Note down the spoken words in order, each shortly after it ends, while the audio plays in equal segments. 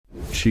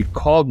she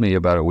called me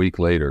about a week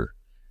later,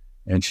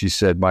 and she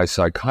said, my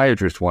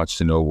psychiatrist wants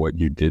to know what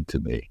you did to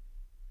me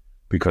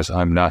because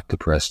I'm not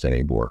depressed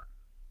anymore,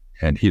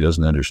 and he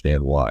doesn't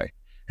understand why.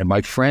 And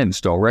my friends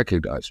don't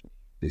recognize me.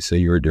 They say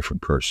you're a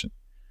different person.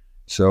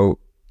 So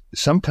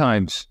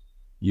sometimes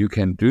you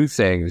can do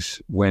things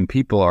when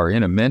people are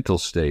in a mental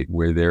state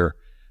where they're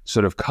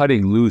sort of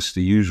cutting loose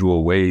the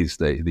usual ways,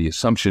 the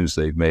assumptions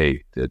they've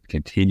made that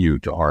continue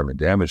to harm and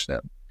damage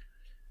them,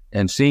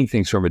 and seeing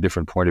things from a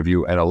different point of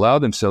view and allow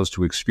themselves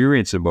to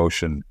experience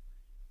emotion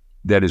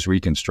that is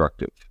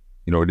reconstructive.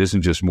 You know, it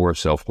isn't just more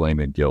self-blame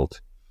and guilt.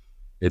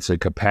 It's a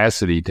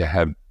capacity to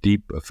have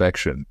deep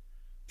affection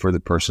for the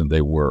person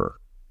they were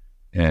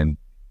and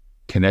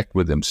connect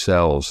with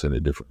themselves in a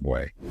different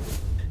way.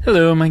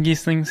 Hello, my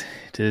geeslings.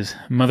 It is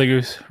Mother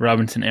Goose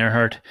Robinson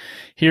Earhart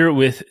here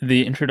with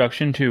the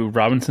introduction to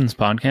Robinson's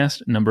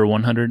podcast, number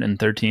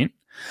 113.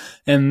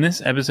 And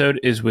this episode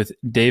is with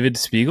David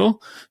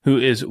Spiegel, who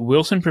is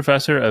Wilson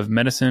Professor of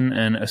Medicine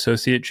and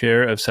Associate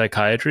Chair of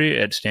Psychiatry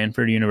at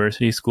Stanford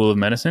University School of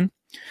Medicine.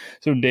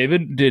 So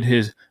David did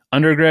his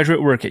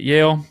undergraduate work at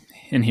Yale,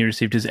 and he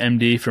received his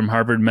MD from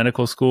Harvard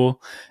Medical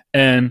School.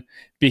 And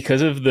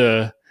because of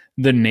the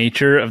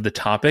nature of the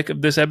topic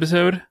of this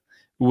episode,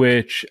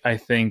 which I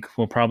think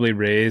will probably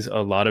raise a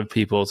lot of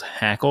people's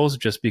hackles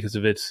just because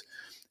of its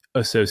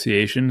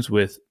associations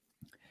with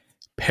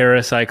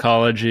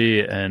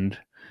parapsychology and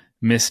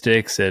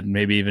mystics and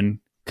maybe even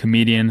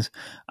comedians,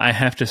 I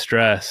have to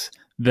stress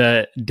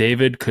that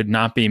David could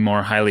not be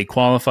more highly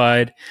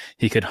qualified.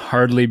 He could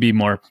hardly be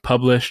more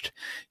published.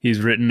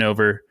 He's written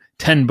over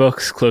 10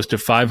 books, close to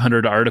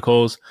 500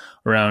 articles,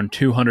 around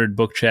 200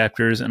 book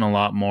chapters, and a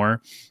lot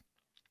more.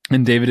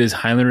 And David is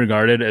highly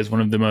regarded as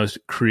one of the most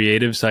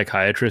creative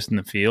psychiatrists in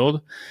the field.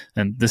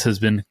 And this has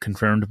been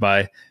confirmed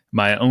by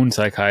my own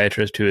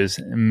psychiatrist, who is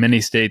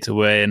many states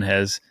away and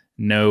has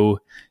no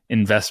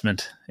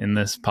investment in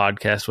this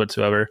podcast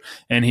whatsoever.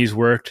 And he's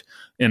worked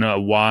on a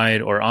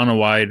wide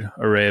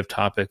array of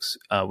topics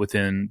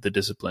within the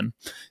discipline.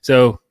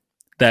 So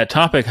that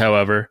topic,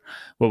 however,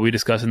 what we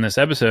discuss in this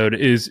episode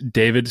is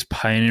David's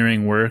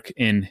pioneering work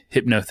in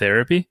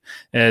hypnotherapy,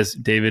 as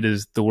David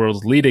is the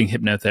world's leading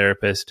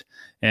hypnotherapist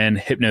and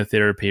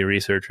hypnotherapy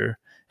researcher,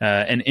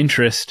 an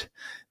interest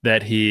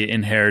that he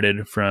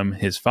inherited from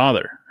his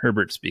father,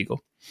 Herbert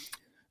Spiegel.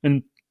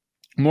 And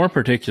more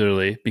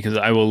particularly, because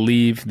I will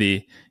leave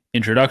the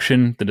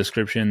introduction, the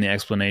description, the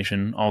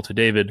explanation all to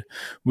David,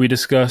 we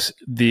discuss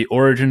the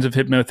origins of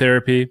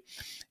hypnotherapy,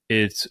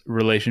 its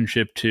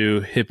relationship to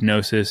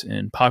hypnosis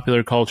in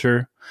popular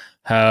culture,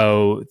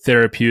 how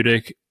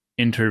therapeutic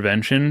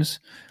interventions,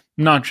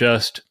 not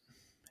just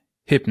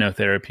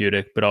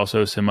hypnotherapeutic, but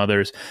also some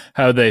others,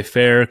 how they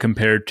fare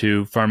compared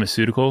to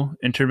pharmaceutical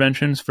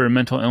interventions for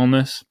mental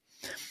illness.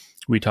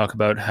 We talk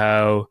about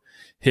how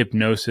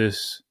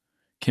hypnosis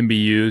can be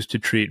used to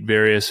treat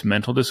various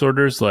mental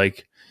disorders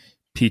like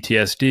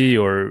PTSD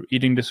or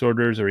eating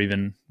disorders, or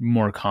even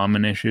more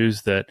common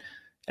issues that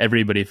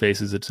everybody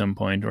faces at some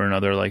point or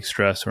another, like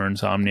stress or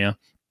insomnia.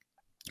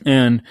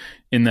 And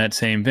in that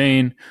same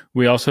vein,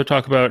 we also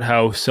talk about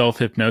how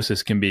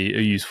self-hypnosis can be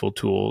a useful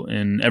tool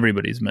in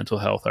everybody's mental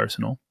health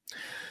arsenal.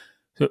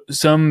 So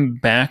some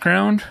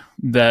background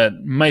that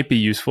might be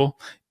useful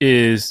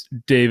is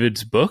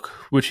David's book,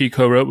 which he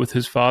co-wrote with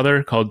his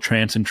father, called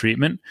Trance and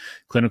Treatment: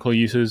 Clinical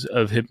Uses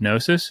of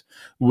Hypnosis,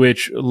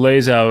 which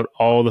lays out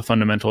all the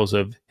fundamentals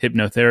of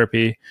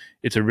hypnotherapy.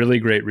 It's a really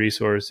great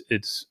resource.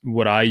 It's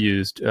what I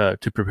used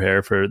to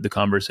prepare for the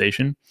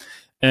conversation.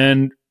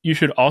 And you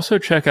should also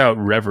check out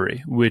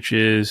Reverie, which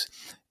is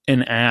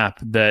an app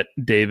that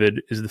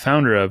David is the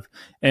founder of.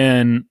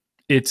 And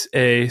it's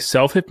a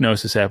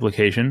self-hypnosis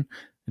application.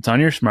 It's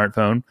on your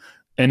smartphone,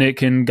 and it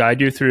can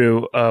guide you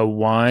through a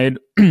wide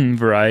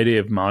variety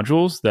of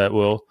modules that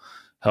will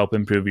help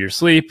improve your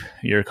sleep,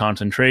 your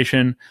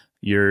concentration,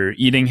 your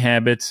eating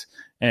habits,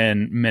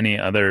 and many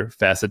other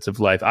facets of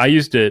life. I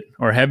used it,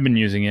 or have been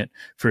using it,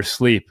 for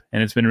sleep,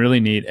 and it's been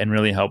really neat and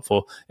really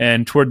helpful.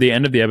 And toward the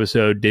end of the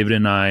episode, David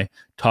and I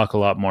talk a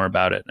lot more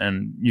about it,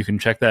 and you can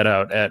check that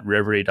out at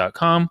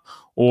reverie.com,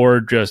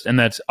 and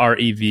that's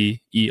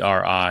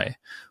REVERI,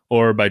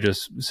 or by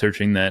just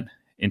searching that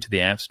into the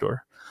App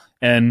Store.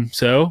 And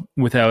so,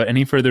 without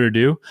any further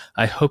ado,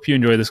 I hope you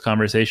enjoy this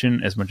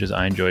conversation as much as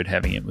I enjoyed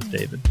having it with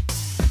David.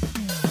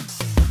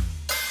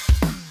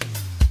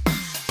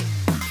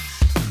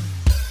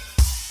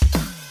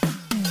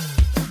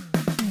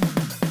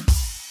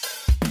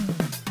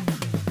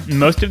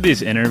 Most of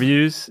these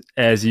interviews,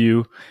 as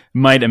you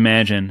might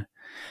imagine,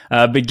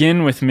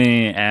 begin with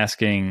me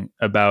asking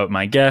about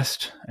my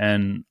guest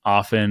and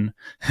often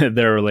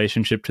their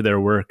relationship to their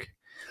work.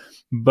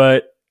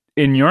 But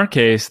in your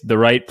case, the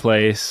right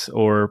place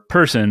or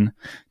person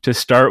to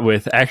start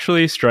with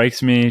actually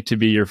strikes me to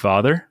be your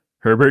father,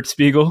 Herbert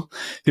Spiegel,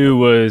 who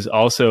was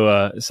also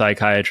a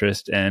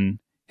psychiatrist and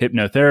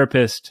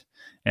hypnotherapist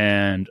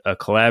and a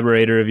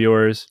collaborator of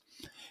yours.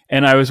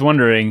 And I was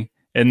wondering,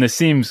 and this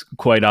seems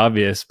quite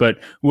obvious, but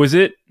was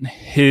it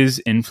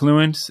his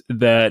influence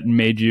that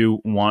made you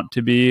want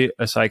to be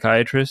a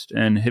psychiatrist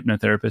and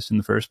hypnotherapist in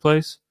the first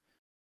place?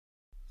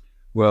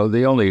 Well,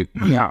 the only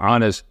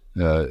honest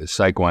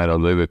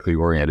psychoanalytically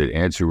oriented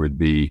answer would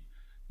be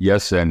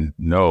yes and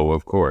no,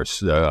 of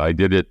course. I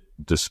did it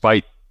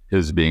despite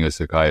his being a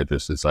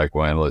psychiatrist, a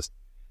psychoanalyst,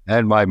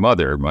 and my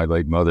mother, my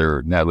late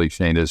mother, Natalie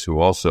Shanis, who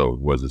also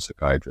was a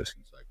psychiatrist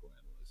and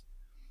psychoanalyst.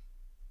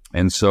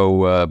 And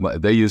so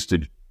they used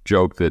to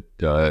joke that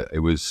it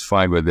was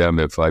fine with them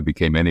if I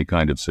became any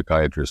kind of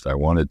psychiatrist I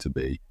wanted to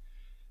be.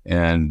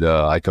 And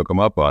I took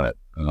them up on it.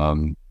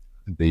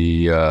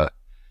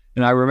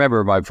 And I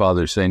remember my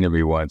father saying to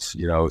me once,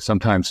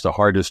 sometimes the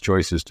hardest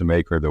choices to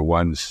make are the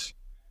ones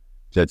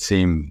that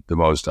seem the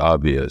most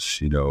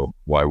obvious.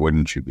 Why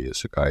wouldn't you be a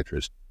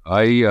psychiatrist?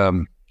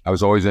 I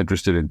was always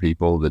interested in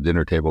people. The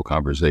dinner table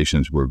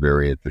conversations were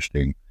very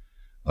interesting.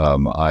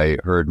 I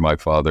heard my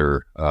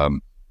father,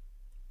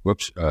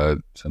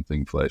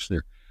 something flashed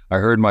there. I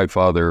heard my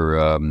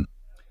father,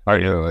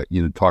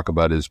 talk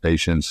about his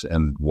patients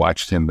and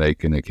watched him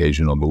make an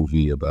occasional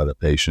movie about a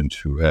patient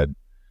who had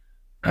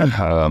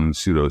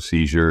pseudo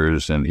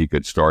seizures, and he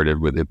could start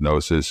it with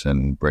hypnosis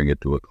and bring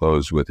it to a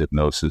close with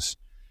hypnosis.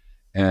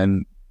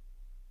 And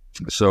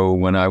so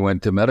when I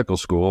went to medical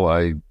school,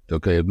 I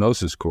took a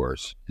hypnosis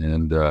course.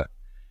 And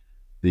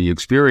the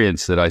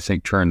experience that I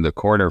think turned the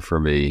corner for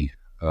me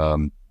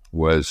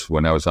was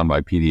when I was on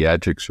my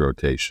pediatrics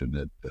rotation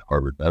at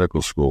Harvard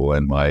Medical School,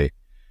 and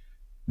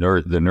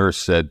the nurse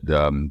said,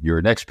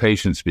 your next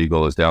patient,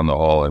 Spiegel, is down the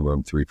hall in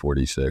room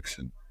 346.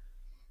 And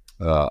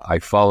I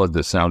followed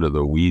the sound of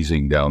the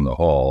wheezing down the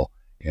hall,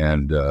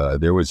 and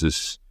there was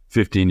this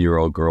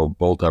 15-year-old girl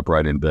bolt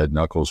upright in bed,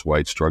 knuckles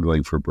white,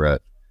 struggling for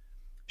breath.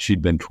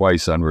 She'd been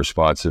twice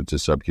unresponsive to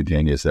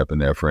subcutaneous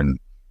epinephrine.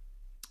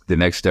 The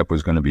next step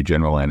was going to be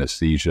general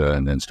anesthesia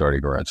and then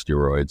starting her on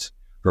steroids.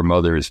 Her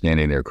mother is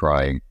standing there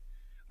crying.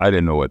 I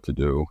didn't know what to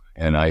do,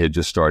 and I had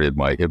just started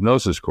my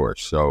hypnosis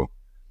course. So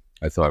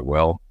I thought,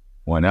 well,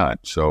 why not?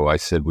 So I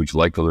said, would you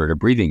like to learn a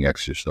breathing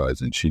exercise?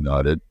 And she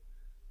nodded.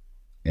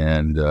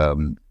 And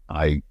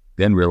I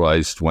then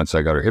realized once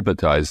I got her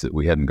hypnotized that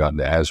we hadn't gotten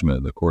to asthma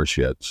in the course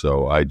yet.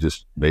 So I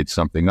just made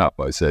something up.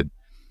 I said,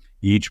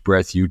 each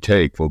breath you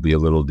take will be a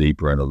little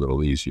deeper and a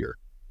little easier.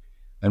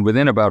 And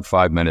within about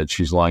 5 minutes,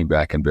 she's lying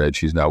back in bed.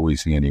 She's not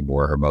wheezing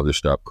anymore. Her mother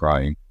stopped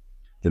crying.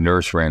 The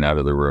nurse ran out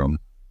of the room.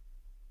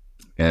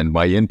 And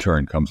my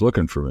intern comes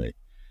looking for me.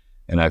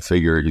 And I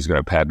figure he's going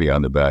to pat me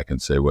on the back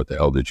and say, what the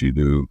hell did you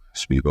do,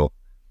 Spiegel?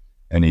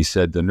 And he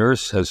said, the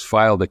nurse has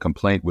filed a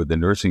complaint with the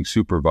nursing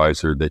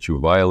supervisor that you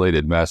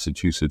violated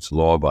Massachusetts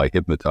law by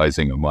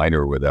hypnotizing a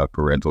minor without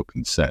parental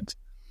consent.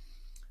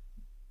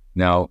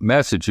 Now,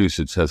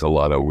 Massachusetts has a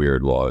lot of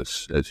weird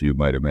laws, as you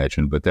might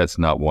imagine, but that's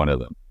not one of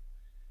them.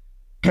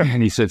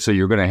 And he said, so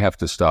you're going to have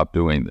to stop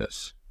doing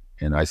this.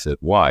 And I said,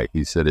 why?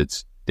 He said,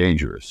 it's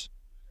dangerous.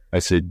 I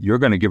said, you're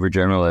going to give her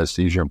general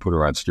anesthesia and put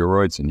her on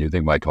steroids, and you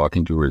think my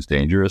talking to her is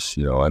dangerous?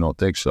 I don't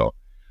think so.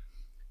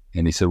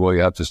 And he said, well,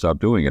 you have to stop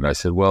doing it. I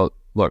said, well,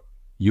 look,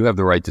 you have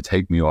the right to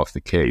take me off the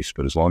case,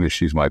 but as long as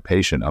she's my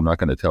patient, I'm not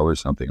going to tell her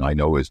something I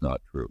know is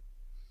not true.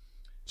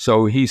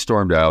 So he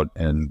stormed out,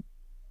 and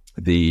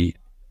the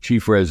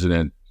chief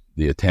resident,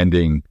 the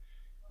attending,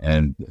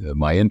 and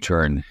my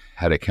intern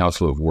had a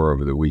council of war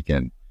over the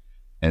weekend,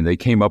 and they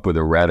came up with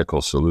a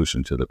radical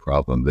solution to the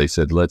problem. They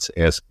said, let's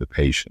ask the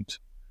patient.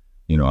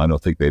 I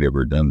don't think they'd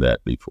ever done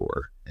that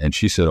before. And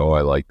she said, oh, I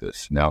like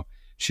this. Now,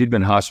 she'd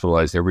been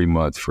hospitalized every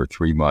month for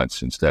 3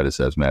 months in status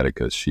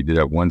asthmaticus. She did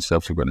have one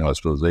subsequent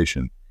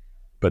hospitalization,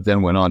 but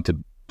then went on to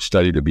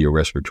study to be a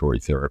respiratory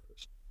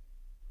therapist.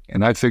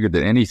 And I figured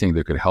that anything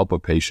that could help a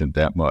patient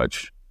that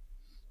much,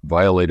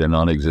 violate a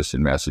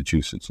non-existent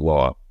Massachusetts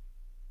law,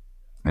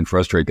 and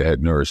frustrate the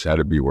head nurse had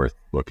to be worth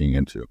looking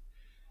into.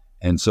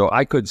 And so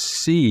I could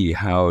see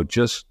how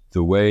just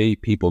the way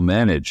people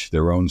manage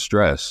their own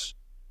stress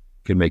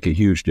can make a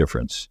huge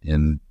difference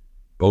in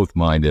both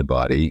mind and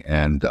body,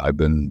 and I've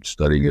been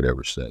studying it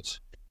ever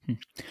since.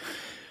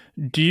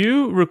 Do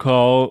you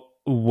recall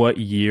what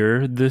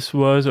year this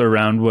was, or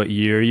around what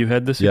year you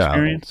had this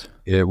experience?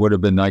 It would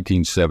have been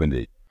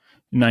 1970.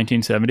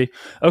 1970?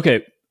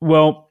 Okay,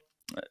 well,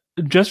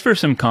 just for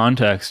some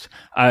context,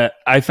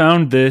 I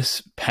found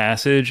this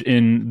passage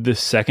in the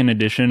second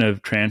edition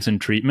of Trance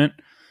and Treatment,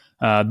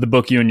 the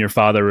book you and your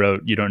father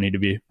wrote. You don't need to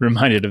be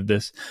reminded of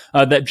this.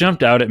 That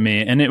jumped out at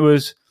me, and it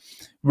was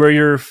where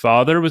your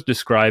father was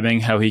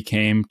describing how he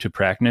came to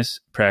practice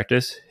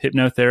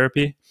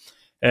hypnotherapy.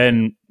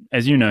 And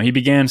as you know, he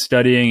began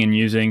studying and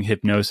using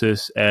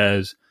hypnosis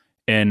as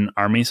an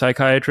army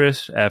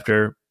psychiatrist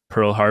after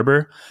Pearl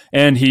Harbor,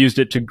 and he used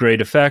it to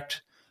great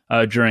effect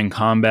during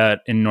combat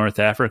in North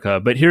Africa.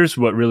 But here's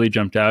what really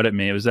jumped out at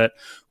me. It was that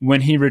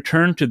when he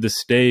returned to the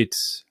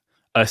States,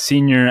 a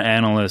senior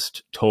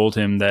analyst told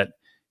him that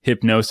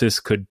hypnosis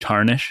could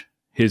tarnish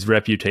his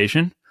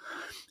reputation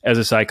as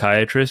a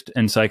psychiatrist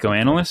and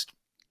psychoanalyst.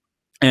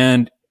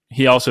 And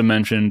he also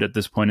mentioned at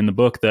this point in the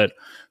book that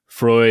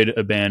Freud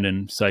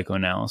abandoned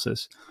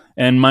psychoanalysis.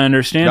 And my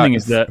understanding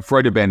is that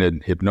Freud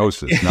abandoned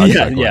hypnosis, not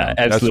psychoanalysis. Yeah,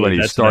 absolutely. That's when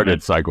he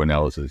started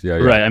psychoanalysis. Yeah,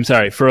 right. I'm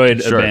sorry.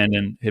 Freud Sure.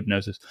 abandoned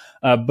hypnosis.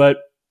 But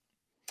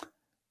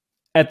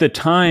at the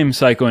time,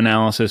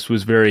 psychoanalysis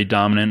was very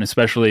dominant,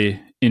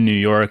 especially in New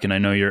York. And I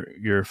know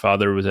your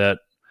father was at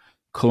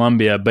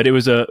Columbia, but it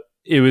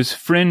was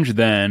fringe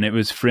then. It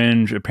was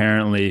fringe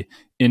apparently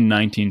in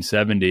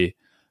 1970,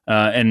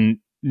 and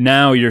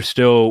now you're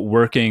still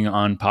working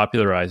on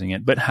popularizing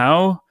it. But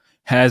how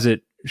has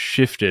it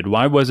shifted?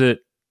 Why was it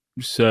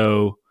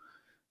so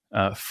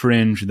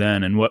fringe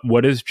then, and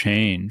what has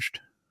changed?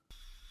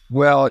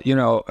 Well,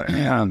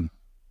 to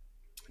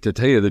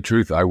tell you the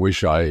truth, I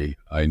wish I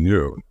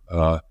knew.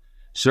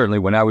 Certainly,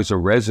 when I was a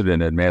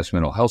resident at Mass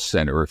Mental Health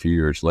Center a few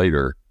years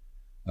later,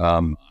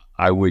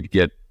 I would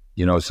get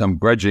some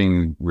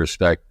grudging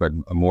respect, but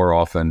more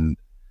often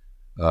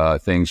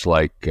things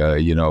like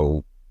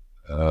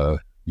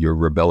you're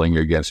rebelling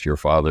against your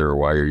father.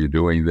 Why are you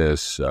doing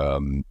this?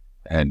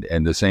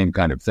 And the same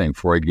kind of thing.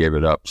 Freud gave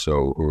it up,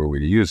 so who are we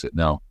to use it?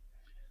 Now,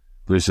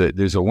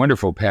 there's a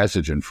wonderful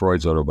passage in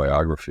Freud's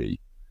autobiography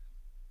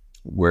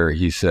where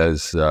he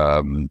says,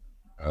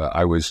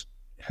 I was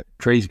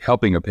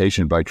helping a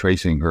patient by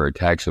tracing her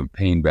attacks of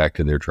pain back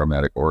to their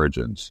traumatic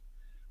origins,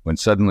 when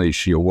suddenly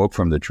she awoke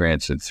from the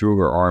trance and threw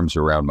her arms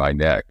around my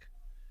neck.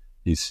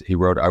 He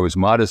wrote, I was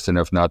modest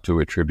enough not to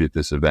attribute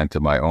this event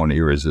to my own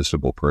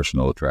irresistible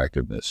personal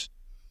attractiveness,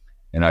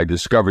 and I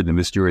discovered the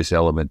mysterious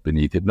element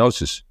beneath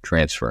hypnosis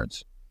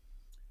transference.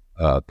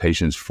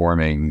 Patients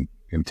forming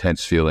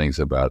intense feelings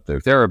about their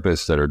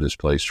therapists that are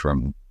displaced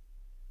from,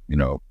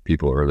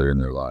 people earlier in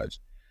their lives.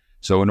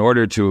 So in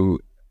order to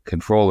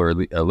control or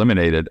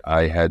eliminate it,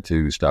 I had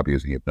to stop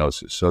using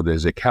hypnosis. So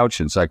there's a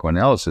couch in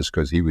psychoanalysis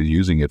because he was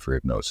using it for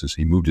hypnosis.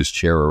 He moved his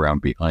chair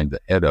around behind the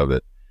head of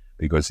it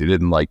because he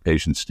didn't like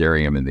patients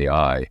staring him in the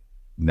eye.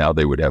 Now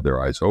they would have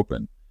their eyes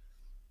open.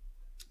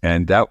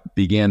 And that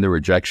began the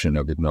rejection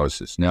of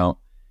hypnosis. Now,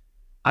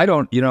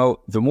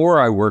 the more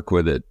I work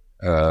with it,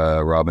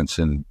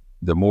 Robinson,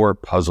 the more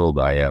puzzled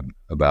I am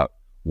about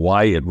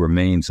why it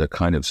remains a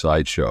kind of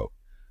sideshow.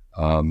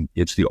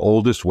 It's the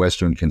oldest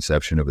Western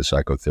conception of a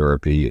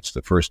psychotherapy. It's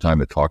the first time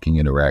a talking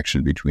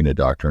interaction between a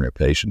doctor and a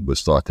patient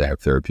was thought to have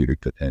therapeutic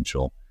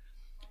potential.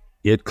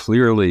 It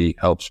clearly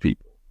helps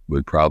people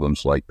with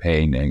problems like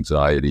pain,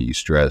 anxiety,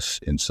 stress,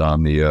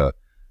 insomnia,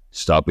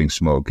 stopping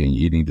smoking,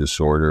 eating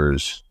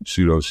disorders,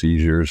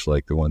 pseudo-seizures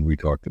like the one we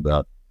talked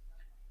about.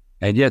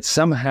 And yet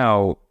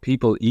somehow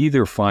people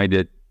either find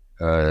it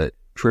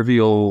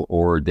trivial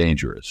or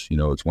dangerous.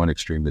 It's one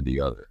extreme to the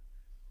other.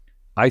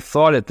 I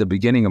thought at the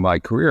beginning of my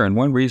career, and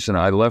one reason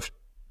I left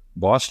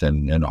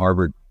Boston and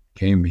Harvard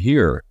came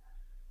here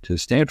to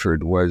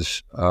Stanford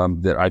was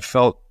that I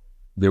felt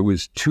there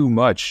was too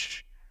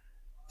much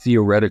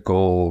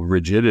theoretical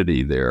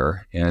rigidity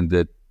there, and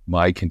that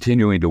my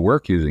continuing to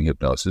work using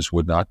hypnosis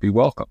would not be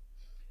welcome.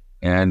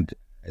 And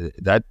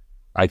that,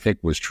 I think,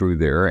 was true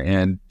there.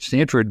 And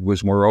Stanford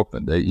was more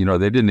open. They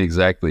didn't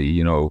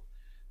exactly,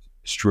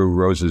 strew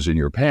roses in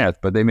your path,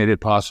 but they made it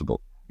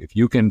possible. If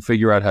you can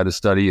figure out how to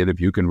study it, if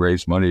you can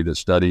raise money to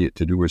study it,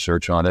 to do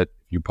research on it,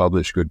 if you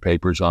publish good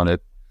papers on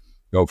it,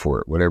 go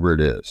for it, whatever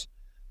it is.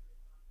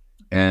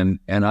 And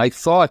I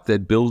thought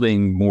that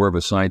building more of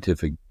a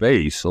scientific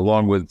base,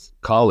 along with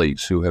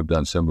colleagues who have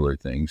done similar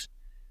things,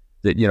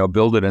 that,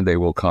 build it and they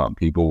will come.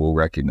 People will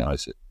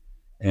recognize it.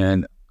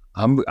 And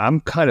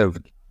I'm kind of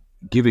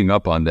giving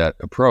up on that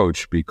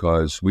approach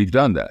because we've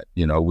done that.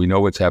 We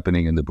know what's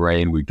happening in the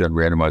brain. We've done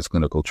randomized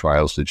clinical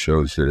trials that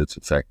shows that it's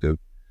effective.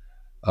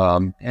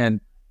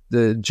 And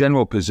the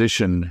general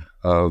position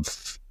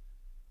of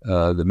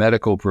the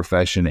medical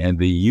profession and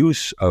the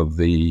use of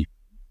the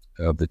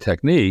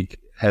technique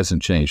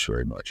hasn't changed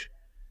very much.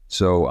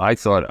 So I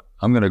thought,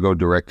 I'm going to go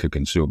direct to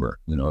consumer.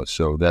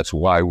 So that's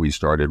why we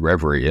started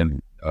Reverie,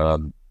 and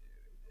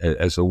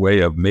as a way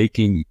of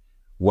making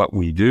what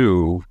we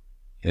do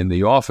in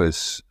the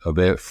office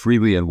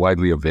freely and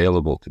widely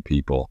available to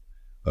people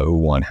who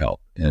want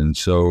help. And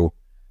so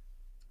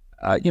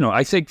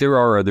I think there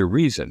are other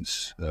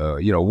reasons.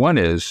 One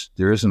is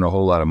there isn't a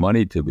whole lot of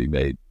money to be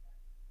made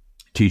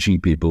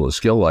teaching people a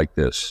skill like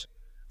this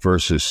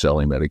versus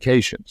selling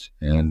medications.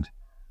 And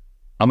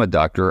I'm a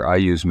doctor. I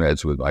use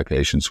meds with my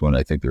patients when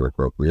I think they're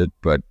appropriate,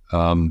 but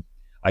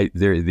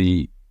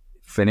the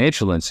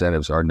financial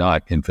incentives are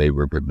not in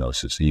favor of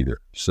hypnosis either.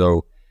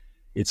 So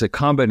it's a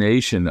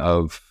combination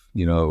of,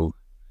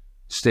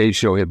 stage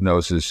show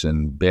hypnosis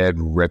and bad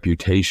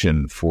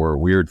reputation for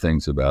weird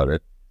things about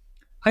it.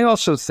 I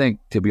also think,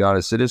 to be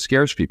honest, that it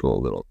scares people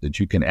a little, that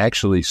you can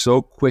actually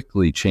so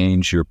quickly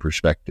change your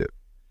perspective.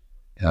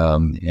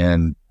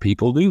 And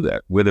people do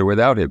that, with or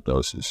without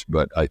hypnosis,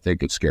 but I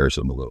think it scares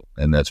them a little,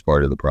 and that's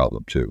part of the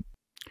problem too.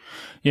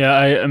 Yeah,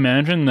 I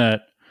imagine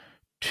that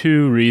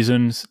two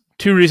reasons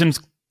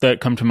that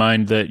come to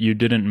mind that you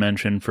didn't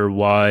mention for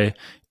why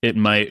it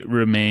might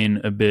remain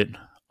a bit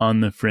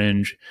on the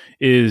fringe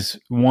is,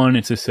 one,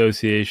 its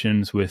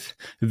associations with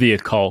the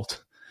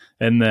occult,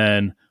 and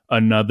then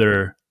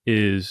another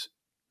is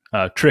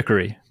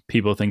trickery.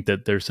 people think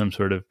that there's some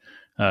sort of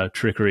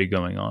trickery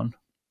going on.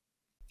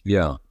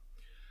 Yeah.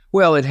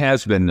 Well, it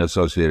has been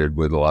associated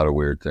with a lot of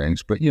weird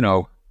things, but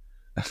so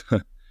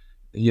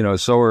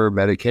are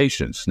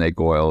medications, snake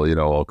oil,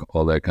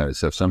 all that kind of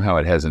stuff. Somehow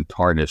it hasn't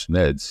tarnished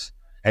meds.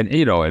 And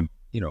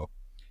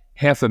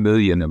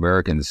 500,000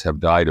 Americans have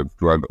died of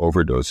drug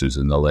overdoses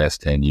in the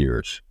last 10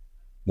 years.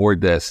 More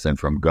deaths than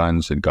from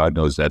guns, and God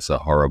knows that's a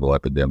horrible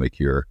epidemic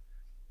here,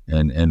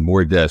 and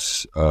more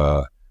deaths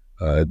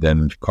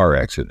than car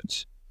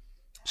accidents.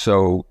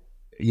 So,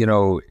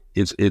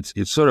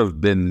 it's sort of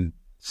been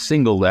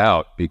singled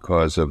out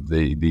because of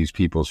these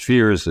people's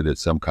fears that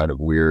it's some kind of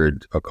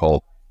weird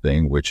occult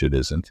thing, which it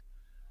isn't.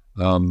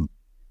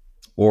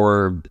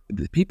 Or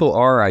people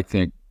are, I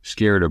think,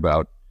 scared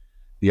about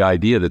the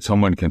idea that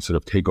someone can sort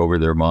of take over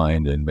their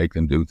mind and make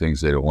them do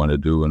things they don't want to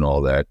do and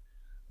all that.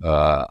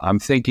 I'm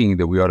thinking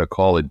that we ought to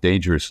call it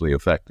dangerously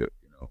effective.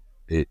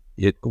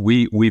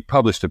 We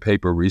published a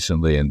paper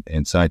recently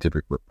in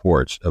Scientific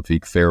Reports,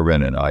 Afik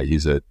Fairbairn and I,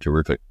 he's a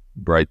terrific,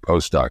 bright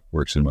postdoc,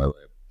 works in my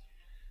lab,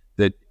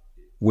 that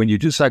when you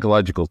do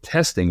psychological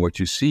testing, what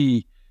you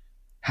see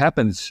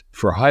happens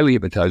for highly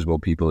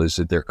hypnotizable people is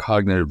that they're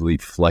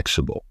cognitively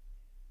flexible.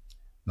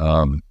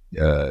 There's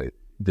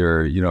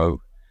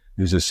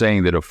a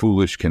saying that a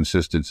foolish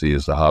consistency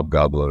is the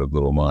hobgoblin of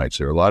little minds.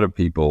 There are a lot of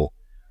people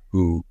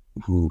who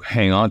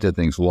hang on to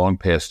things long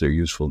past their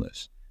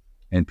usefulness.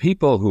 And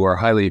people who are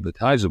highly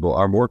hypnotizable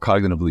are more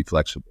cognitively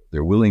flexible.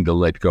 They're willing to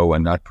let go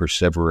and not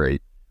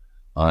perseverate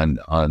on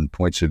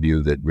points of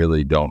view that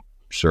really don't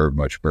serve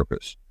much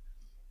purpose.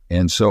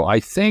 And so I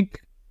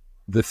think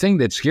the thing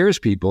that scares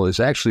people is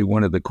actually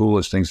one of the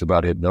coolest things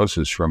about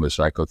hypnosis from a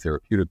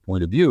psychotherapeutic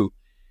point of view,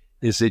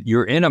 is that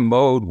you're in a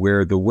mode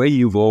where the way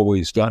you've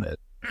always done it,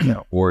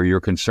 or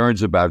your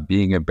concerns about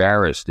being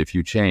embarrassed if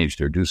you changed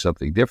or do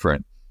something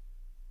different,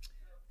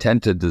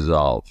 tend to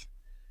dissolve.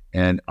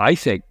 And I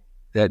think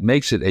that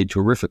makes it a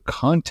terrific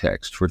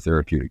context for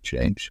therapeutic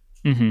change.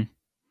 Mm-hmm.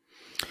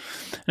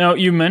 Now,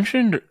 you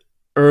mentioned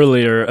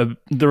earlier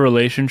the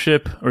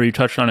relationship, or you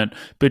touched on it,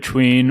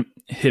 between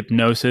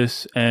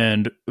hypnosis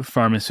and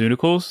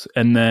pharmaceuticals,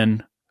 and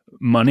then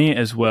money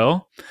as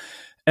well.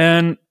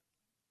 And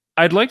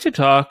I'd like to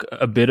talk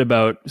a bit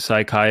about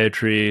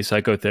psychiatry,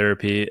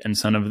 psychotherapy, and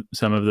some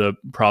of the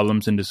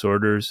problems and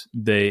disorders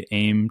they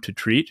aim to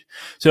treat.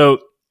 So,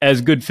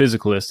 as good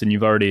physicalists, and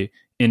you've already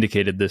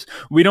indicated this,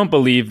 we don't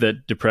believe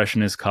that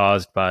depression is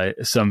caused by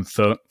some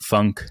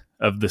funk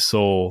of the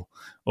soul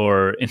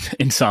or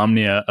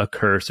insomnia, a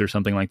curse or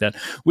something like that.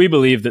 We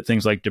believe that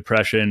things like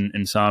depression,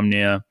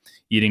 insomnia,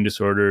 eating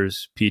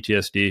disorders,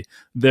 PTSD,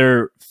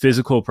 they're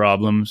physical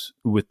problems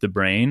with the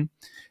brain.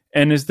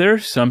 And is there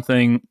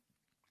something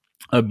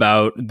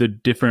about the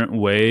different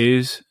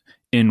ways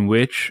in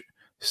which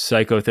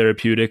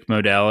psychotherapeutic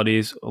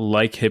modalities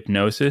like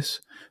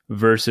hypnosis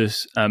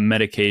versus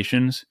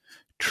medications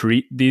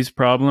treat these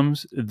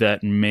problems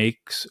that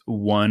makes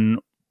one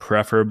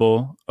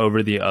preferable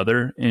over the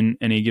other in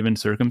any given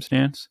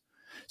circumstance?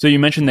 So you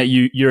mentioned that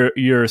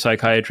you're a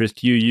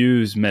psychiatrist, you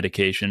use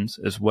medications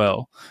as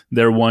well.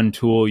 They're one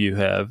tool you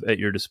have at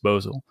your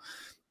disposal.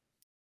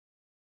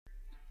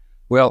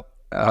 Well,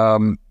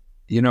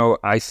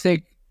 I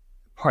think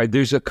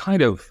there's a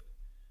kind of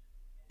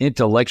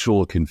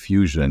intellectual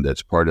confusion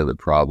that's part of the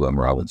problem,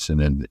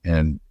 Robinson,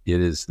 and it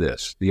is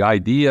this: the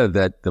idea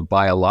that the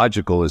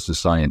biological is the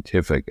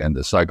scientific and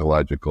the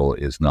psychological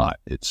is not.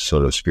 It's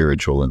sort of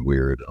spiritual and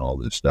weird and all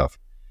this stuff.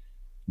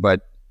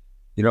 But,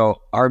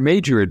 our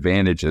major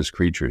advantage as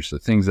creatures, the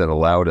things that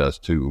allowed us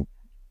to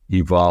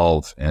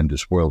evolve and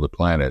despoil the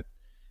planet,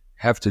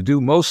 have to do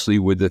mostly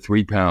with the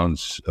 3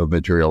 pounds of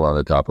material on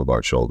the top of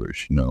our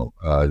shoulders,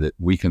 that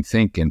we can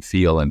think and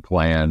feel and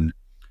plan,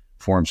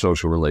 form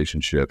social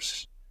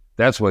relationships.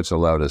 That's what's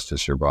allowed us to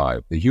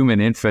survive. The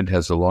human infant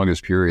has the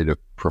longest period of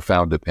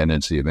profound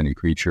dependency of any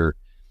creature.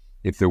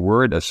 If there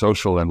weren't a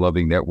social and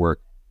loving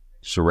network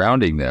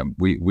surrounding them,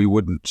 we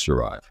wouldn't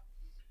survive.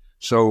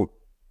 So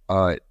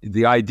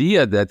the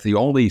idea that the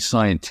only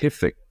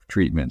scientific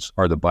treatments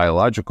are the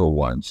biological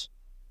ones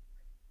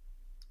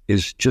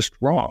is just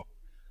wrong.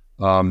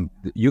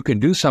 You can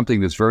do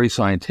something that's very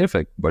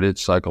scientific, but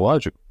it's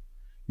psychological.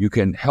 You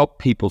can help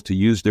people to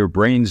use their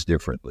brains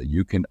differently.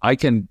 I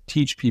can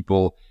teach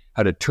people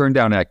how to turn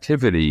down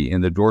activity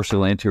in the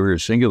dorsal anterior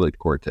cingulate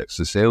cortex,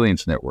 the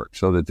salience network,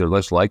 so that they're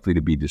less likely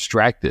to be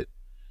distracted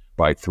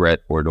by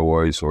threat or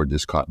noise or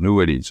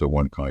discontinuities of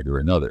one kind or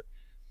another.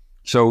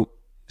 So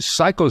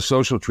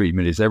psychosocial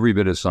treatment is every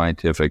bit as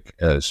scientific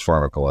as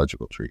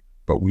pharmacological treatment,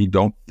 but we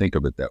don't think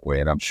of it that way.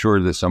 And I'm sure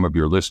that some of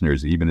your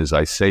listeners, even as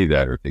I say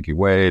that, are thinking,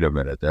 wait a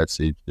minute, that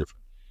seems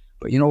different.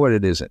 But you know what?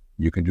 It isn't.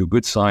 You can do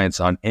good science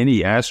on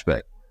any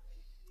aspect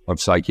of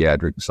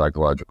psychiatric and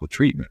psychological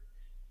treatment.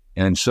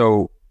 And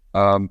so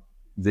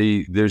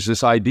there's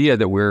this idea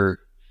that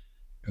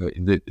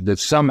that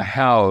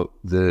somehow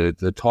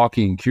the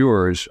talking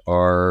cures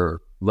are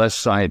less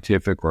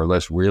scientific or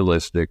less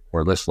realistic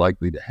or less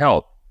likely to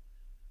help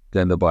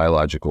than the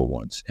biological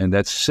ones. And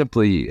that's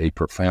simply a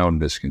profound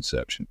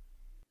misconception.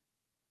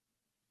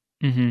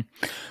 Mm-hmm.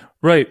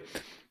 Right.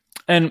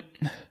 And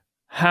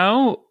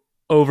how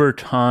over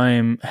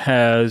time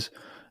has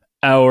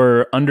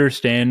our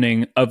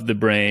understanding of the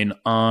brain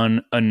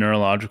on a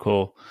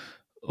neurological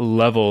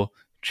level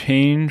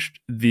changed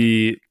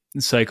the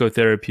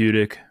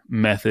psychotherapeutic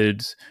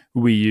methods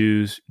we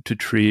use to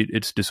treat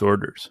its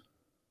disorders?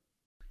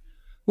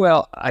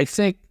 Well, I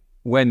think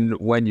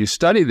when you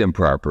study them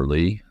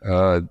properly,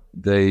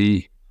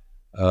 they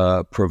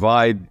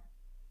provide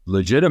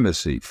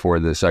legitimacy for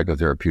the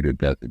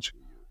psychotherapeutic methods,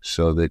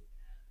 so that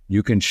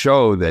you can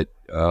show that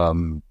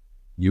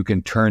you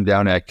can turn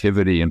down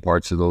activity in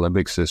parts of the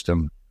limbic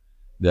system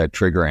that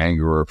trigger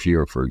anger or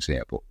fear, for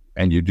example.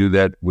 And you do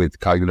that with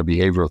cognitive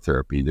behavioral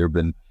therapy. There have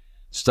been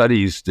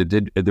studies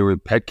there were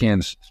PET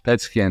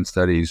scan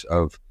studies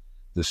of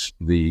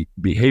the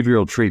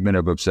behavioral treatment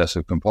of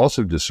obsessive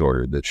compulsive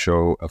disorder that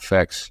show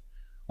effects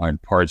on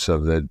parts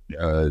of the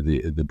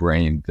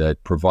brain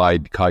that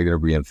provide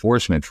cognitive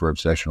reinforcement for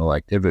obsessional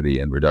activity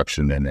and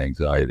reduction in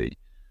anxiety.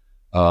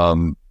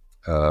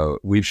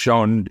 We've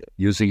shown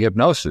using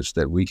hypnosis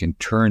that we can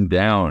turn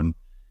down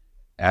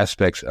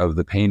aspects of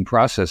the pain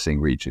processing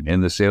region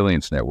in the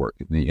salience network,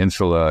 in the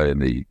insula, in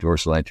the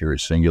dorsal anterior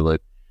cingulate,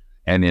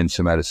 and in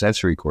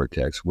somatosensory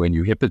cortex when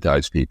you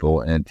hypnotize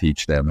people and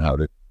teach them how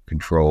to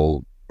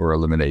control or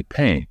eliminate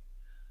pain.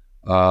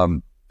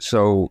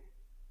 So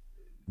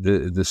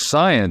the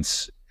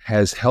science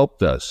has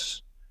helped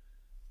us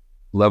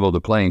level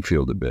the playing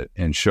field a bit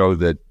and show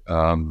that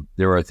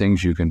there are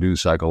things you can do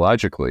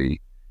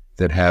psychologically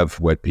that have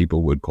what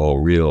people would call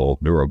real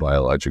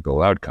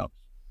neurobiological outcomes.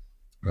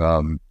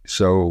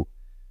 So,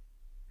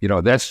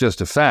 that's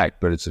just a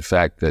fact, but it's a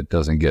fact that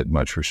doesn't get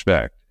much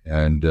respect.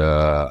 And,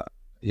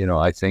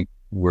 I think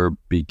we're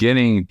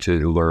beginning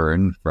to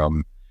learn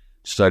from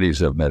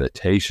studies of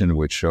meditation,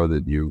 which show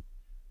that you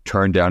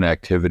turn down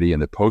activity in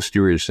the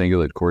posterior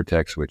cingulate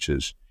cortex, which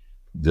is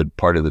the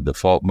part of the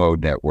default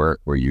mode network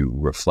where you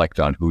reflect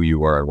on who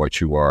you are and what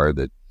you are,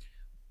 that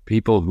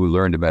people who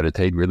learn to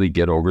meditate really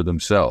get over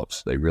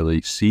themselves. They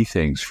really see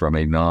things from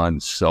a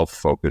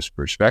non-self-focused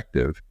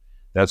perspective.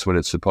 That's what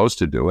it's supposed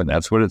to do, and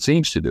that's what it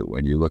seems to do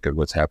when you look at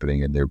what's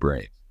happening in their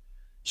brain.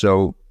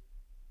 So,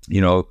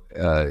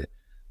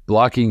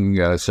 blocking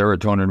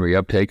serotonin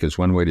reuptake is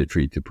one way to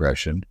treat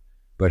depression,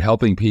 but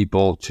helping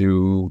people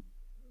to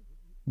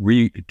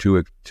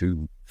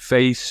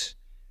face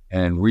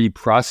and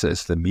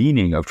reprocess the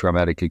meaning of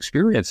traumatic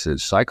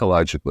experiences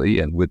psychologically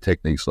and with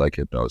techniques like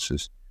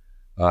hypnosis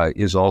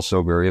is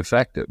also very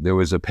effective. There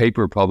was a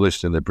paper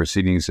published in the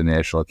Proceedings of the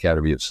National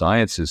Academy of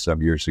Sciences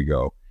some years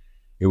ago.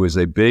 It was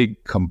a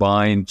big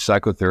combined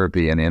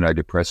psychotherapy and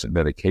antidepressant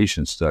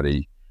medication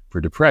study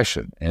for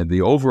depression. And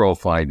the overall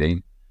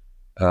finding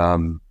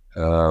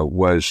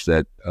was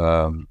that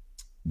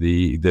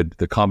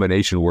the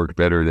combination worked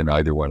better than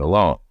either one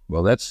alone.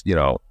 Well, that's,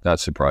 not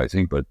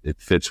surprising, but it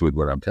fits with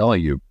what I'm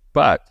telling you.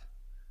 But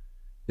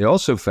they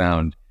also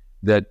found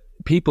that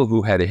people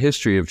who had a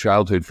history of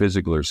childhood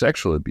physical or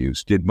sexual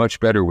abuse did much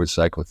better with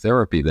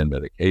psychotherapy than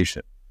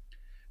medication.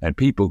 And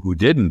people who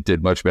didn't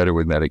did much better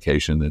with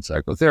medication than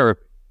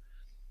psychotherapy.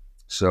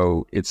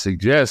 So it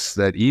suggests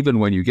that even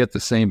when you get the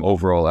same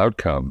overall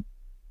outcome,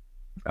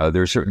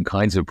 there are certain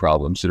kinds of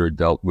problems that are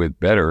dealt with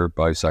better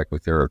by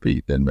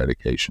psychotherapy than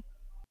medication.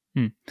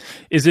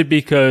 Is it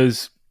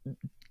because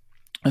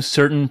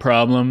certain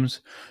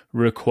problems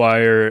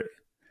require,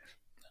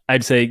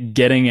 I'd say,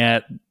 getting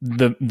at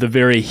the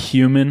very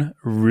human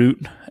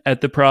root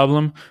at the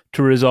problem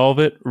to resolve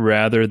it,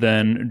 rather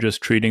than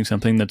just treating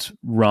something that's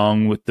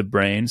wrong with the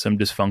brain, some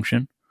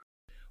dysfunction?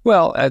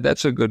 Well,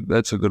 that's a good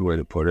way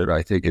to put it.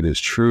 I think it is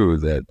true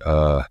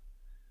that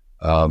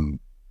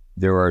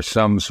there are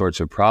some sorts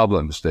of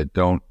problems that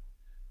don't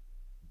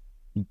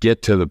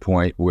get to the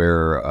point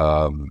where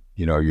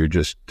you're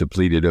just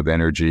depleted of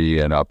energy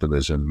and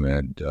optimism,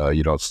 and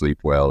you don't sleep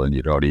well and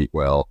you don't eat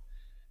well,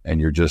 and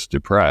you're just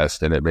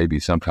depressed. And it may be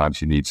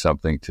sometimes you need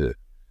something to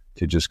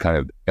just kind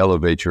of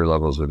elevate your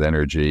levels of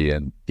energy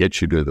and get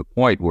you to the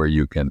point where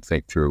you can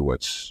think through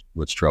what's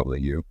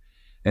troubling you.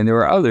 And there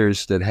are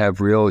others that have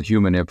real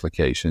human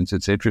implications.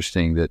 It's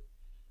interesting that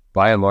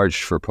by and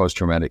large for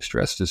post-traumatic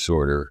stress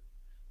disorder,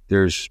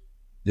 there's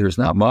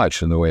not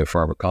much in the way of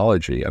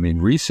pharmacology. I mean,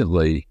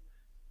 recently,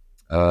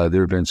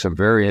 there have been some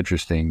very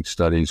interesting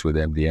studies with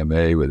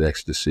MDMA, with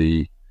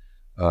ecstasy,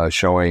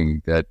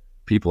 showing that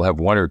people have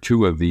one or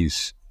two of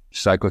these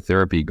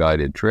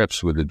psychotherapy-guided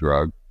trips with the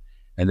drug,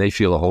 and they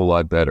feel a whole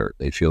lot better.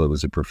 They feel it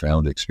was a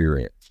profound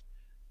experience.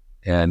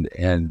 And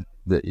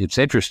it's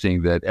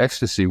interesting that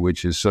ecstasy,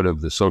 which is sort of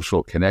the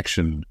social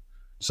connection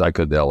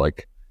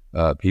psychedelic,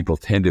 people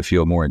tend to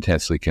feel more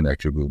intensely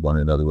connected with one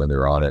another when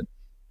they're on it,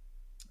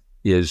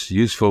 is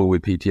useful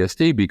with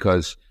PTSD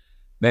because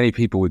many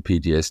people with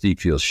PTSD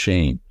feel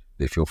shame.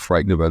 They feel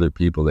frightened of other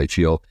people. They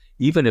feel,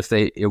 even if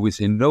it was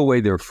in no way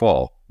their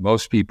fault,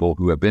 most people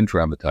who have been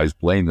traumatized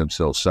blame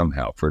themselves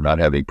somehow for not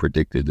having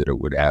predicted that it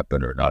would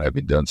happen or not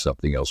having done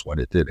something else when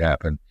it did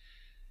happen.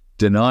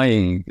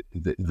 Denying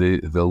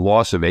the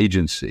loss of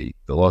agency,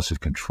 the loss of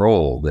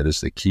control that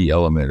is the key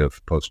element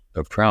of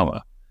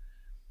trauma.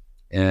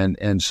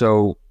 And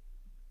so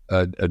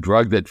a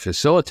drug that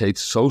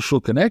facilitates social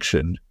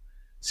connection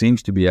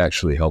seems to be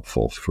actually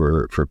helpful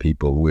for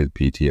people with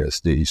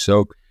PTSD.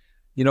 So,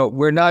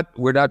 we're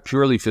not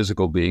purely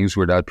physical beings.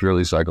 We're not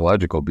purely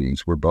psychological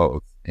beings. We're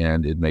both.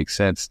 And it makes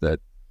sense that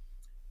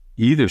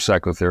either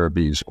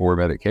psychotherapies or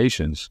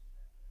medications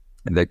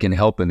that can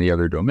help in the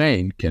other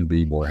domain can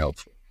be more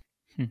helpful.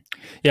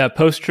 Yeah,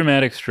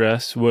 post-traumatic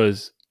stress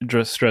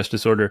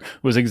disorder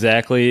was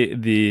exactly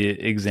the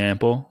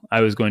example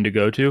I was going to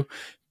go to,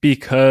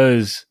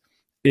 because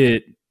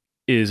it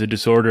is a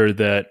disorder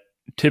that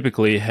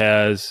typically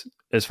has,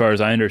 as far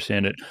as I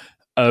understand it,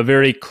 a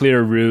very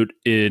clear root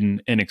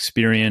in an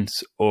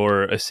experience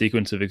or a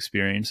sequence of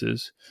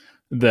experiences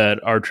that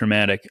are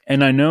traumatic.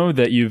 And I know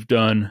that you've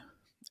done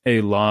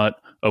a lot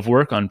of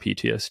work on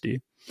PTSD.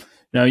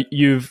 Now,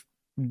 you've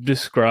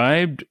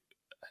described,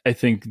 I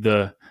think,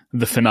 the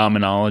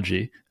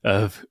phenomenology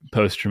of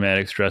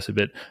post-traumatic stress a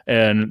bit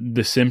and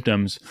the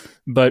symptoms,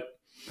 but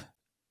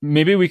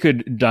maybe we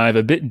could dive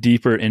a bit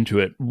deeper into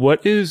it.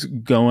 What is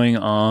going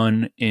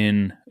on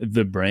in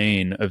the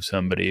brain of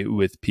somebody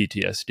with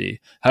PTSD?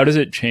 How does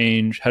it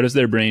change? How does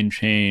their brain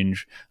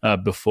change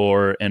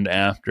before and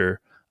after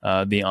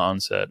the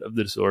onset of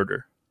the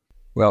disorder?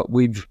 Well,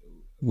 we've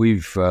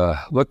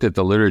looked at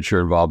the literature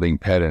involving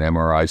PET and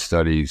MRI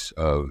studies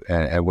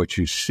and what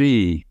you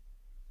see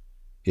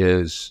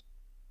is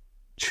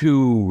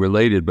two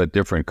related but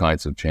different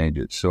kinds of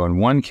changes. So in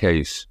one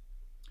case,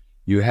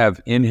 you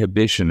have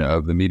inhibition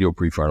of the medial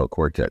prefrontal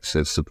cortex.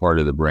 That's the part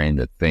of the brain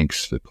that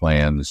thinks, that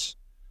plans,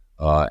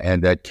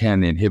 and that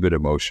can inhibit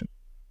emotion.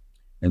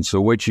 And so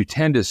what you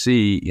tend to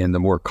see in the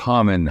more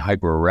common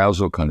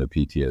hyperarousal kind of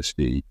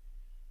PTSD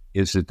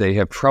is that they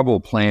have trouble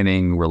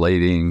planning,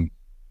 relating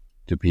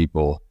to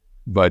people,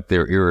 but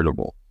they're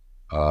irritable.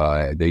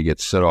 They get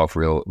set off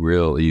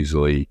real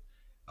easily.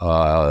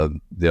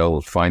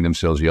 They'll find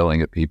themselves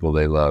yelling at people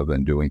they love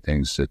and doing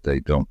things that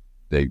they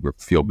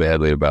feel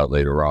badly about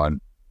later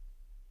on.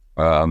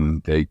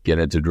 They get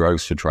into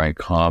drugs to try and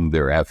calm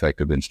their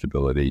affective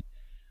instability.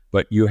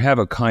 But you have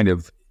a kind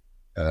of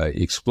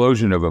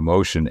explosion of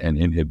emotion and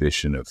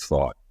inhibition of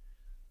thought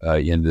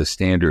in the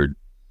standard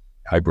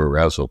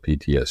hyperarousal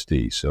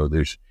PTSD. So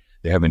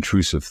they have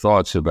intrusive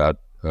thoughts about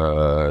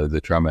the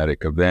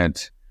traumatic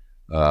event.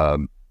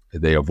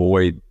 They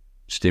avoid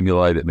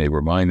stimuli that may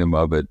remind them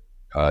of it.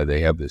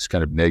 They have this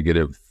kind of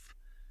negative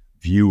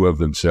view of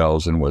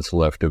themselves and what's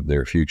left of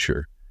their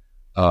future.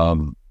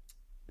 The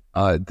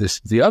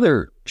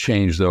other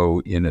change,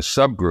 though, in a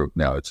subgroup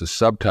now, it's a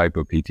subtype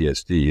of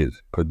PTSD,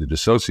 is called the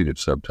dissociative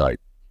subtype.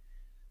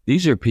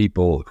 These are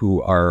people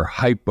who are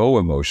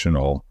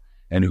hypo-emotional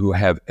and who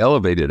have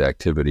elevated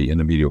activity in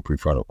the medial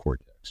prefrontal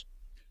cortex.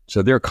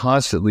 So they're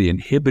constantly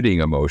inhibiting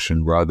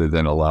emotion rather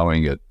than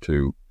allowing it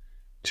to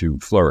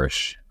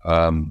flourish.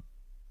 And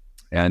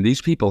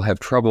these people have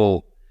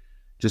trouble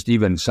just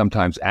even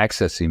sometimes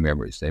accessing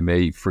memories. They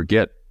may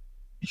forget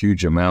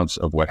huge amounts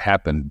of what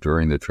happened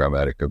during the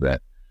traumatic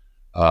event.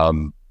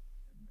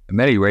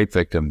 Many rape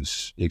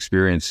victims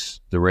experience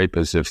the rape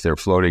as if they're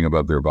floating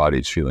above their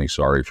bodies, feeling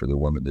sorry for the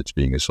woman that's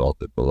being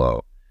assaulted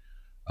below.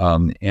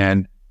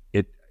 And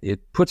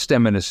it puts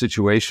them in a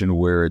situation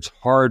where it's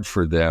hard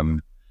for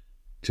them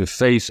to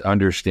face,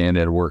 understand,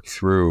 and work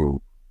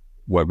through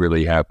what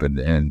really happened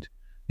and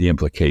the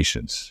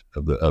implications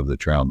of the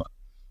trauma.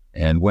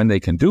 And when they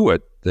can do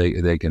it,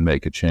 they can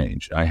make a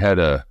change. I had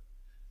a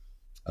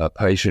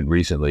patient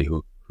recently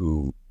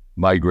who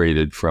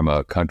migrated from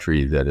a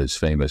country that is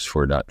famous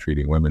for not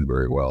treating women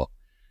very well,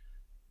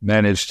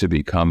 managed to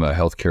become a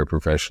healthcare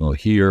professional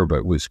here,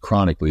 but was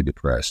chronically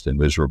depressed and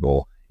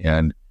miserable.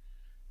 And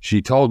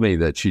she told me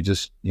that she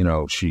just,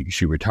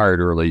 she retired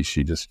early.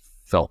 She just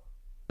felt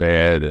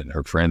bad, and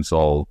her friends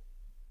all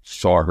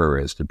saw her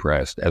as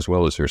depressed, as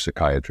well as her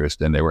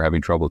psychiatrist, and they were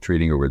having trouble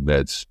treating her with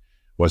meds.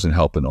 Wasn't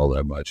helping all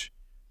that much.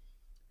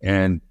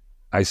 And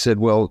I said,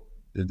 well,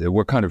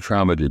 what kind of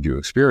trauma did you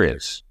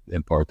experience,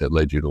 in part, that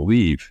led you to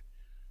leave?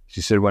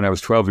 She said, when I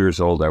was 12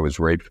 years old, I was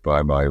raped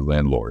by my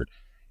landlord,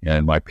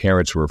 and my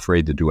parents were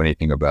afraid to do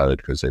anything about it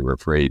because they were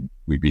afraid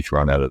we'd be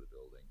thrown out of the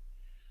building.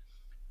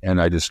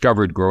 And I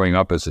discovered growing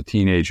up as a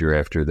teenager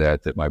after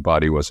that my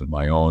body wasn't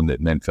my own,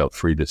 that men felt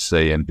free to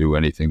say and do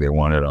anything they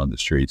wanted on the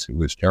streets. It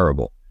was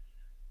terrible.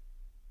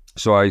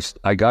 So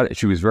I got it.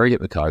 She was very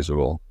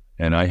hypnotizable,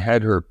 and I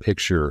had her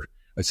picture.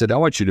 I said, I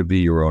want you to be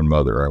your own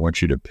mother. I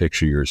want you to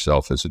picture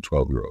yourself as a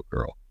 12-year-old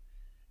girl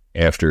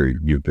after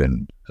you've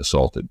been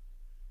assaulted.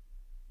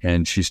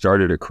 And she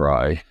started to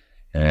cry.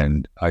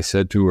 And I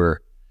said to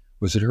her,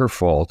 was it her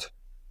fault?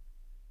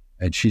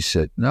 And she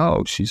said,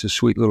 no, she's a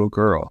sweet little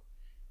girl.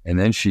 And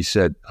then she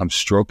said, I'm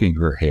stroking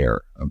her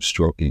hair. I'm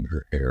stroking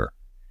her hair.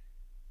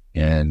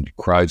 And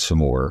cried some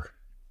more.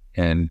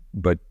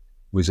 But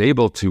was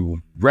able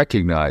to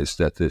recognize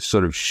that the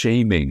sort of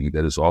shaming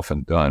that is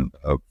often done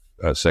of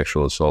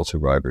sexual assault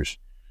survivors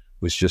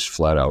was just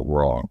flat out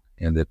wrong.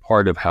 And that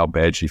part of how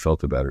bad she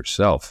felt about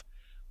herself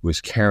was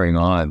carrying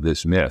on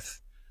this myth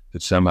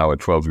that somehow a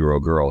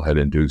 12-year-old girl had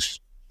induced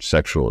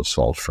sexual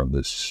assault from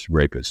this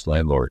rapist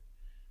landlord.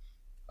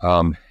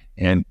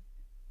 And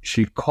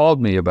she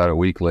called me about a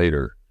week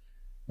later,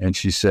 and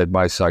she said,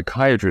 my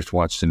psychiatrist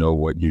wants to know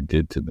what you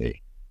did to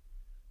me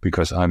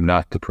because I'm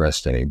not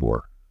depressed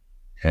anymore,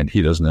 and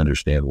he doesn't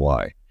understand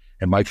why.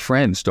 And my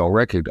friends don't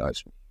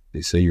recognize me.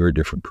 They say you're a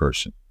different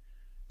person.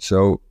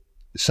 So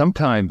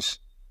sometimes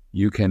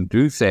you can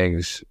do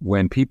things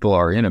when people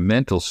are in a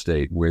mental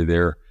state where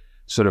they're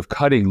sort of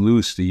cutting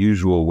loose the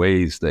usual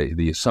ways,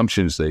 the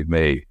assumptions they've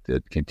made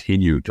that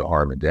continue to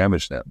harm and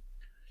damage them,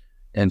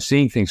 and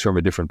seeing things from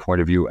a different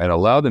point of view and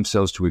allow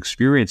themselves to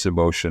experience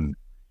emotion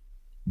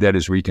that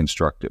is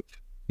reconstructive.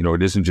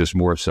 It isn't just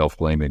more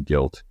self-blame and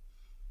guilt.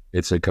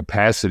 It's a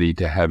capacity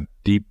to have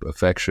deep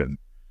affection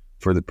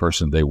for the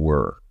person they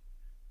were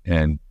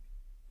and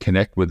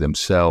connect with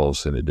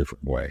themselves in a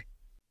different way.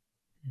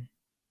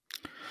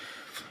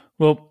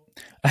 Well,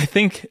 I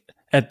think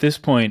at this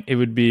point, it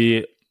would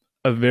be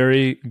a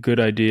very good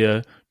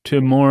idea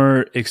to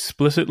more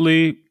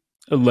explicitly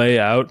lay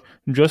out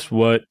just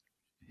what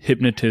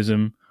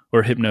hypnotism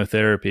or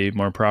hypnotherapy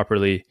more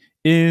properly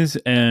is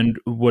and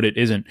what it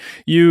isn't.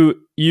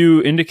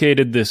 You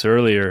indicated this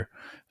earlier,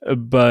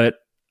 but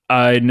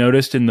I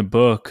noticed in the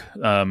book,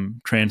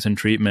 Trance and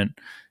Treatment,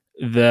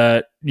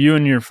 that you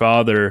and your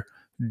father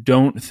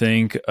don't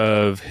think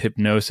of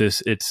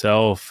hypnosis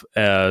itself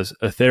as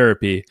a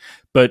therapy,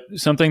 but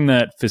something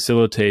that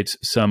facilitates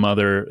some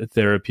other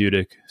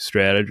therapeutic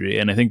strategy.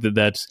 And I think that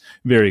that's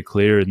very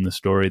clear in the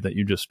story that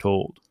you just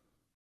told.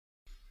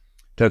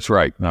 That's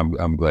right.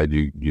 I'm glad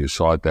you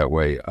saw it that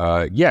way.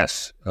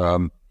 Yes,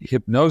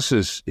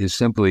 hypnosis is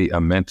simply a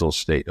mental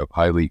state of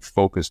highly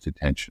focused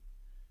attention.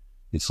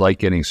 It's like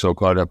getting so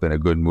caught up in a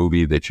good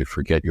movie that you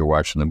forget you're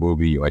watching the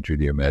movie, you enter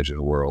the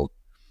imagined world.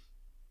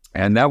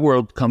 And that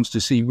world comes to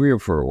seem real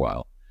for a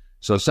while.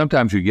 So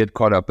sometimes you get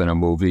caught up in a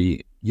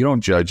movie, you don't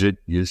judge it,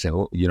 you say,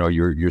 well,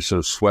 you're sort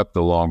of swept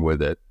along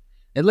with it.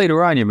 And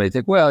later on you may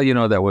think, well,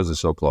 that wasn't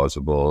so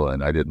plausible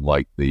and I didn't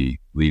like the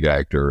lead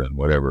actor and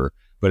whatever.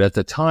 But at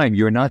the time,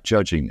 you're not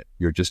judging it,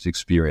 you're just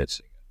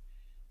experiencing it.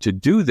 To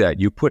do that,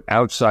 you put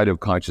outside of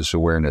conscious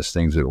awareness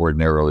things that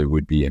ordinarily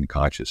would be in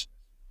consciousness.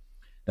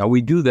 Now,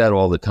 we do that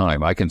all the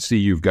time. I can see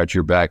you've got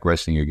your back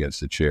resting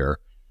against the chair.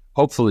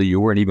 Hopefully, you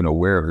weren't even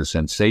aware of the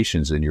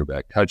sensations in your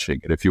back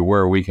touching it. If you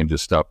were, we can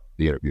just stop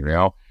the interview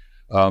now.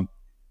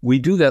 We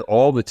do that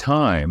all the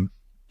time.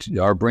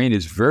 Our brain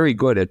is very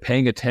good at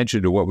paying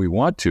attention to what we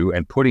want to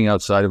and putting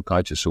outside of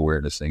conscious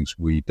awareness things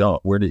you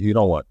don't want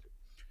to.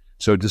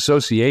 So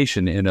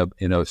dissociation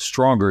in a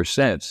stronger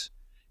sense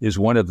is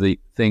one of the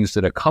things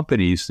that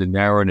accompanies the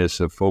narrowness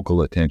of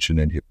focal attention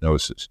in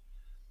hypnosis.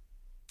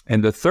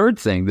 And the third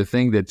thing, the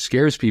thing that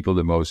scares people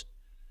the most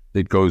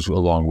that goes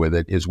along with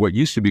it, is what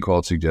used to be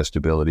called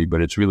suggestibility,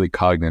 but it's really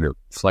cognitive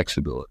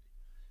flexibility.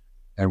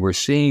 And we're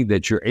seeing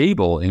that you're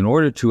able, in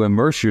order to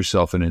immerse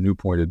yourself in a new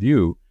point of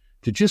view,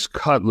 to just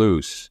cut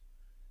loose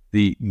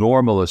the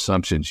normal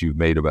assumptions you've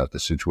made about the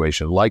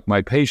situation, like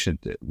my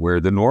patient did, where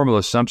the normal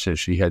assumptions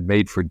she had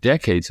made for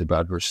decades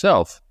about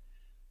herself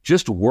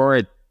just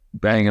weren't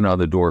banging on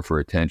the door for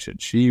attention.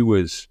 She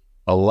was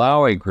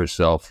allowing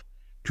herself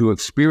to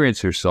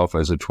experience herself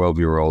as a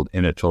 12-year-old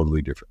in a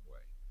totally different way.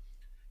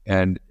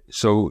 And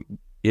so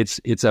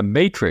it's a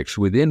matrix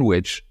within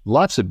which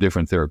lots of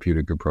different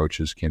therapeutic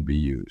approaches can be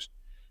used.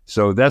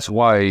 So that's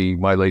why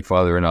my late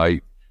father and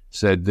I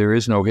said there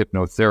is no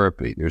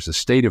hypnotherapy. There's a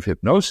state of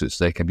hypnosis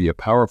that can be a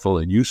powerful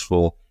and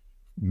useful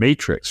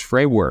matrix,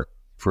 framework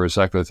for a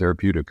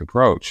psychotherapeutic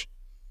approach,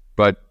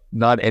 but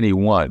not any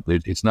one.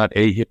 It's not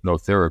a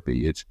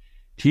hypnotherapy. It's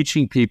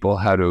teaching people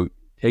how to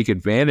take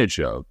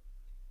advantage of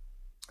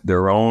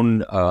their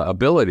own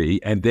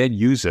ability and then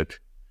use it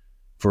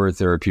for a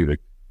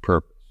therapeutic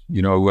purpose.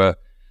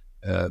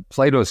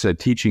 Plato said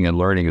teaching and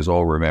learning is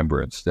all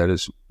remembrance. That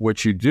is,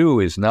 what you do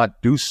is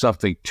not do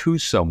something to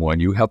someone,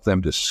 you help them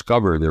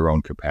discover their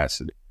own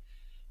capacity.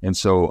 And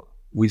so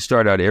we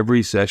start out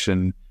every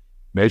session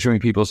measuring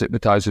people's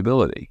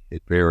hypnotizability.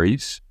 It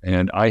varies,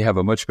 and I have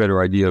a much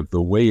better idea of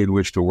the way in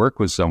which to work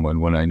with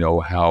someone when I know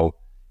how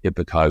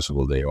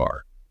hypnotizable they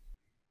are.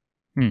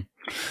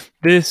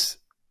 This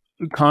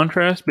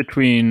contrast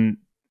between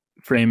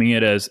framing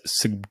it as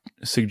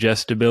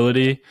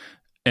suggestibility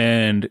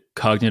and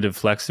cognitive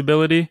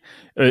flexibility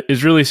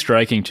is really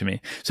striking to me.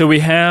 So we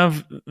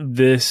have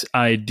this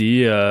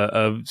idea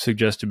of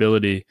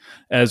suggestibility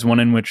as one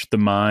in which the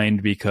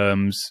mind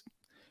becomes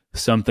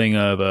something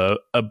of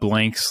a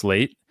blank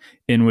slate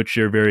in which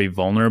you're very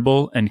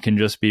vulnerable and can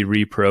just be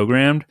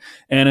reprogrammed.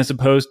 And as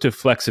opposed to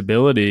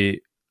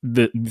flexibility,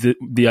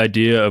 the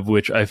idea of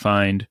which I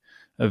find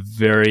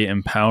very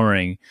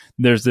empowering.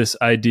 There's this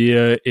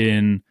idea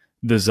in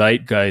the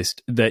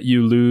zeitgeist that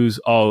you lose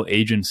all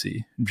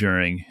agency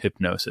during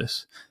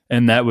hypnosis,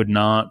 and that would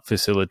not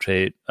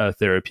facilitate a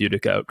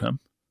therapeutic outcome.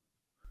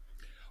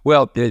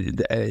 Well,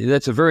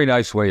 that's a very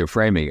nice way of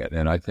framing it,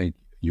 and I think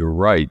you're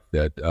right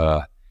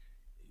that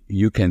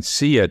you can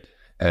see it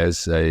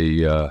as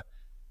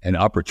an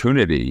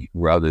opportunity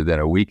rather than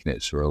a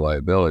weakness or a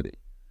liability,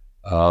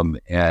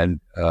 and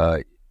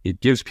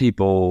it gives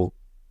people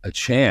a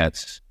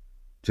chance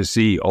to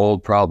see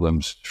old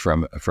problems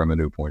from a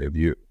new point of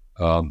view.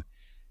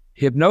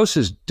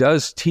 Hypnosis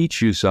does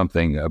teach you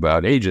something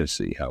about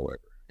agency, however,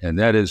 and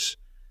that is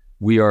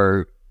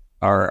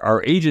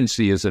our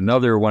agency is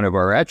another one of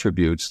our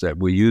attributes that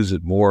we use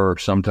it more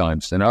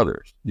sometimes than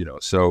others.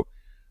 So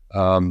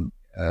I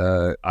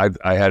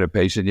had a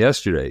patient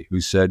yesterday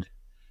who said,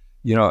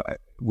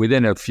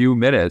 within a few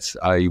minutes,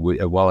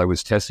 while I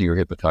was testing her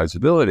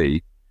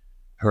hypnotizability,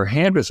 her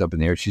hand was up in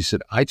the air. She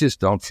said, "I just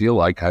don't feel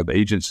like I have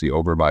agency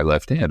over my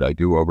left hand. I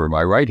do over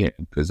my right hand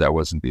because that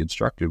wasn't the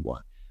instructed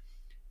one."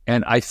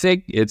 And I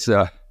think it's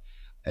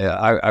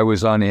I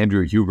was on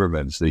Andrew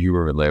Huberman's, the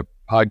Huberman Lab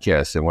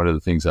podcast, and one of the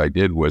things I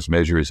did was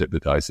measure his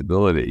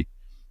hypnotizability.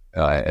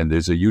 And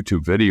there's a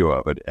YouTube video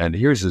of it. And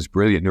here's this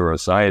brilliant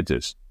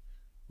neuroscientist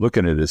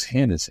looking at his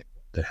hand and saying,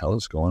 "What the hell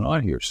is going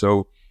on here?"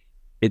 So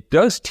it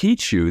does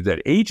teach you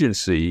that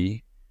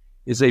agency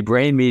is a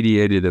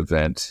brain-mediated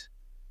event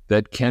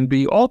that can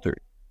be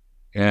altered.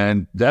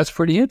 And that's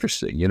pretty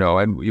interesting,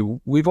 and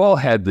we've all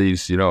had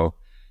these,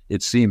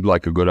 it seemed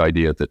like a good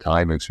idea at the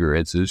time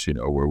experiences,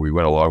 where we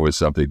went along with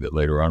something that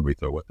later on we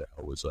thought, what the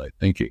hell was I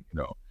thinking,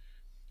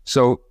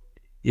 So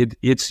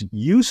it's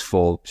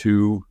useful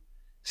to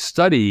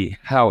study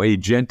how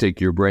agentic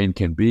your brain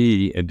can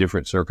be in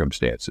different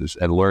circumstances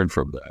and learn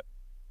from that.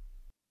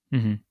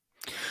 Mm-hmm.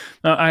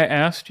 Now, I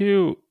asked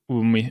you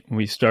when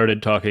we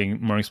started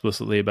talking more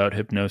explicitly about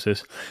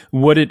hypnosis,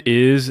 what it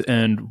is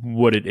and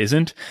what it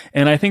isn't.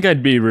 And I think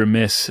I'd be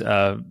remiss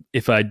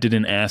if I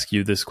didn't ask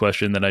you this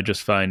question that I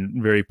just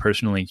find very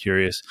personally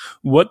curious.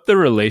 What the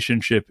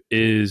relationship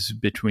is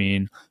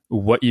between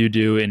what you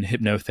do in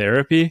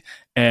hypnotherapy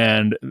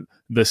and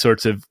the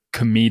sorts of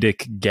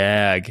comedic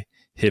gag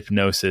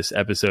hypnosis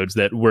episodes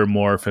that we're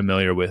more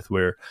familiar with,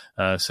 where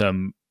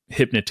some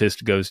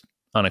hypnotist goes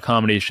on a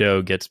comedy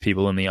show, gets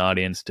people in the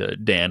audience to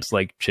dance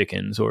like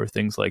chickens or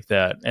things like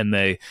that. And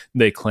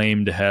they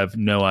claim to have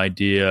no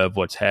idea of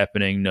what's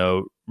happening,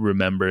 no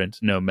remembrance,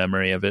 no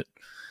memory of it,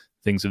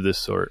 things of this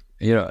sort.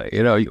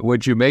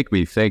 What you make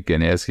me think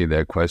in asking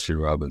that question,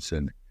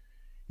 Robinson,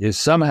 is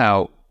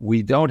somehow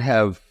we don't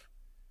have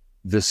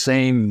the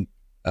same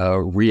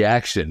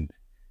reaction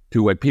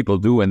to what people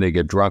do when they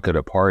get drunk at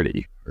a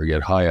party or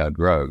get high on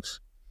drugs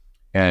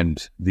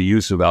and the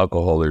use of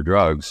alcohol or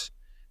drugs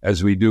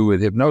as we do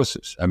with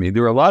hypnosis. I mean,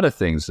 there are a lot of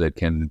things that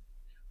can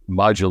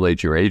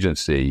modulate your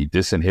agency,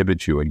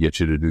 disinhibit you, and get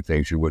you to do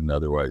things you wouldn't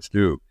otherwise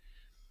do.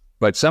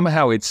 But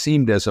somehow it's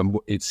seen as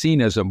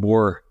a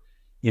more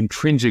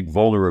intrinsic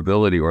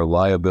vulnerability or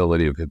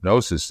liability of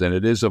hypnosis than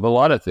it is of a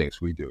lot of things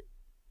we do.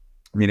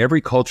 I mean, every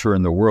culture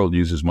in the world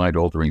uses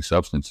mind-altering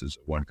substances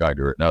of one kind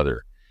or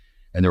another.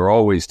 And there are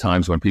always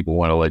times when people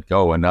want to let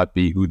go and not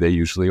be who they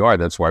usually are.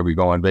 That's why we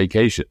go on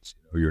vacations.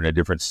 You're in a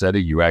different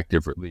setting, you act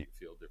differently, you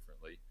feel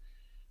differently.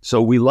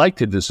 So we like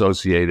to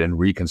dissociate and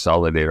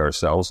reconsolidate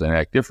ourselves and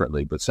act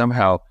differently. But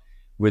somehow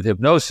with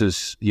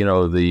hypnosis,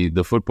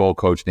 the football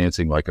coach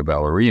dancing like a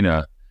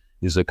ballerina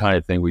is the kind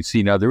of thing we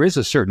see. Now, there is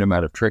a certain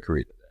amount of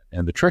trickery to that.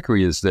 And the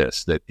trickery is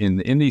this, that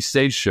in these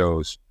stage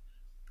shows,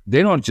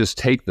 they don't just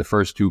take the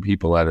first two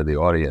people out of the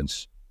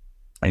audience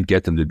and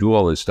get them to do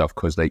all this stuff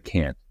because they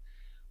can't.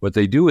 What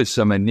they do is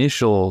some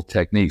initial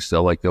techniques.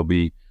 They'll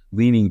be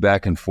leaning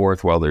back and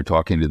forth while they're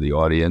talking to the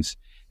audience,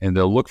 and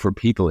they'll look for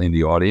people in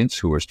the audience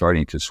who are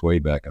starting to sway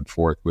back and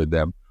forth with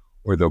them,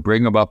 or they'll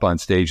bring them up on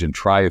stage and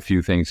try a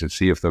few things and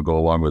see if they'll go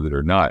along with it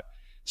or not.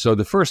 So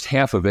the first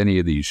half of any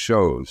of these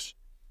shows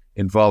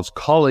involves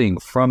calling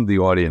from the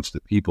audience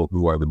the people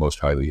who are the most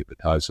highly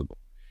hypnotizable.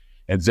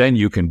 And then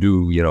you can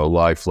do,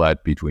 lie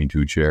flat between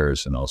two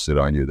chairs and I'll sit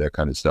on you, that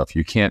kind of stuff.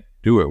 You can't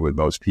do it with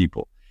most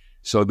people.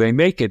 So they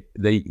make it,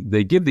 they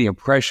give the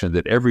impression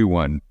that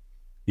everyone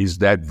is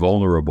that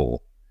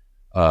vulnerable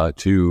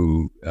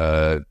to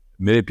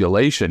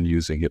manipulation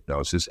using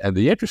hypnosis. And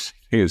the interesting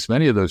thing is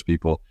many of those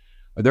people,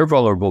 they're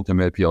vulnerable to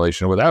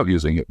manipulation without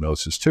using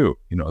hypnosis too.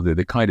 They're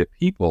the kind of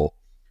people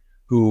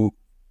who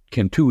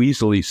can too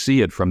easily see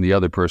it from the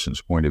other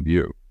person's point of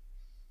view.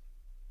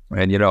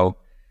 And,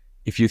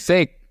 if you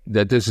think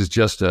that this is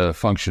just a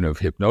function of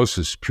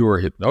hypnosis, pure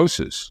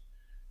hypnosis,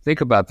 think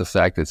about the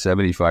fact that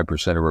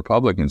 75% of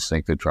Republicans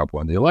think that Trump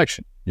won the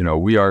election.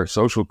 We are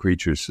social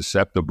creatures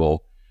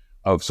susceptible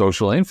of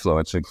social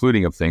influence,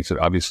 including of things that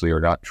obviously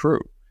are not true.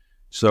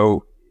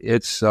 So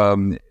it's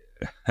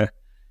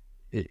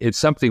it's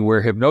something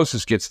where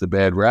hypnosis gets the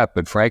bad rap,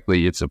 but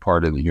frankly, it's a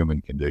part of the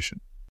human condition.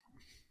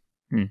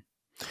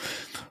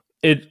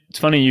 It's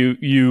funny,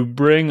 you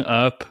bring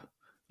up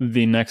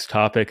the next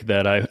topic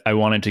that I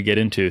wanted to get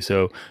into.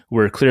 So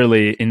we're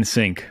clearly in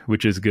sync,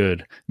 which is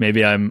good.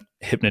 Maybe I'm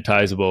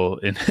hypnotizable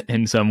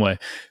in some way.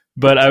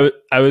 But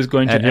I was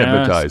going to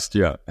hypnotized,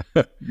 yeah.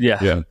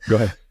 Yeah, go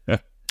ahead.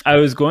 I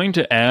was going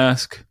to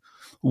ask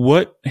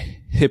what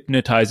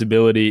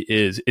hypnotizability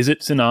is. Is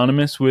it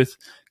synonymous with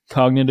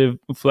cognitive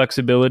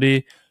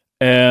flexibility?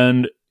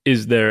 And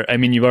is there,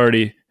 you've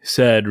already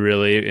said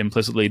really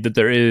implicitly that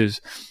there is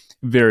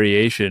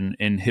variation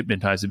in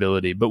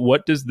hypnotizability, but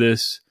what does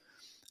this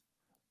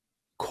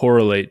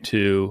correlate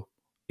to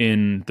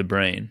in the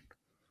brain?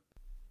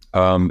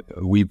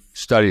 We've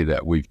studied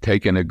that. We've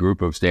taken a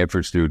group of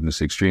Stanford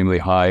students, extremely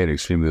high and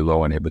extremely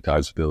low on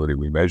hypnotizability.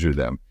 We measured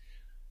them,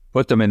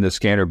 put them in the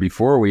scanner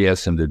before we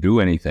asked them to do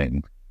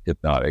anything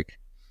hypnotic.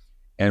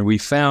 And we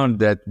found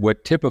that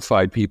what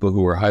typified people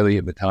who were highly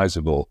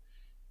hypnotizable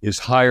is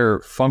higher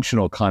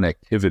functional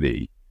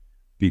connectivity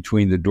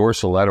between the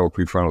dorsolateral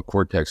prefrontal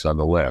cortex on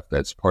the left,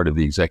 that's part of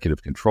the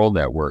executive control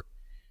network,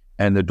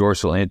 and the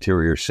dorsal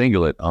anterior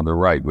cingulate on the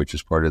right, which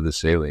is part of the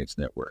salience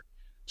network.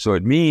 So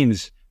it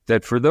means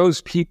that for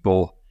those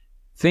people,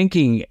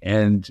 thinking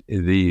and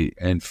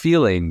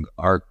feeling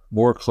are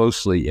more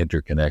closely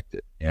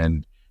interconnected,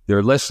 and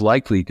they're less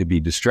likely to be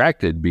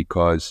distracted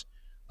because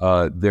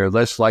they're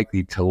less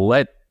likely to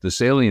let the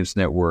salience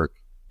network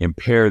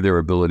impair their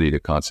ability to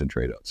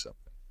concentrate on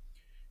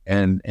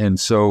something. And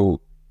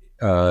so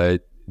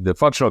the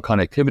functional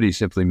connectivity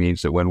simply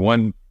means that when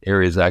one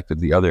area is active,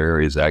 the other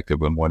area is active.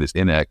 When one is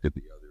inactive,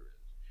 the other is.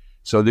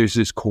 So there's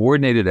this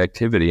coordinated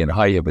activity in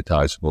high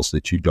hypnotizables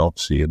that you don't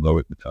see in low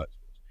hypnotizables.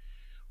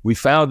 We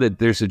found that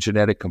there's a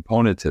genetic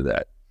component to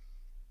that.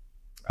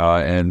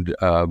 And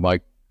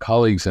my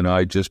colleagues and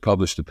I just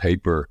published a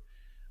paper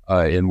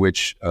in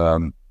which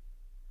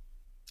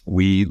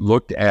we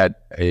looked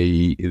at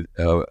a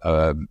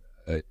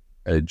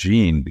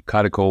gene, the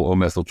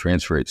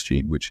catechol-O-methyltransferase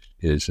gene, which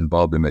is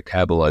involved in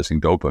metabolizing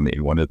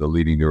dopamine, one of the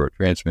leading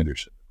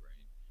neurotransmitters in the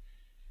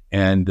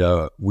brain.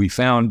 And we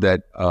found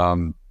that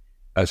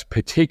a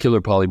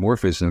particular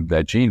polymorphism of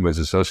that gene was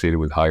associated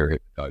with higher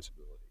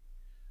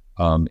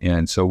hypnotizability.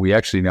 And so we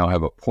actually now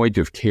have a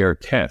point-of-care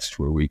test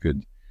where we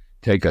could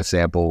take a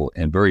sample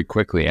and very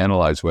quickly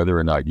analyze whether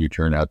or not you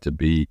turn out to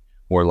be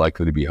more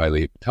likely to be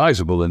highly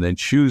hypnotizable, and then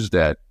choose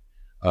that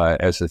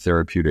as a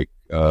therapeutic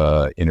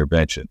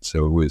intervention.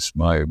 So it was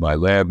my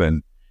lab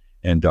and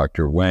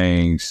Dr.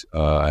 Wang's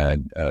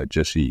and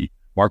Jesse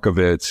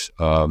Markovitz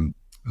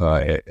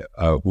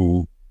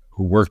who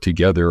worked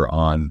together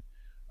on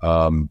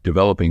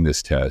developing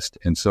this test.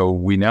 And so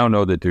we now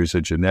know that there's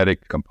a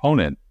genetic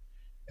component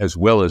as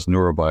well as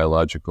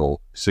neurobiological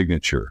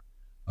signature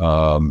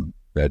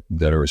that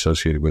are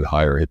associated with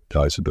higher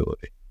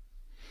hypnotizability.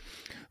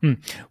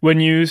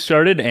 When you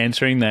started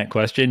answering that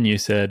question, you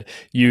said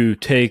you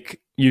took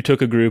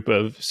a group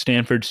of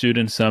Stanford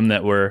students, some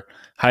that were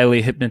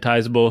highly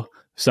hypnotizable,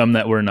 some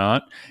that were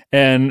not.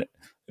 And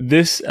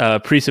this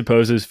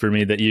presupposes for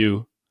me that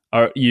you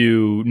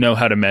know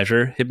how to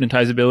measure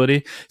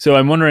hypnotizability. So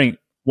I'm wondering,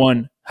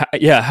 one,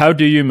 how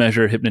do you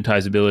measure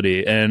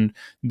hypnotizability? And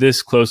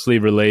this closely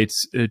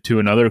relates to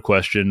another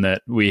question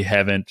that we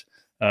haven't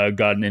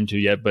gotten into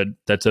yet, but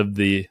that's of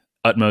the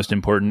utmost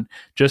important.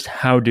 Just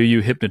how do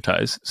you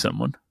hypnotize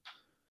someone?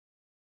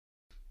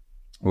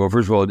 Well,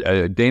 first of all,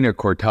 Dana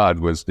Cortad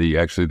was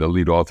actually the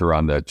lead author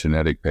on that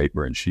genetic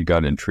paper, and she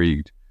got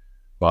intrigued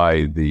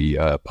by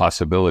the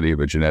possibility of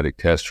a genetic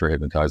test for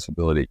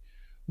hypnotizability.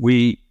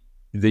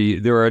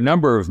 There are a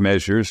number of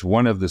measures.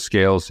 One of the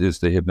scales is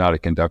the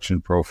hypnotic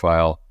induction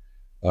profile,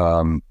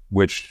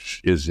 which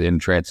is in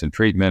Trance and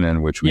Treatment,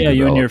 and which we developed.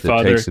 You and your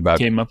father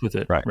came up with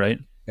it, right?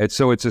 And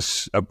so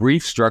it's a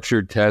brief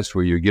structured test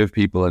where you give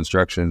people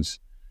instructions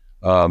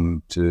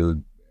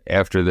to,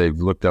 after they've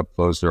looked up,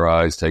 closed their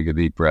eyes, take a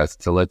deep breath,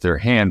 to let their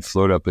hand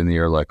float up in the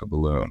air like a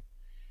balloon.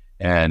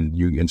 And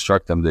you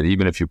instruct them that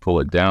even if you pull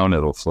it down,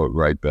 it'll float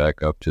right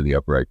back up to the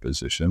upright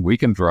position. We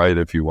can try it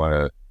if you want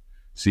to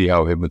see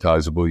how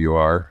hypnotizable you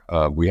are.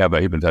 We have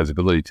a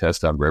hypnotizability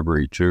test on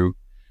Reverie too,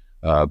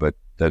 but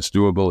that's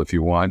doable if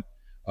you want.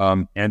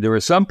 And there are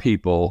some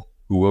people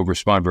who will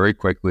respond very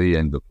quickly,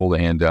 and to pull the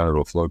hand down,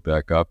 it'll float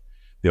back up.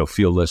 They'll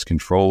feel less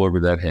control over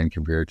that hand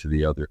compared to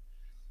the other.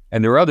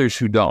 And there are others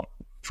who don't,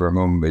 for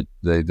whom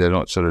they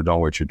don't sort of know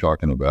what you're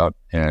talking about,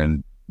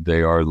 and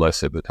they are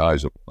less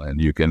hypnotizable. And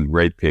you can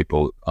rate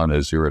people on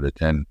a 0 to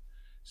 10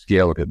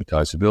 scale of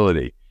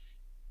hypnotizability.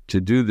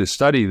 To do the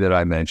study that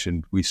I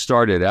mentioned, we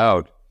started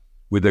out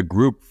with a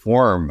group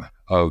form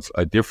of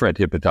a different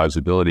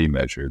hypnotizability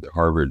measure, the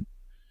Harvard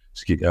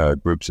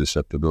Group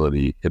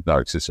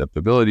Hypnotic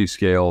Susceptibility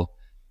Scale.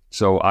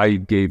 So I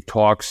gave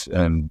talks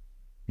and,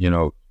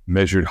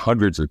 measured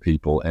hundreds of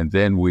people, and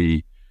then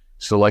we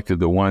selected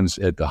the ones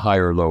at the high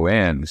or low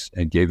ends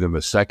and gave them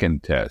a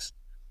second test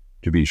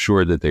to be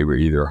sure that they were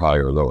either high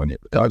or low in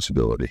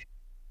hypnotizability.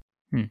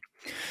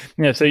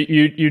 Yeah, so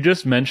you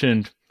just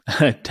mentioned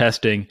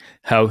testing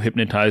how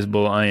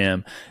hypnotizable I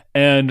am.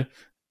 And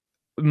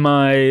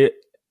my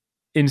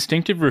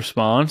instinctive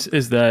response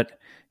is that,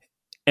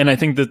 and I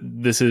think that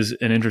this is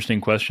an interesting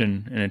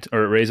question,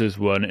 or it raises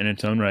one in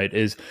its own right,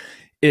 is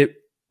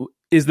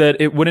that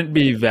it wouldn't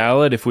be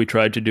valid if we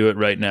tried to do it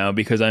right now,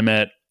 because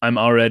I'm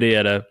already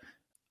at a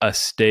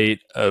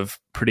state of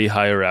pretty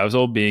high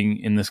arousal being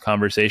in this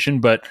conversation.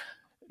 But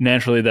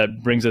naturally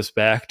that brings us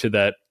back to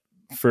that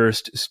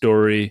first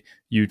story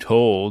you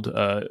told.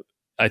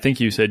 I think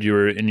you said you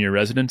were in your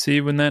residency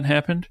when that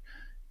happened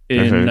in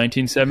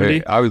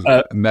 1970. I was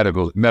a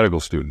medical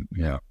student.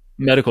 Yeah.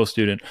 Medical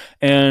student.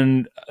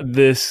 And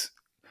this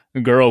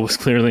girl was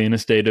clearly in a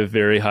state of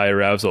very high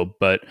arousal,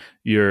 but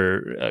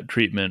your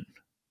treatment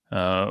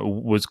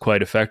was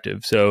quite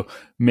effective. So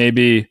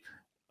maybe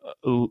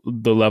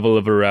the level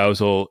of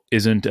arousal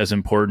isn't as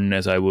important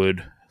as I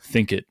would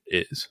think it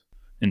is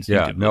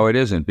instinctively. Yeah, no, it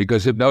isn't,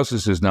 because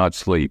hypnosis is not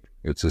sleep.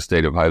 It's a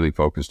state of highly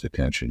focused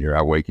attention.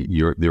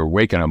 They're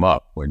waking them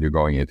up when you're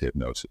going into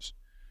hypnosis.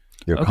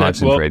 You're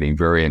concentrating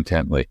very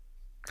intently.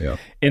 Yeah.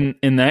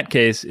 In that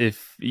case,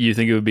 if you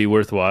think it would be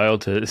worthwhile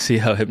to see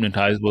how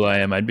hypnotizable I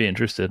am, I'd be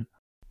interested.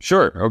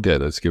 Sure. Okay,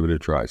 let's give it a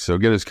try. So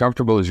get as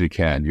comfortable as you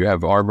can. You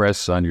have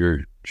armrests on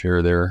your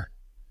chair there?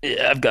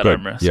 Yeah, I've got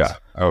armrests. Yeah.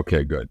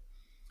 Okay, good.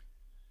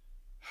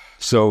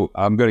 So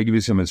I'm going to give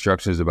you some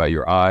instructions about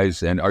your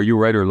eyes. And are you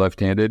right or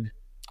left-handed?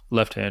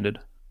 Left-handed.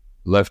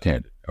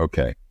 Left-handed.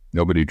 Okay.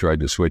 Nobody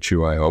tried to switch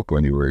you, I hope,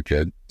 when you were a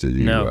kid?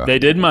 No, they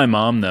did my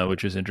mom, though,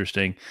 which is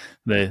interesting.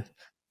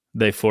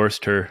 They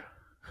forced her.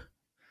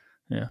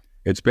 Yeah.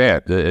 It's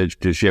bad.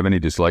 Does she have any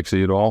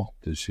dyslexia at all?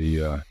 Does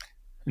she?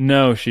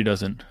 No, she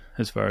doesn't,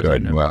 as far as I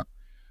know. Well,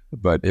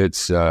 but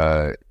it's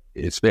bad.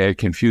 It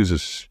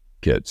confuses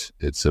kids.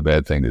 It's a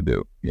bad thing to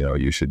do.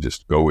 You should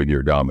just go with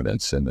your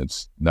dominance, and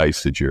it's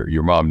nice that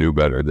your mom knew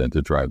better than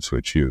to try and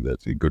switch you.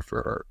 That's good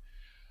for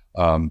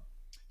her.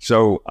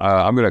 So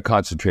I'm going to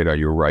concentrate on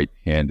your right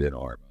hand and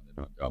arm,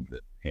 on the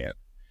dominant hand.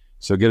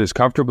 So get as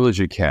comfortable as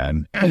you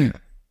can.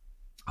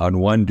 On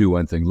one, do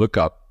one thing. Look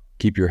up.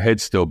 Keep your head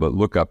still, but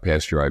look up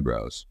past your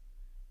eyebrows.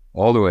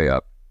 All the way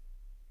up.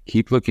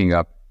 Keep looking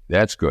up.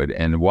 That's good.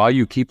 And while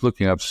you keep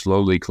looking up,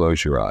 slowly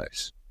close your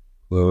eyes.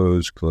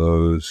 Close,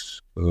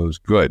 close, close.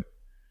 Good.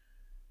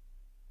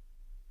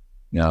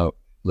 Now,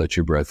 let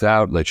your breath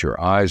out. Let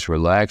your eyes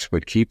relax,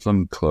 but keep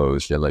them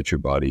closed and let your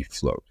body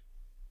float.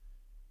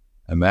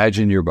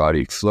 Imagine your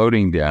body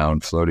floating down,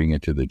 floating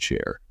into the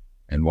chair.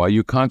 And while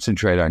you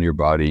concentrate on your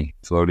body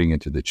floating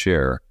into the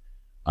chair,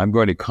 I'm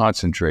going to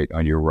concentrate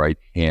on your right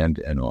hand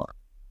and arm.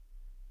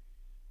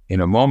 In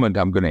a moment,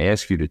 I'm going to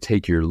ask you to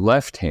take your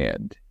left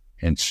hand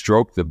and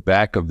stroke the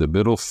back of the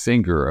middle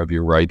finger of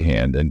your right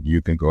hand, and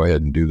you can go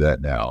ahead and do that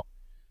now.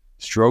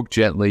 Stroke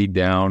gently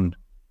down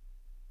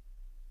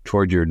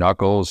toward your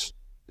knuckles,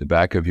 the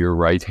back of your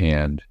right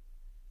hand,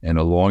 and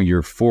along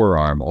your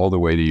forearm all the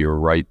way to your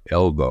right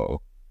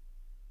elbow.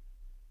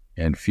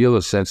 And feel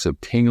a sense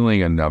of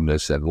tingling and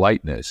numbness and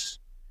lightness.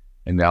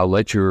 And now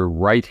let your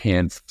right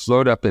hand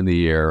float up in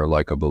the air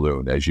like a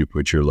balloon as you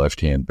put your left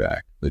hand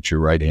back. Let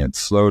your right hand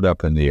float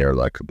up in the air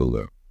like a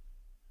balloon.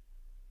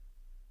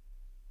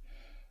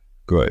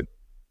 Good.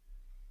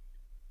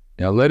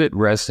 Now let it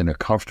rest in a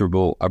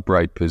comfortable,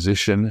 upright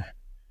position,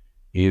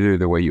 either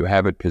the way you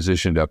have it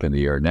positioned up in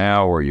the air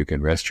now, or you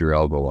can rest your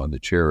elbow on the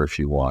chair if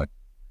you want.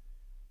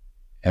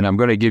 And I'm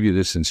going to give you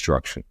this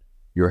instruction.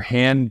 Your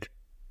hand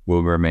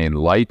will remain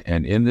light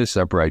and in this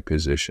upright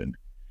position,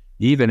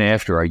 even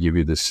after I give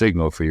you the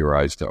signal for your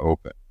eyes to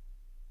open.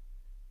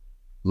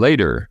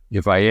 Later,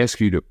 if I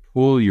ask you to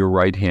pull your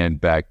right hand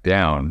back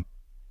down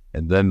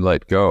and then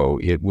let go,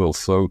 it will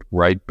float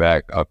right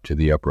back up to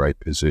the upright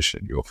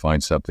position. You'll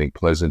find something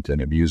pleasant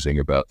and amusing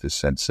about this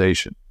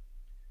sensation.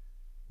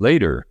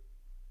 Later,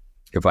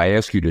 if I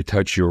ask you to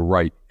touch your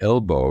right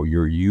elbow,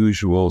 your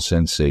usual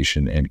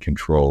sensation and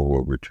control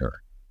will return.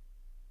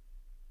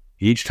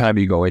 Each time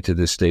you go into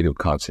this state of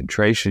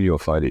concentration, you'll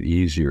find it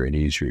easier and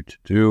easier to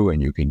do,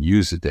 and you can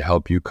use it to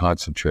help you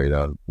concentrate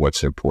on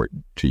what's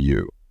important to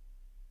you.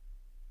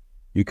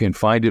 You can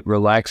find it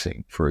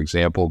relaxing, for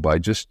example, by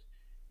just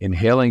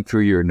inhaling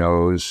through your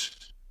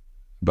nose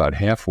about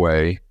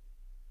halfway,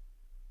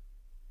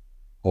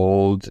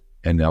 hold,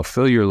 and now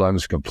fill your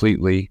lungs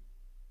completely,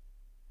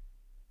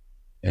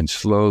 and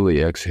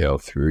slowly exhale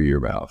through your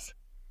mouth.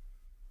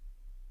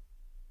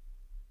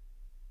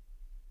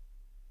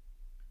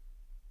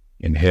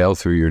 Inhale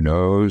through your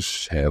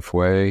nose,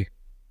 halfway.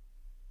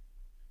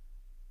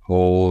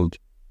 Hold.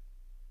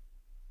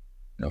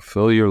 Now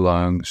fill your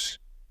lungs.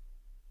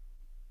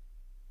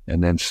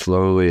 And then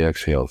slowly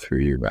exhale through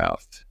your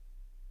mouth.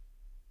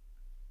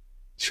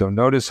 So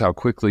notice how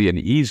quickly and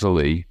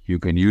easily you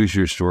can use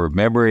your store of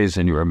memories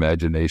and your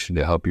imagination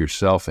to help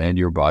yourself and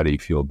your body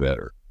feel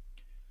better.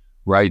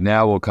 Right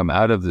now, we'll come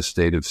out of the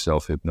state of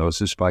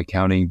self-hypnosis by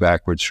counting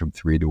backwards from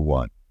 3 to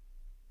 1.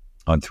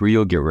 On 3,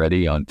 you'll get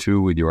ready. On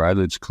 2, with your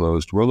eyelids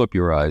closed, roll up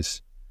your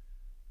eyes.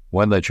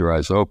 1, let your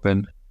eyes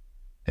open,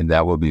 and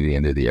that will be the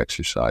end of the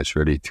exercise.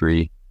 Ready?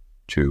 3,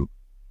 2,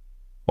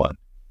 1.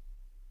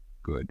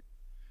 Good.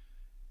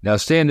 Now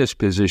stay in this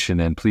position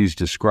and please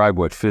describe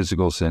what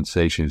physical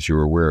sensations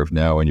you're aware of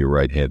now in your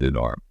right-handed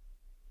arm.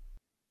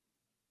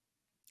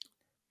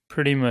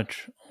 Pretty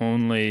much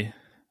only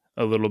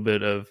a little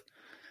bit of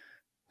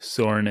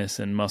soreness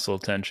and muscle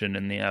tension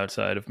in the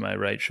outside of my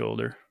right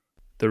shoulder,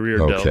 the rear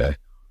delt. Okay.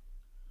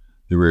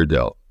 The rear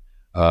delt.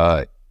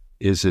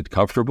 Is it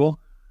comfortable?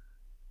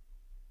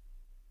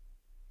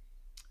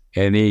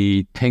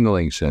 Any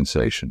tingling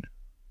sensation?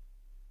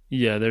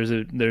 Yeah,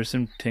 there's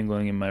some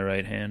tingling in my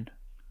right hand.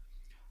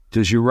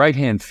 Does your right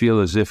hand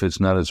feel as if it's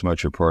not as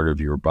much a part of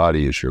your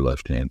body as your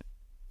left hand?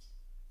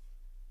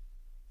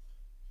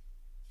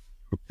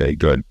 Okay,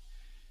 good.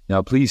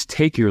 Now please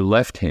take your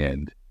left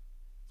hand,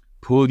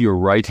 pull your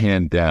right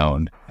hand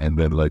down and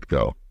then let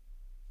go.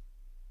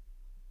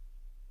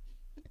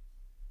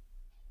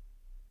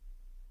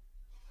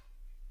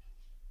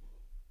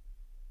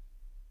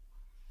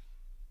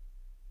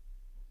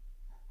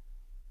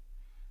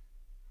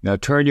 Now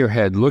turn your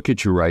head, look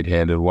at your right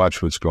hand, and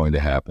watch what's going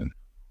to happen.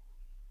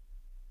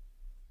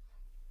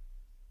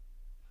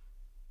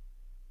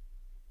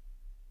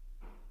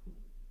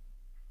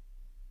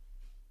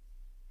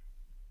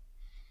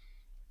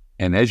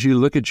 And as you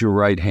look at your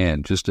right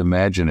hand, just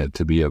imagine it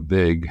to be a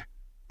big,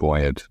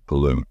 buoyant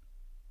balloon.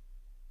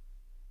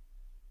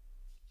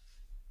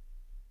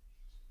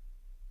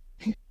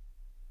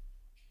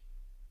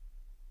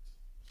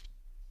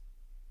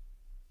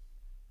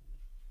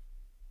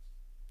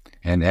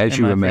 And as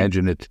you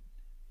imagine it,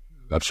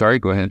 I'm sorry,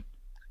 go ahead.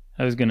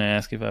 I was going to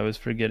ask if I was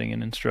forgetting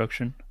an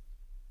instruction.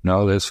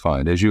 No, that's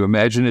fine. As you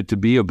imagine it to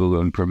be a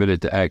balloon, permit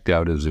it to act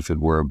out as if it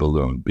were a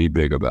balloon. Be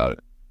big about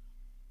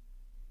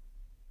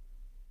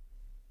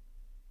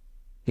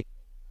it.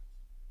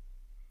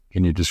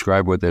 Can you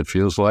describe what that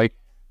feels like?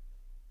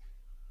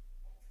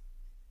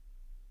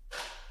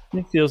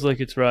 It feels like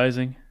it's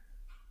rising.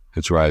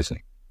 It's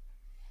rising.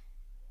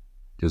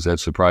 Does that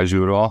surprise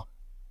you at all?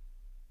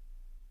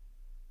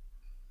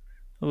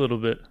 A little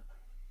bit.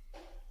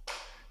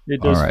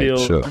 It does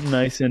feel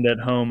nice and at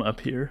home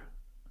up here.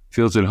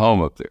 Feels at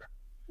home up there.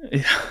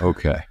 Yeah.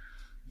 Okay.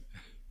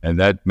 And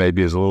that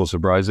maybe is a little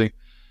surprising?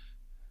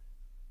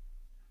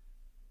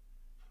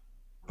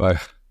 By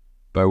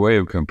way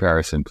of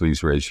comparison,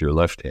 please raise your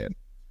left hand.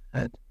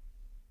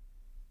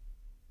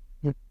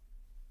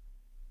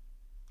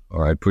 All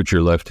right, put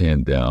your left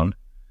hand down.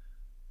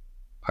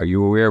 Are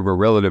you aware of a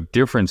relative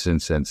difference in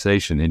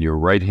sensation in your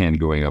right hand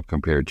going up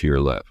compared to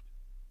your left?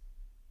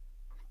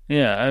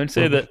 Yeah, I would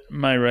say that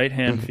my right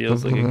hand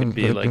feels like it could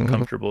be like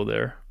comfortable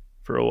there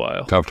for a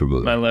while.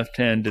 Comfortable. My left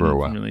hand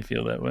didn't really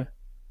feel that way.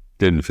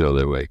 Didn't feel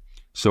that way.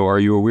 So are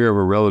you aware of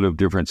a relative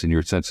difference in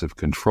your sense of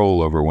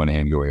control over one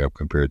hand going up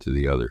compared to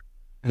the other?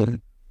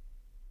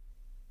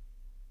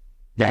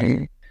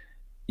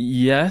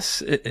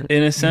 Yes,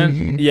 in a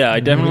sense. Yeah, I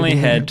definitely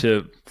had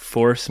to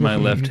force my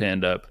left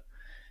hand up.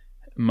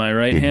 My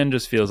right hand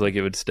just feels like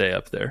it would stay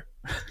up there.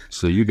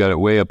 So you got it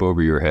way up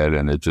over your head,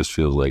 and it just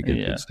feels like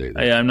it could stay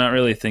there. I'm not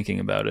really thinking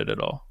about it at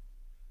all.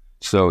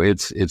 So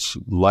it's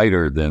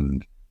lighter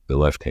than the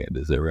left hand,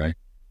 is that right?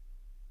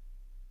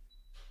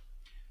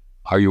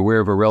 Are you aware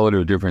of a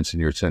relative difference in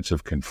your sense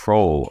of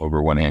control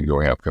over one hand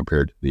going up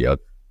compared to the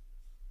other?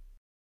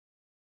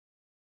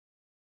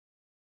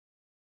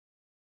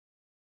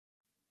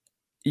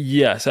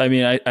 Yes, I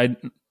mean,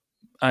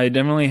 I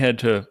definitely had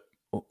to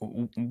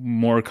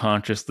more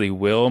consciously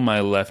will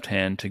my left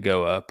hand to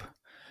go up,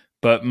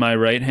 but my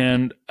right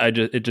hand,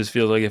 it just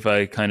feels like if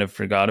I kind of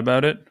forgot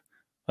about it,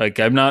 like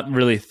I'm not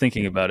really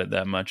thinking about it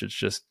that much. It's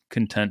just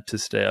content to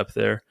stay up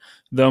there,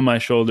 though my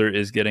shoulder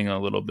is getting a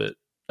little bit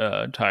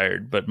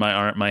tired, but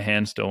my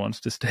hand still wants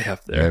to stay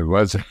up there. It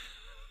was.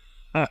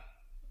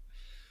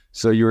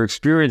 So you're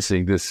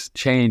experiencing this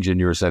change in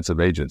your sense of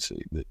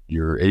agency. That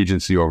your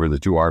agency over the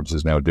two arms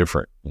is now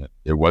different.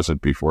 It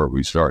wasn't before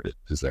we started.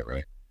 Is that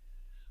right?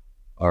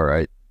 All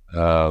right.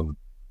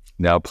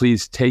 Now,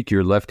 please take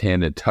your left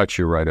hand and touch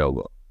your right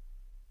elbow.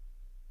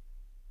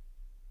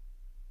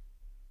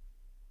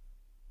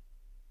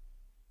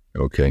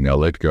 Okay, now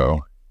let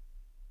go.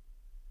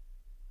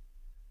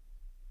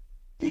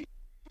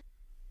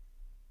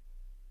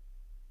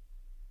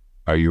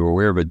 Are you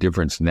aware of a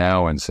difference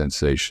now in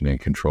sensation and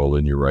control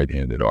in your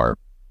right-handed arm?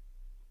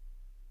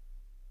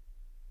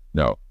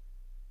 No.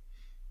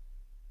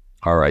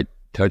 All right,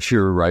 touch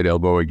your right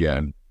elbow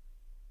again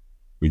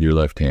with your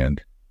left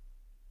hand.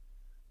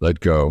 Let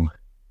go.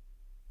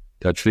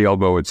 Touch the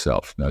elbow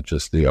itself, not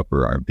just the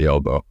upper arm, the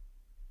elbow.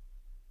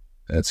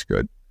 That's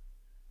good.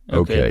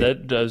 Okay.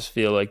 That does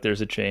feel like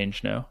there's a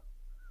change now.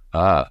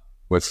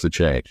 What's the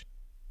change?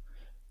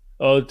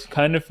 Oh, it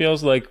kind of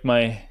feels like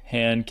my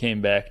hand came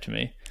back to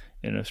me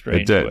in a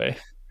strange way.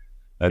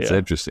 That's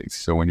interesting.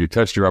 So when you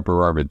touched your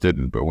upper arm, it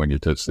didn't, but when you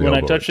touched the elbow,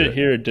 when I touched it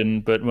here, it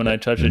didn't, but when I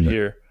touch it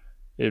here,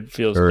 it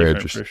feels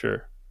different for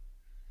sure.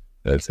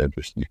 That's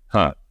interesting.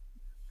 Huh.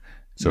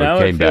 So now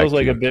it feels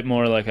like a bit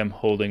more like I'm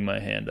holding my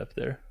hand up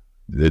there.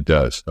 It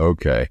does.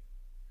 Okay.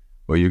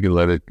 Well, you can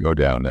let it go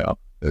down now.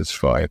 That's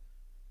fine.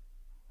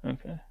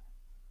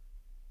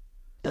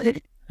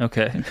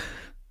 Okay.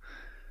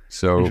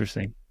 So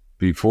interesting.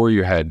 Before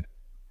you had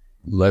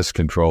less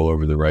control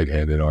over the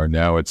right-handed arm.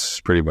 Now it's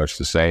pretty much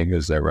the same.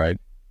 Is that right?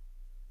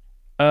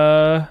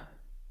 My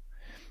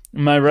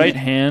right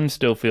hand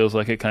still feels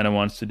like it kind of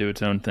wants to do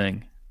its own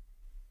thing.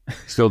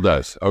 Still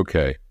does.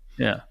 Okay.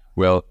 Yeah.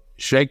 Well,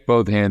 shake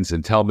both hands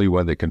and tell me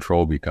when the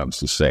control becomes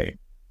the same.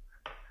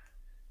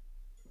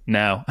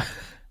 Now.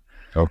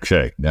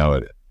 Okay. Now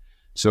it is.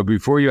 So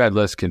before you had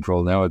less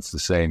control, now it's the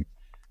same.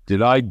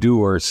 Did I do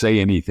or say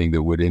anything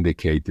that would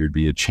indicate there'd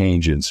be a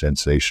change in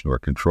sensation or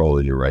control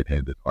in your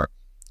right-handed arm?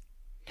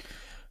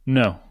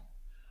 No.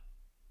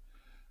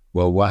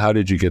 Well, how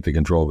did you get the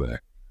control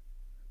back?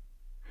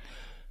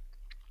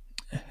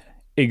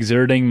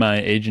 Exerting my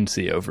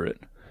agency over it.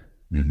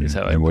 is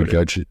how I And put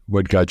it.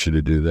 what got you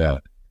to do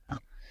that?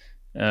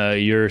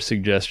 Your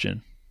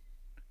suggestion.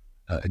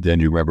 Then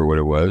you remember what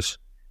it was?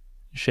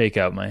 Shake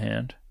out my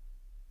hand.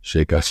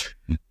 Shake us.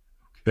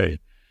 Okay.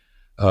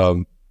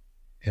 Um,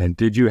 and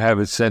did you have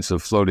a sense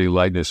of floating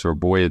lightness or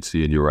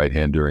buoyancy in your right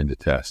hand during the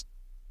test?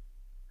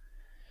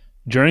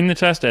 During the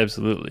test,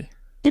 absolutely.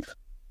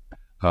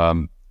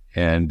 And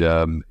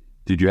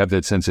did you have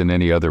that sense in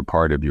any other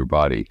part of your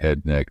body?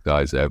 Head, neck,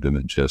 thighs,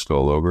 abdomen, chest,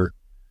 all over?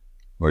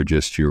 Or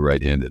just your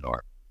right hand and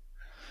arm?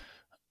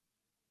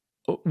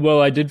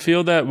 Well, I did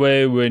feel that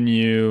way when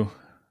you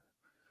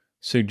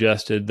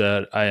suggested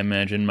that I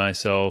imagine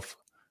myself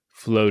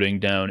floating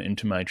down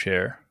into my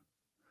chair.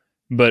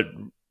 But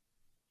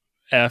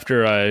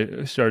after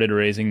I started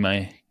raising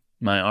my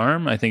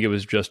arm, I think it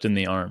was just in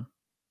the arm,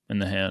 in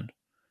the hand.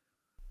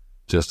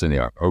 Just in the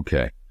arm.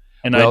 Okay.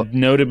 And I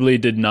notably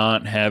did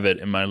not have it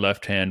in my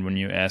left hand when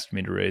you asked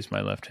me to raise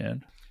my left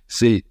hand.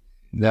 See,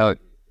 now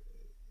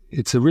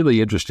it's a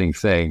really interesting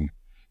thing.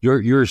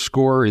 Your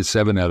score is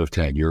 7 out of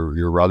 10.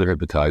 You're rather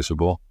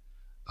hypnotizable.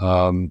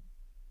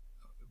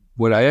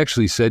 What I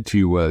actually said to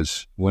you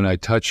was, when I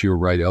touch your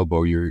right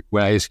elbow,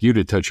 when I ask you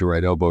to touch your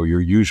right elbow,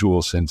 your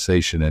usual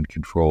sensation and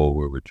control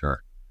will return.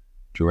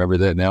 Do you remember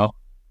that now?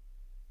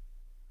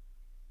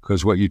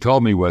 Because what you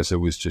told me was it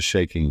was just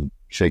shaking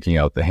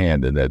out the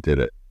hand, and that did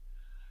it.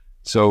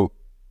 So,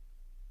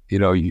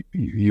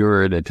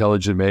 you're an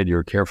intelligent man.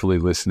 You're carefully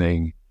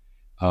listening.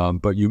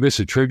 But you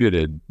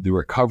misattributed the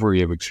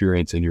recovery of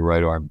experience in your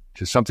right arm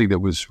to something that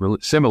was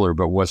similar,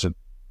 but wasn't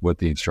what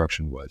the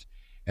instruction was.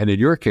 And in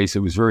your case, it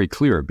was very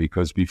clear,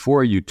 because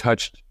before you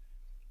touched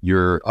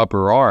your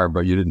upper arm,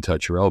 but you didn't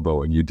touch your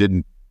elbow, and you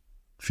didn't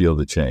feel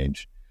the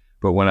change.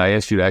 But when I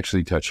asked you to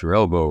actually touch your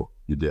elbow,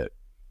 you did.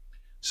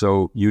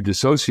 So you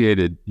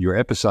dissociated your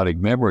episodic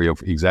memory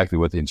of exactly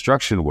what the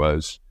instruction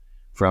was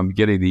from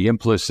getting the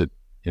implicit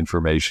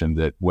information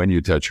that when you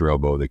touch your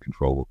elbow, the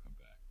control will come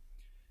back.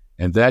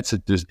 And that's a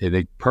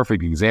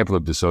perfect example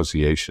of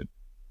dissociation,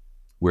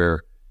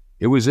 where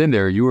it was in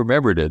there, you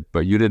remembered it,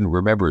 but you didn't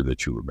remember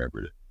that you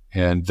remembered it.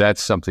 And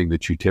that's something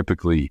that you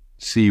typically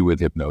see with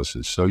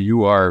hypnosis. So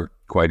you are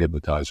quite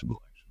hypnotizable,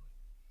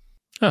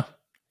 actually. Oh,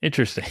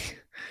 interesting.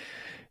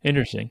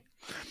 Interesting.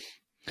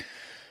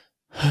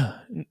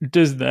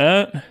 Does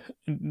that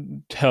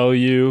tell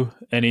you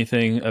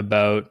anything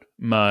about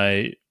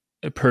my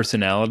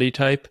personality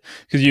type?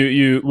 Because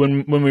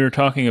when we were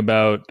talking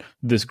about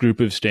this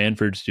group of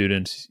Stanford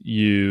students,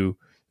 you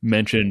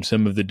mentioned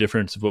some of the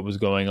difference of what was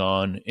going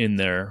on in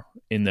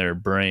their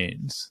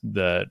brains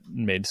that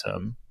made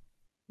some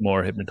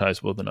more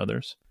hypnotizable than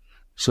others.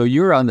 So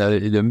you're on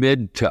the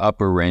mid to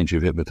upper range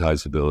of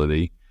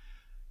hypnotizability.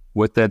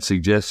 What that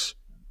suggests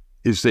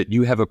is that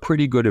you have a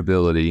pretty good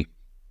ability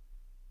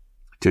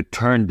to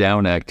turn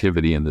down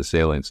activity in the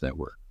salience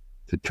network,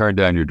 to turn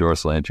down your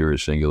dorsal anterior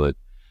cingulate,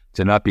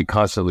 to not be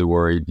constantly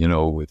worried,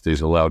 if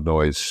there's a loud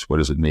noise, what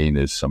does it mean?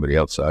 Is somebody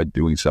outside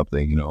doing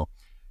something?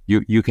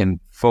 You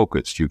can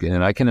focus.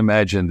 And I can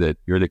imagine that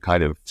you're the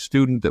kind of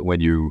student that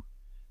when you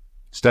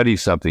study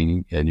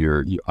something and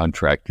you're on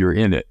track, you're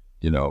in it.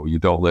 You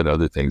don't let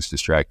other things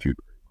distract you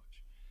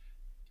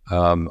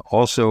very much.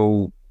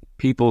 Also,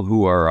 people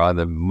who are on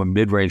the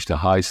mid-range to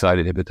high side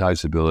of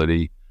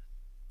hypnotizability,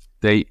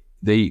 they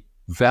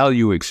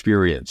value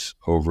experience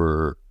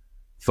over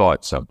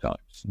thought sometimes.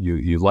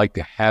 You like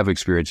to have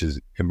experiences,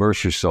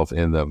 immerse yourself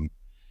in them,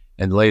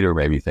 and later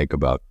maybe think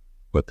about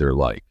what they're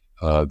like.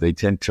 They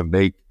tend to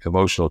make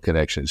emotional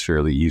connections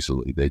fairly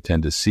easily. They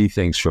tend to see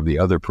things from the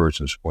other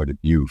person's point of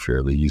view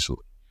fairly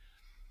easily.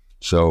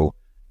 So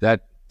does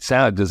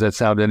that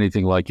sound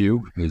anything like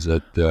you? Is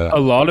that a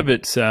lot of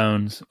it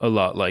sounds a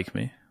lot like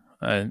me.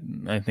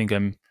 I think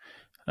I'm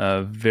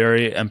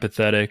very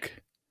empathetic,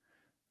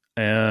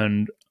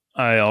 and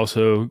I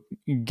also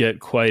get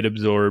quite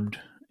absorbed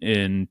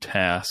in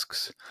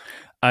tasks.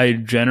 I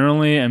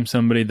generally am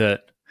somebody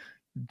that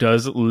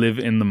does live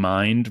in the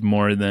mind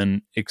more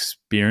than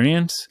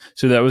experience.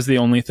 So that was the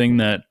only thing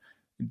that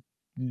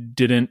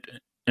didn't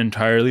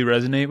entirely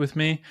resonate with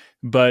me.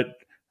 But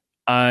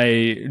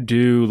I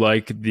do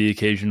like the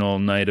occasional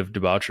night of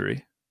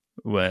debauchery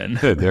when...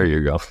 There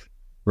you go.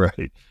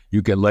 Right.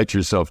 You can let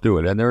yourself do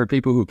it. And there are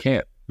people who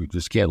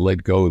just can't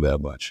let go that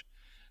much.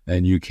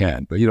 And you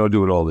can, but you don't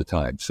do it all the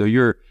time. So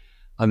you're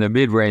on the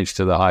mid-range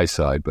to the high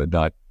side, but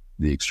not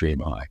the extreme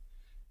high.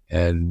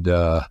 And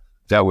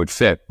that would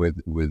fit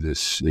with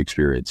this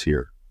experience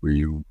here, where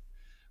you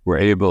were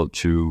able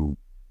to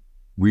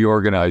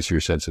reorganize your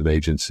sense of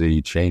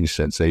agency, change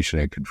sensation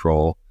and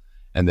control,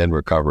 and then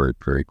recover it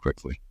very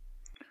quickly.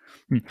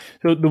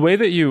 So the way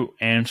that you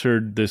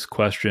answered this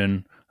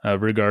question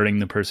regarding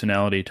the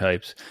personality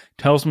types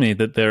tells me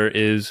that there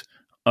is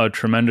a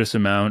tremendous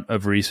amount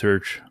of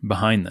research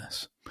behind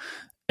this.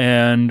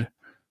 And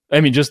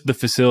I mean, just the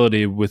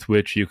facility with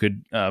which you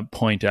could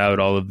point out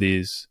all of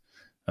these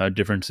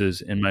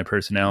differences in my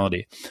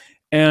personality.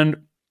 And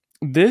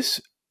this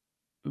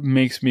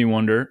makes me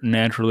wonder,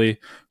 naturally,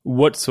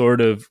 what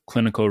sort of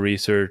clinical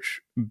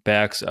research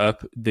backs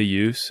up the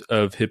use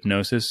of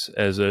hypnosis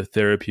as a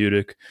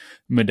therapeutic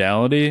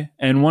modality.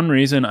 And one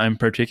reason I'm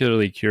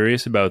particularly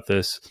curious about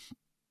this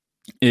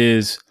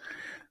is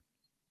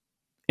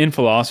in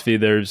philosophy,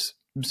 there's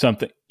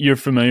something you're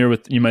familiar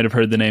with. You might have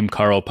heard the name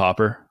Karl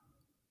Popper.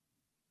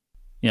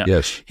 Yeah.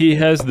 Yes. He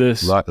has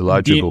this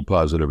logical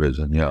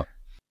positivism. Yeah.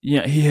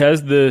 Yeah, he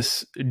has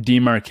this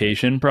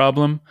demarcation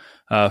problem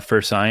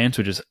for science,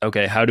 which is,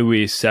 okay, how do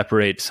we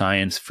separate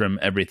science from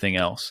everything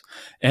else?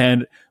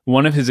 And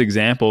one of his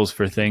examples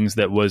for things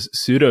that was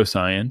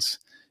pseudoscience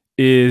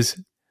is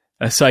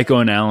a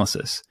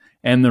psychoanalysis.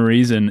 And the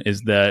reason is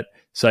that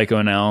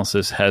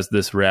psychoanalysis has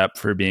this rap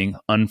for being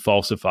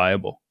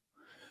unfalsifiable.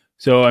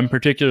 So I'm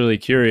particularly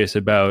curious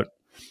about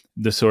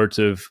the sorts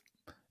of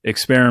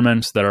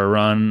experiments that are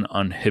run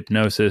on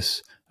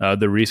hypnosis,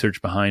 the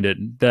research behind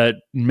it that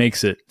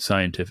makes it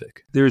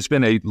scientific. There's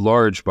been a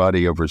large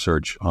body of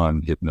research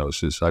on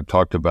hypnosis. I've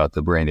talked about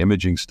the brain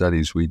imaging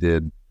studies we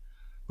did,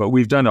 but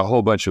we've done a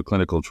whole bunch of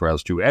clinical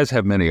trials too, as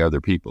have many other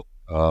people.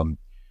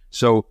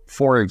 So,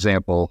 for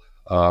example,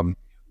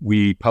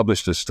 we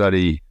published a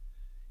study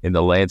in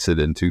the Lancet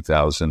in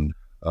 2000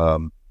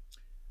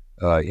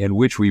 in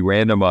which we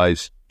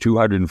randomized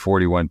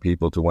 241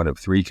 people to one of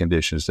three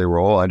conditions. They were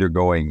all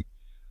undergoing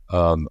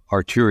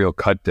arterial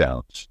cut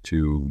downs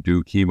to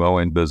do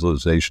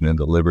chemoembolization in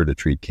the liver to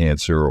treat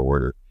cancer or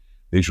to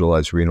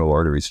visualize renal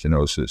artery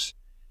stenosis.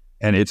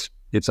 And it's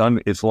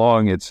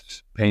long,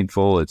 it's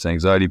painful, it's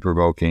anxiety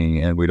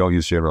provoking, and we don't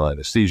use general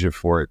anesthesia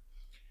for it.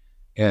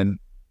 And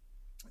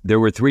there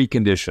were three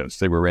conditions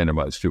they were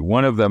randomized to.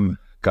 One of them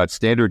got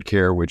standard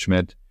care, which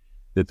meant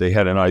that they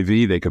had an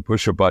IV, they could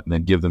push a button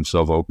and give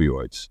themselves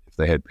opioids if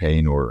they had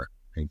pain or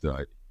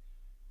anxiety.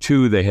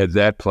 2, they had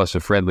that plus a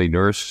friendly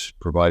nurse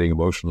providing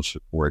emotional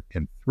support.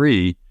 And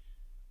 3,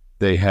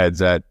 they had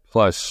that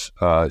plus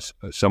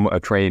a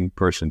trained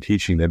person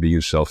teaching them to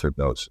use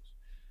self-hypnosis.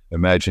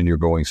 Imagine you're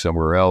going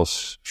somewhere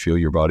else, feel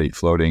your body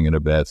floating in a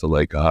bath,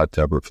 like a hot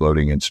tub, or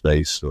floating in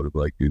space, sort of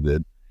like you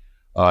did.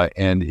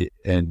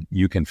 And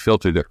you can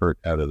filter the hurt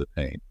out of the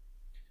pain.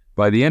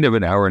 By the end of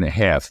an hour and a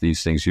half,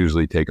 these things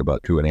usually take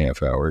about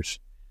 2.5 hours.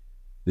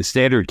 The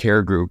standard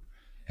care group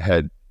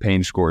had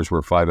pain scores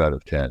were 5 out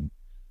of 10.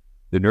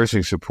 The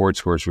nursing support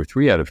scores were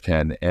 3 out of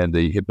 10, and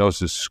the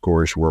hypnosis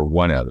scores were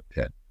 1 out of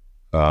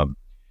 10.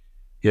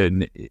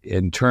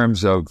 In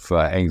terms of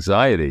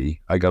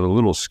anxiety, I got a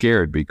little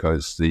scared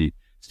because the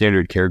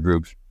standard care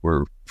groups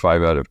were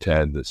 5 out of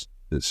 10,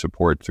 the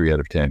support 3 out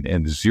of 10,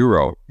 and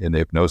 0 in the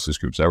hypnosis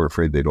groups. I were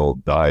afraid they'd all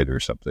died or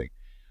something.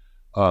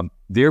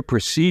 Their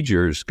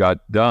procedures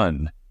got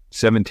done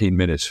 17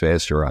 minutes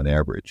faster on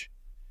average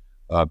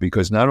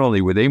because not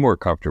only were they more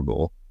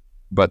comfortable,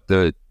 but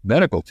the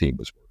medical team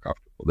was more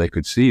comfortable. They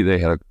could see they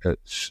had a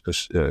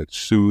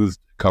soothed,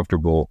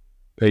 comfortable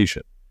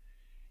patient.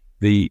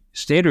 The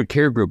standard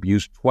care group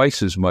used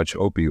twice as much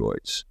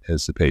opioids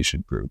as the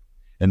patient group,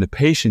 and the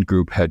patient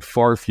group had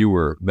far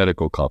fewer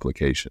medical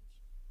complications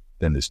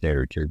than the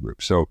standard care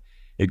group. So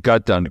it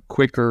got done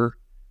quicker,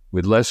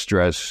 with less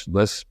stress,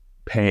 less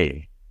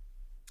pain,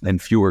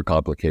 and fewer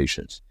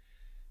complications.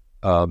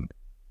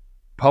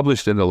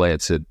 Published in the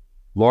Lancet,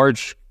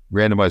 large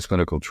randomized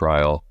clinical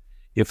trial.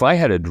 If I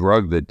had a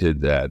drug that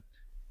did that,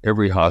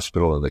 every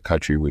hospital in the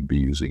country would be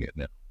using it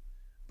now.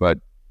 But,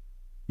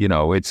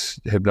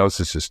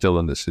 hypnosis is still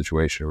in the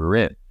situation we're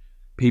in.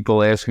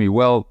 People ask me,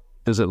 well,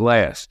 does it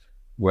last?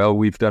 Well,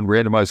 we've done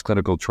randomized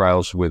clinical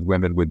trials with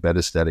women with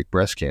metastatic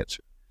breast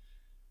cancer.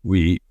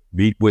 We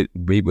meet with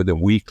them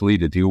weekly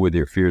to deal with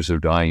their fears of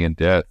dying and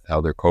death,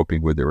 how they're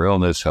coping with their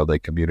illness, how they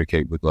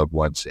communicate with loved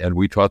ones. And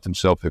we taught them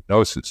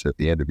self-hypnosis at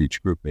the end of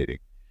each group meeting.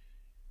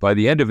 By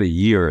the end of a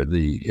year,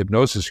 the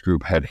hypnosis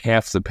group had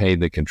half the pain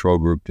the control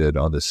group did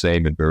on the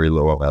same and very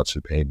low amounts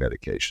of pain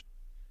medication.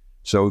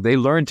 So they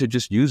learned to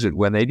just use it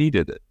when they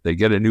needed it. They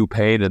get a new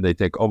pain and they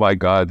think, oh my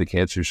God, the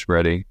cancer's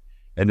spreading.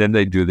 And then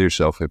they do their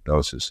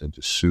self-hypnosis and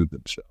just soothe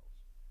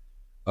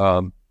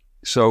themselves.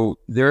 So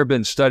there have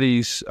been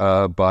studies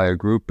by a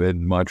group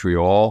in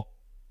Montreal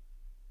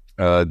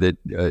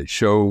that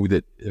show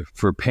that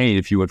for pain,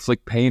 if you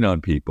inflict pain on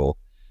people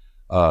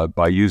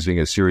by using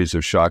a series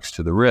of shocks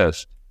to the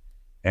wrist,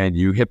 and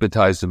you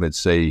hypnotize them and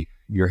say,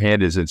 your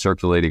hand is in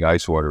circulating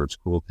ice water, it's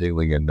cool,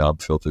 tingling, and numb,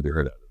 filter the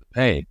hurt out of the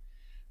pain.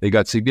 They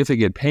got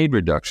significant pain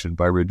reduction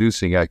by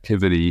reducing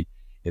activity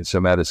in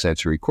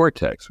somatosensory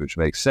cortex, which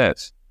makes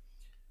sense.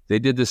 They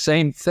did the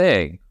same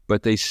thing,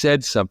 but they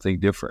said something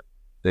different.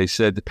 They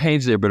said, the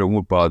pain's there, but it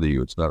won't bother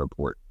you, it's not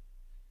important.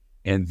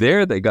 And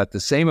there they got the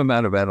same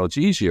amount of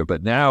analgesia,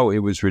 but now it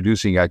was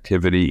reducing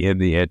activity in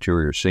the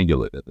anterior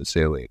cingulate, in the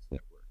salient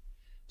network.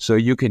 So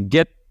you can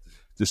get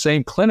the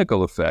same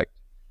clinical effect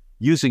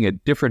using a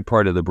different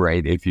part of the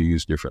brain if you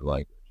use different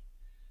language.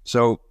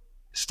 So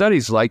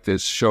studies like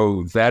this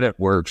show that it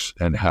works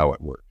and how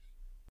it works.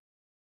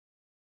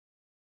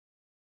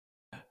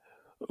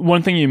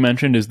 One thing you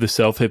mentioned is the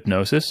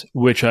self-hypnosis,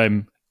 which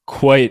I'm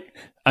quite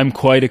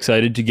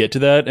excited to get to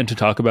that and to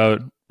talk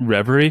about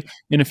reverie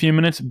in a few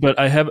minutes, but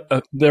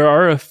there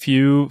are a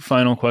few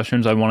final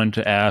questions I wanted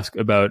to ask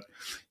about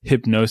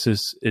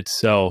hypnosis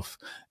itself.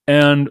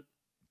 And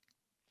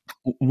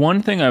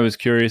one thing I was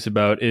curious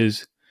about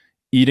is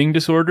eating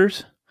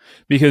disorders,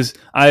 because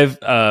I've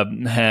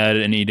had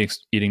an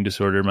eating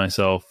disorder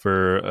myself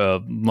for a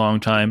long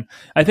time.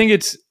 I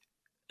think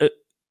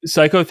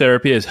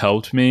psychotherapy has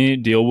helped me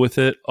deal with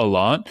it a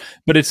lot,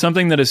 but it's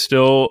something that is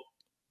still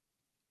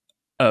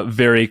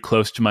very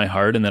close to my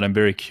heart and that I'm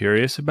very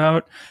curious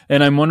about.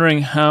 And I'm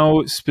wondering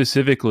how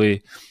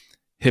specifically,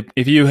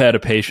 if you had a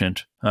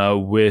patient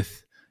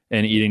with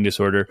an eating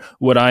disorder,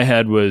 what I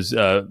had was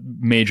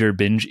major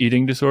binge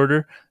eating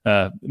disorder.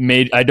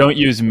 I don't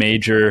use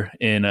major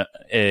in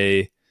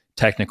a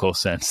technical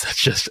sense.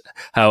 That's just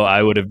how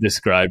I would have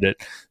described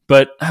it.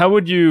 But how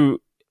would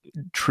you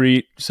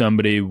treat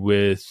somebody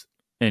with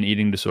an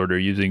eating disorder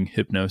using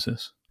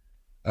hypnosis?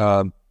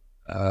 You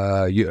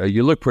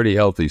look pretty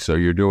healthy, so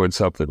you're doing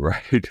something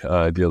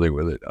right, dealing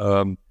with it.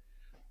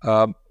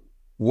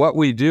 What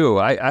we do,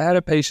 I had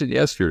a patient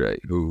yesterday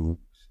who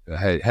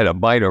had a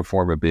minor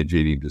form of binge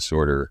eating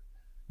disorder.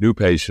 New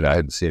patient, I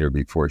hadn't seen her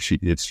before.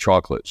 It's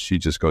chocolate. She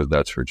just goes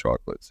nuts for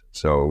chocolates.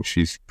 So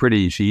she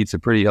eats a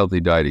pretty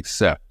healthy diet,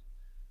 except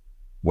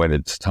when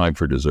it's time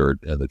for dessert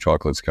and the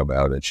chocolates come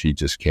out and she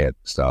just can't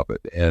stop it.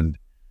 And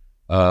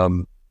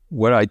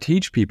when I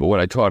teach people, when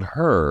I taught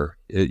her,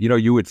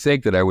 you would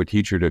think that I would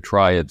teach her to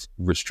try and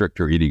restrict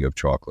her eating of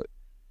chocolate.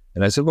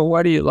 And I said, well,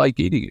 why do you like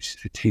eating it? She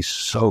said, it tastes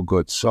so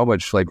good, so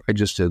much flavor. I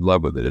just in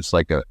love with it. It's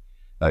like a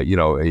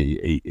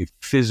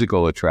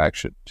physical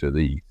attraction to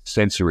the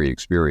sensory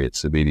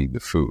experience of eating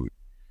the food.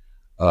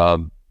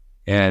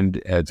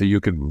 And so you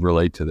can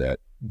relate to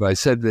that. But I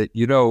said that,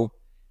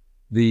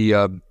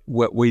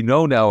 what we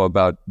know now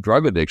about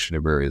drug addiction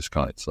of various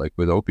kinds, like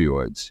with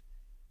opioids,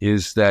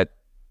 is that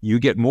you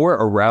get more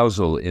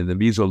arousal in the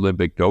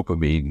mesolimbic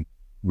dopamine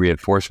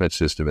reinforcement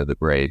system in the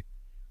brain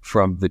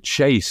from the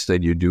chase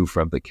than you do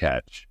from the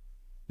catch.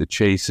 The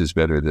chase is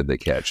better than the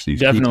catch.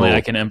 Definitely,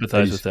 I can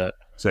empathize with that.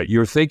 So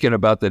you're thinking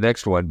about the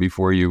next one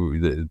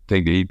the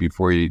thing to eat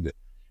before you eat it.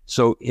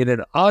 So in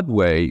an odd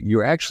way,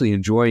 you're actually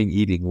enjoying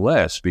eating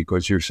less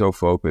because you're so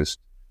focused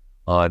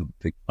on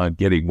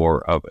getting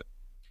more of it.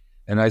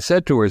 And I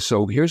said to her,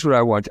 so here's what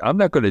I want. I'm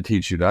not going to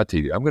teach you not to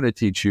eat. I'm going to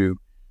teach you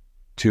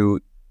to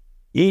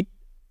eat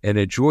and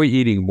enjoy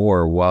eating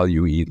more while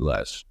you eat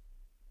less.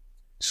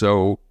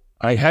 So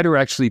I had her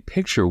actually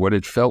picture what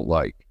it felt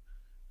like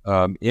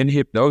in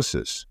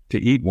hypnosis to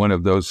eat one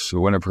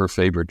of her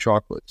favorite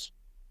chocolates.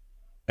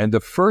 And the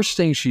first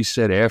thing she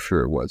said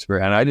after it was,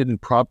 and I didn't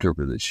prompt her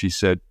for this, she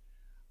said,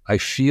 I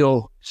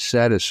feel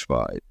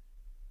satisfied.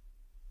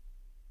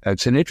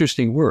 That's an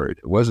interesting word.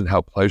 It wasn't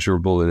how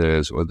pleasurable it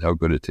is or how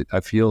good it is. I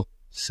feel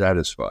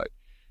satisfied.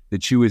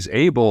 That she was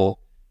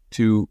able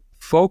to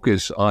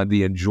focus on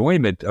the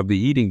enjoyment of the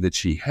eating that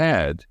she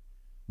had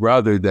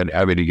rather than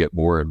having to get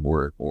more and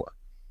more and more.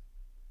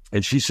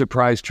 And she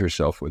surprised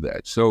herself with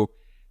that. So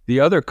the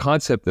other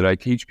concept that I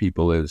teach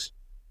people is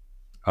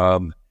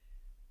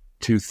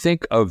to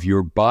think of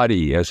your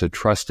body as a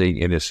trusting,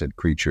 innocent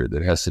creature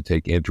that has to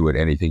take into it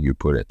anything you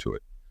put into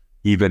it,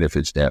 even if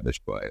it's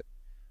damaged by it.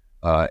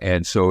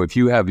 And so if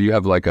you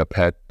have like a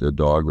pet, a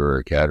dog or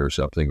a cat or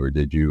something, or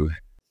did you?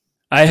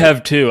 I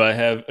have two. I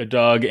have a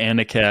dog and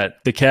a cat.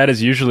 The cat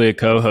is usually a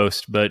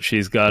co-host, but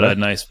she's got a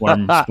nice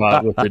warm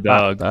spot with the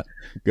dog.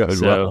 Good.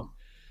 So.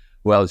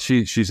 Well,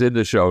 she's in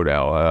the show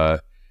now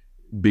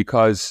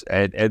because,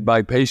 and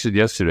my patient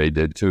yesterday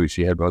did too.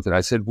 She had both. And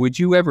I said, would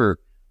you ever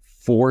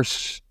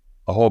force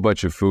a whole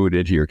bunch of food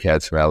into your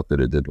cat's mouth that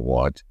it didn't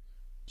want?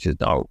 She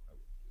said, no.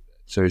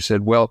 So I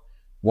said, well,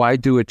 why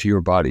do it to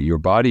your body? Your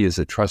body is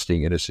a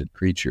trusting, innocent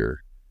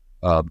creature,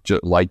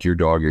 like your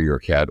dog or your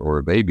cat or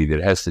a baby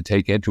that has to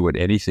take into it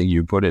anything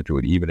you put into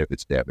it, even if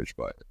it's damaged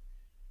by it.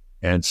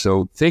 And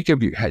so think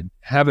of you,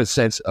 have a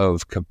sense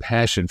of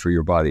compassion for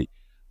your body.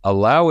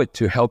 Allow it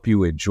to help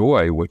you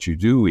enjoy what you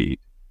do eat,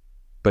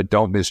 but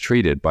don't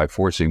mistreat it by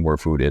forcing more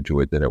food into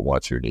it than it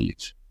wants or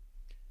needs.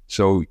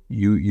 So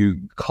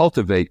you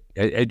cultivate,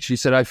 and she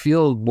said, I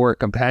feel more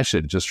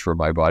compassion just for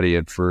my body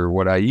and for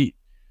what I eat.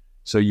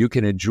 So you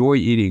can enjoy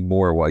eating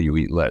more while you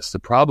eat less. The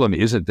problem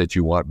isn't that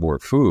you want more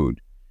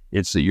food.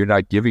 It's that you're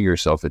not giving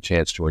yourself a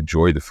chance to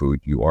enjoy the food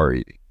you are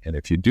eating. And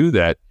if you do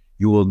that,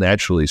 you will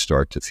naturally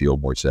start to feel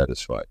more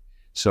satisfied.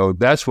 So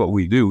that's what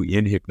we do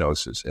in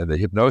hypnosis. And the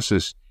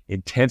hypnosis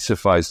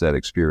intensifies that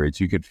experience.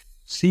 You can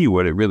see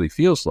what it really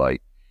feels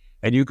like.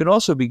 And you can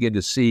also begin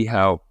to see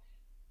how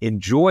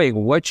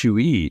enjoying what you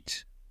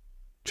eat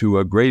to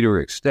a greater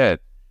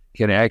extent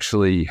can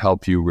actually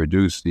help you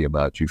reduce the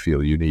amount you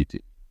feel you need to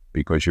eat,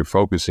 because you're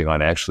focusing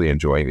on actually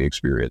enjoying the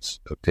experience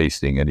of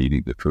tasting and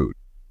eating the food.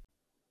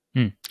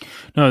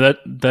 No,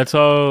 that's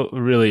all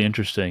really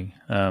interesting.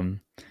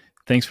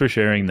 Thanks for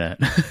sharing that.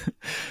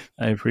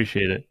 I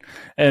appreciate it.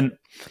 And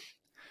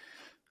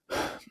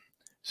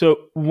so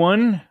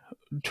one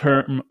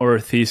term or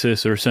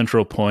thesis or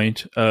central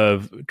point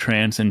of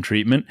trance and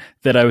treatment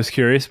that I was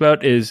curious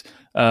about is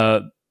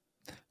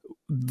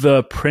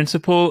the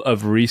principle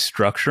of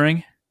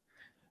restructuring.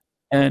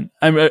 And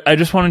I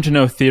just wanted to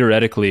know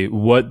theoretically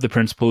what the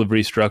principle of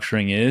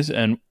restructuring is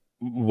and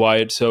why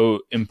it's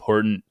so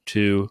important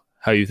to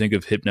how you think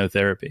of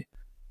hypnotherapy.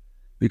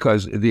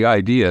 Because the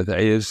idea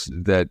is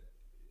that,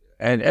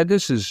 and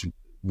this is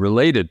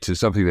related to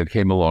something that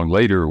came along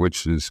later,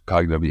 which is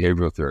cognitive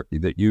behavioral therapy,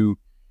 that you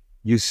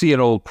see an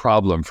old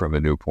problem from a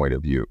new point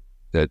of view.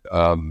 That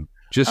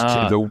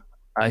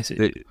I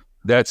see.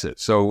 That's it.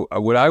 So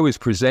what I was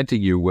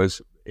presenting you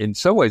was, in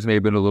some ways, may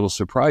have been a little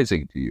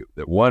surprising to you.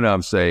 That one,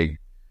 I'm saying,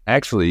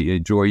 actually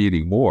enjoy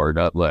eating more,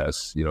 not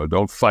less.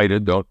 Don't fight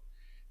it. Don't.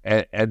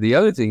 And the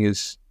other thing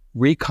is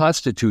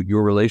reconstitute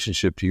your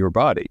relationship to your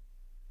body.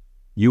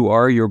 You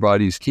are your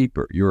body's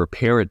keeper. You're a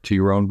parent to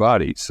your own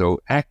body. So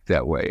act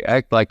that way.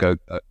 Act like a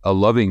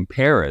loving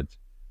parent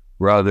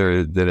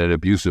rather than an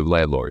abusive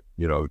landlord.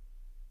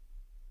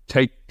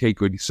 Take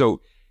good. So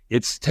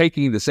it's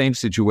taking the same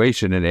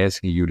situation and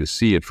asking you to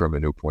see it from a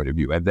new point of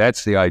view. And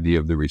that's the idea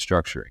of the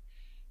restructuring.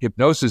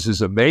 Hypnosis is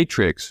a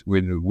matrix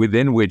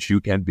within which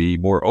you can be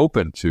more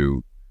open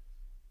to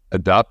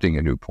adopting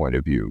a new point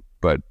of view.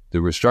 But the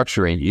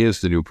restructuring is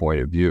the new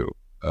point of view.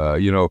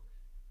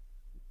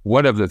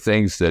 One of the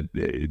things that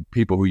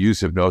people who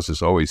use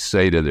hypnosis always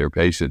say to their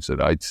patients,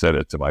 and I said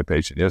it to my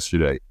patient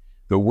yesterday,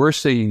 the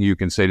worst thing you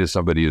can say to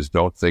somebody is,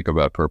 don't think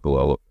about purple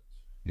elephants.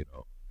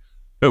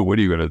 What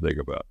are you going to think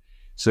about?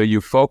 So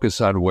you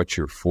focus on what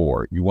you're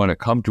for. You want to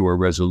come to a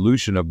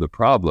resolution of the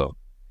problem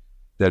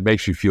that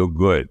makes you feel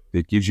good,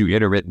 that gives you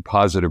intermittent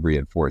positive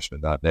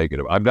reinforcement, not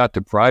negative. I'm not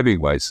depriving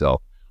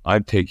myself.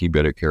 I'm taking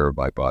better care of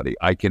my body.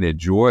 I can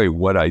enjoy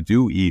what I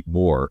do eat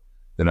more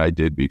than I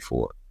did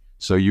before.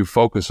 So you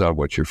focus on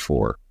what you're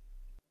for.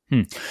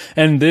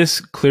 And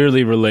this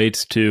clearly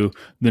relates to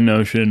the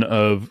notion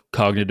of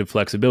cognitive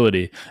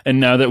flexibility. And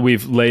now that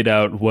we've laid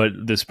out what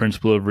this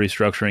principle of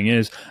restructuring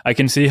is, I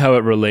can see how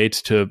it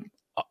relates to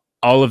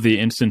all of the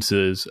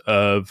instances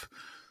of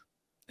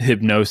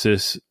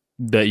hypnosis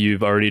that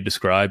you've already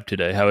described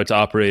today, how it's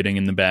operating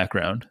in the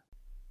background.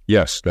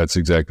 Yes, that's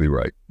exactly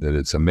right. That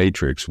it's a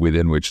matrix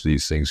within which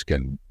these things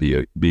can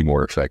be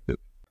more effective.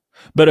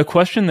 But a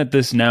question that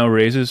this now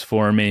raises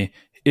for me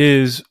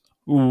is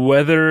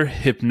whether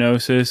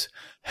hypnosis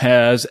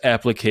has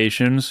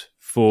applications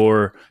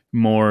for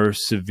more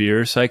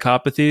severe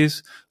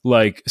psychopathies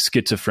like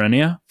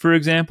schizophrenia, for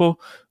example,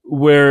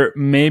 where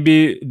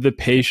maybe the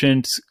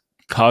patient's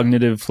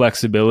cognitive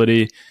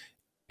flexibility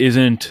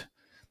isn't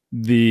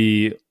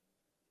the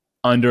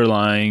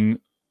underlying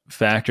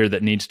factor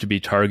that needs to be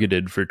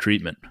targeted for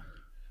treatment.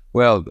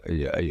 Well,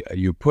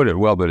 you put it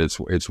well, but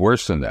it's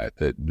worse than that.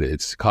 That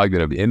it's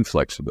cognitive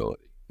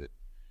inflexibility.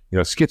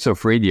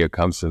 Schizophrenia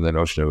comes from the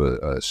notion of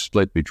a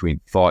split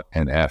between thought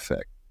and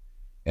affect.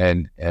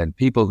 And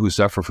people who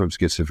suffer from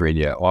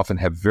schizophrenia often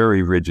have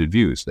very rigid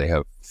views. They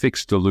have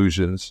fixed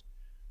delusions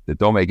that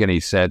don't make any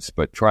sense,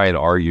 but try and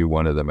argue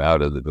one of them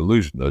out of the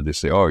delusion. They'll just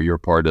say, oh, you're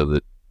part of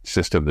the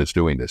system that's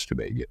doing this to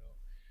me.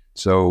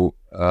 So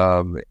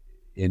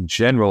in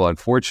general,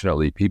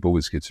 unfortunately, people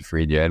with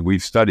schizophrenia, and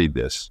we've studied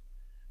this,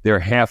 they're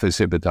half as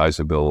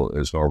hypnotizable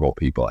as normal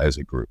people as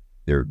a group.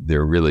 They're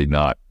really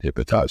not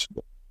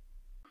hypnotizable.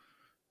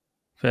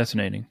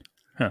 Fascinating.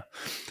 Huh.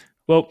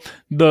 Well,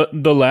 the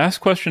last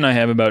question I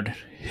have about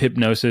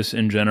hypnosis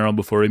in general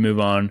before we move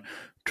on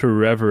to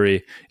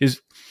reverie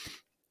is,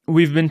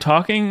 we've been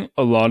talking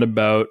a lot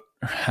about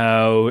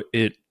how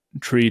it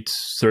treats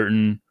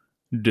certain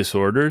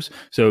disorders.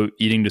 So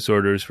eating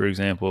disorders, for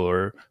example,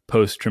 or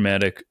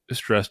post-traumatic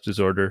stress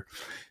disorder.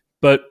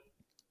 But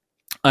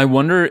I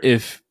wonder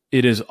if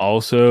it is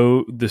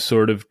also the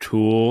sort of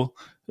tool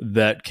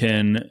that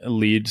can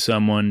lead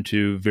someone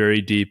to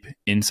very deep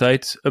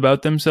insights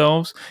about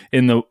themselves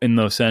in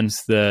the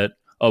sense that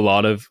a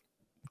lot of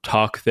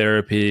talk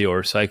therapy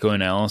or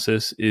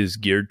psychoanalysis is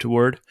geared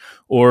toward,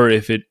 or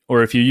if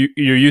you're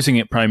using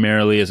it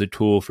primarily as a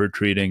tool for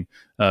treating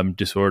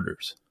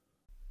disorders.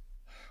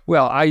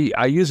 Well,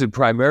 I use it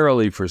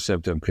primarily for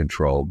symptom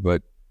control,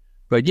 but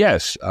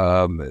yes,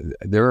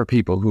 there are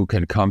people who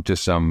can come to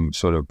some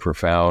sort of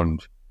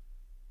profound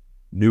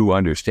new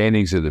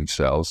understandings of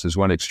themselves. As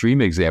one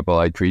extreme example,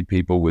 I treat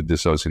people with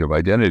dissociative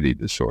identity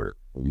disorder,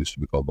 what used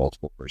to be called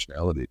multiple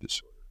personality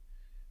disorder.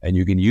 And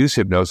you can use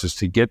hypnosis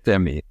to get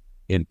them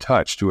in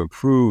touch, to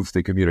improve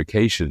the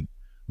communication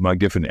among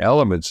different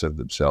elements of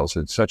themselves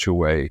in such a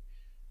way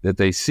that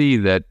they see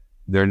that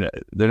they're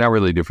not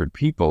really different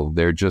people.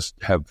 They're just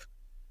have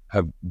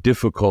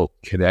difficult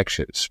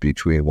connections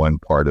between one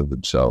part of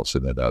themselves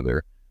and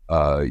another.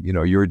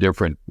 You're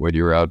different when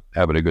you're out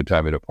having a good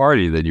time at a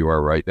party than you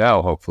are right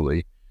now,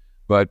 hopefully.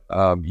 But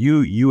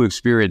you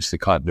experience the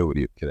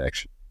continuity of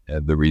connection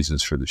and the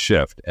reasons for the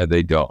shift, and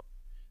they don't.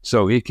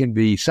 So it can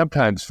be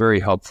sometimes very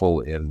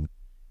helpful in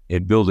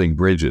building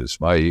bridges.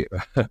 One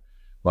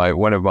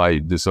of my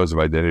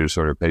dissociative identity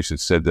disorder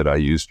patients said that I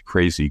used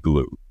crazy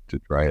glue to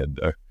try and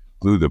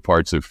glue the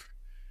parts of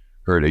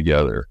her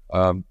together.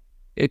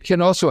 It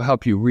can also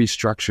help you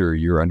restructure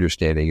your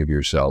understanding of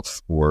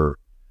yourself or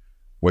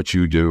what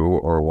you do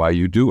or why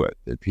you do it,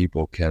 that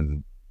people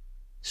can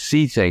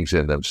see things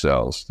in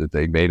themselves that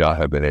they may not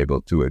have been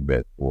able to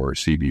admit or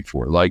see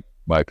before, like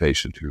my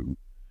patient who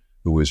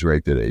was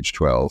raped at age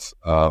 12,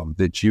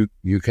 that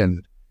you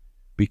can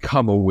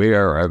become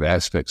aware of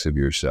aspects of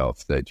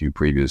yourself that you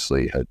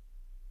previously had,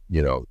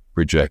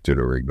 rejected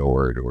or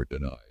ignored or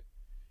denied.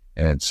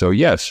 And so,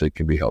 yes, it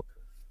can be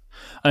helpful.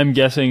 I'm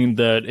guessing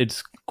that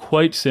it's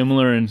quite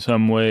similar in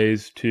some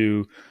ways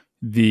to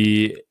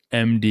the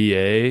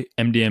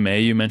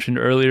MDMA you mentioned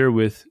earlier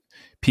with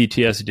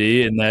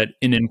PTSD, in that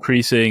in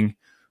increasing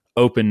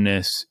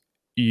openness,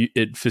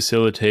 it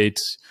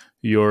facilitates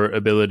your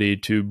ability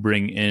to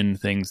bring in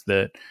things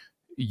that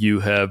you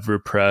have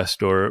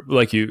repressed, or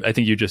I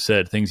think you just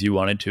said, things you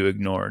wanted to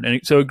ignore.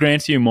 And so it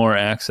grants you more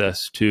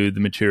access to the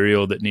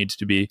material that needs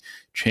to be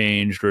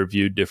changed or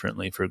viewed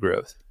differently for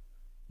growth.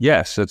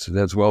 Yes,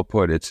 that's well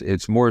put.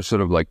 It's more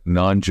sort of like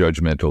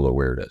non-judgmental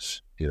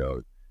awareness.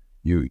 You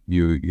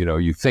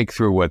think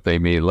through what they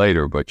mean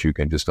later, but you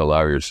can just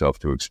allow yourself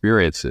to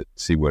experience it,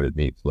 see what it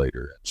means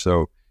later.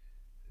 So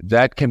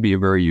that can be a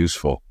very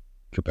useful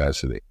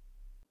capacity.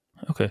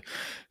 Okay,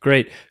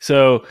 great.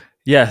 So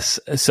yes,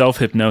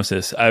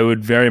 self-hypnosis. I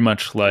would very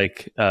much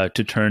like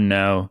to turn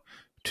now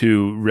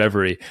to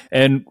reverie.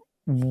 And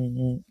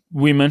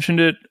we mentioned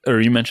it, or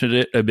you mentioned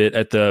it a bit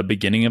at the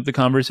beginning of the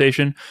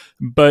conversation,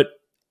 but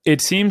it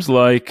seems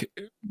like,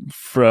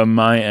 from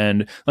my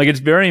end, like it's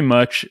very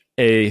much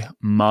a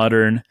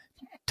modern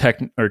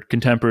or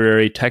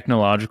contemporary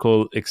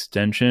technological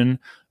extension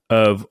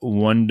of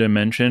one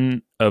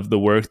dimension of the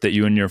work that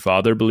you and your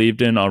father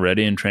believed in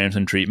already in trance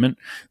and treatment,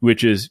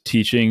 which is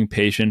teaching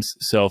patients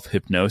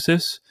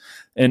self-hypnosis.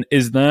 And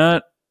is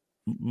that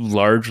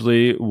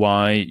largely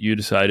why you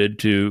decided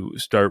to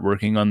start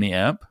working on the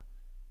app?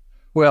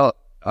 Well,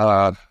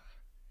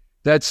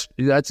 that's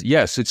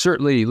yes. It's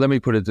certainly. Let me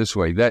put it this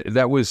way: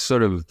 that was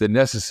sort of the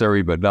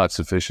necessary but not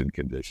sufficient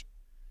condition.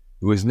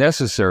 It was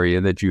necessary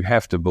in that you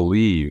have to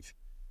believe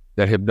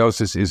that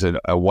hypnosis is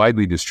a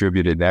widely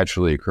distributed,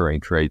 naturally occurring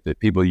trait, that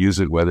people use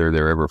it whether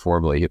they're ever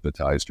formally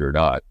hypnotized or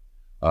not.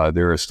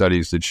 There are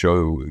studies that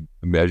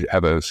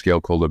have a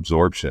scale called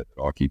absorption.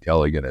 Aukie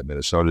Tellegen at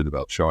Minnesota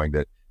developed, showing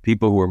that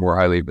people who are more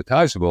highly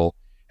hypnotizable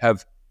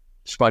have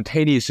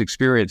spontaneous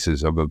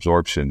experiences of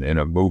absorption in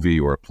a movie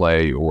or a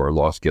play, or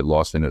get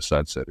lost in a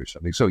sunset or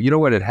something. So you know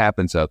what? It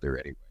happens out there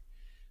anyway.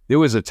 There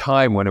was a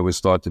time when it was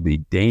thought to be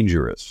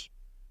dangerous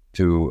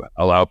to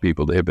allow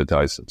people to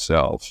hypnotize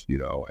themselves,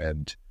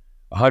 and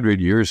 100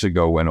 years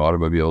ago, when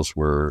automobiles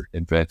were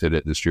invented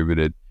and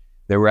distributed,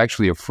 they were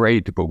actually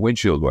afraid to put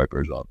windshield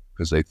wipers on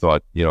because they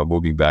thought,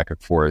 moving back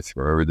and forth,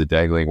 remember the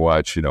dangling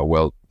watch, it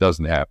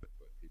doesn't happen.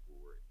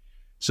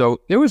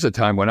 So there was a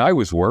time when I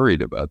was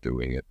worried about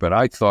doing it, but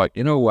I thought,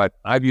 you know what?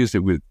 I've used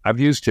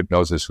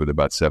hypnosis with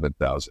about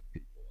 7,000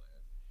 people.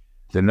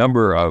 The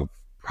number of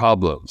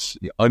problems,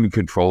 the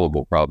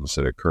uncontrollable problems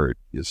that occurred,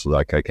 is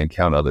like I can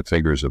count on the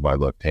fingers of my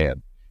left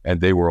hand, and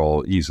they were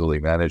all easily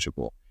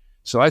manageable.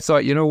 So I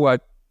thought, you know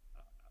what?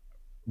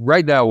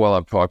 Right now, while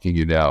I'm talking to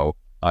you now,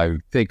 I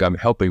think I'm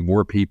helping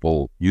more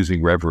people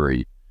using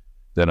reverie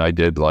than I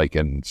did like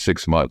in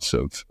 6 months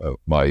of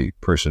my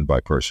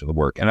person-by-person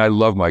work. And I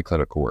love my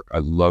clinical work. I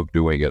love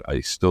doing it. I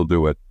still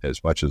do it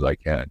as much as I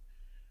can.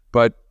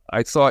 But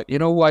I thought, you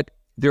know what?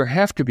 There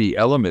have to be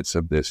elements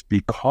of this,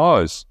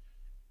 because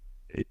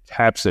it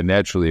taps a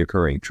naturally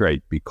occurring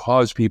trait,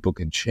 because people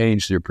can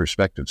change their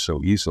perspective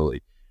so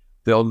easily.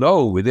 They'll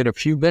know within a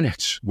few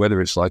minutes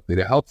whether it's likely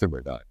to help them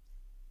or not.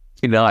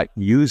 Do not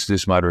use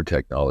this modern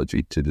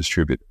technology to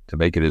distribute, to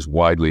make it as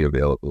widely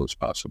available as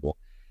possible.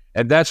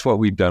 And that's what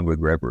we've done with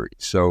reverie.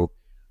 So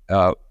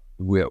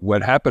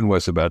what happened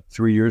was, about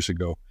 3 years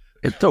ago,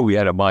 we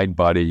had a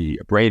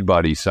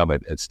brain-body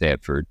summit at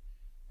Stanford,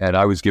 and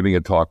I was giving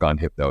a talk on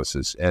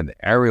hypnosis. And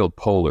Ariel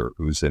Poehler,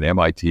 who's an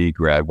MIT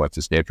grad, went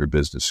to Stanford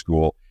Business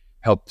School,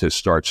 helped to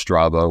start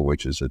Strava,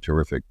 which is a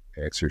terrific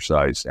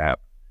exercise app,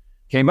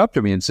 came up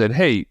to me and said,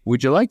 "Hey,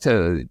 would you like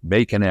to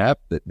make an app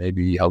that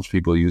maybe helps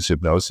people use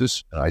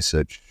hypnosis?" And I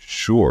said,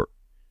 "Sure."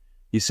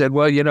 He said,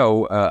 "Well,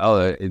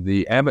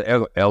 the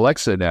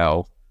Alexa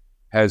now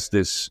has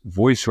this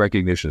voice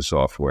recognition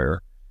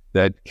software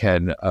that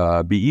can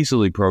be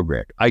easily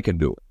programmed. I can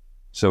do it."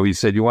 So he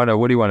said, what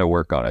do you want to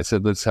work on? I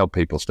said, "Let's help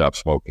people stop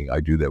smoking. I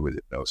do that with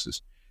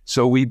hypnosis."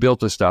 So we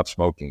built a stop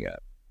smoking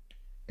app,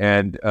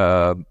 and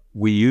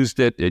we used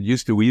it.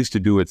 We used to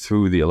do it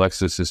through the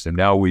Alexa system.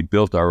 Now we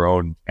built our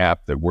own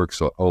app that works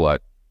a whole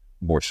lot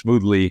more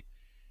smoothly,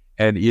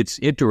 and it's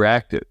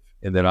interactive.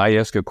 And then I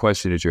ask a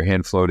question, is your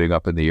hand floating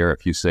up in the air?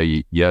 If you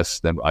say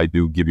yes, then I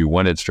do give you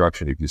one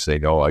instruction. If you say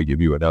no, I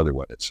give you another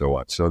one, and so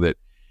on. So that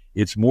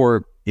it's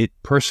more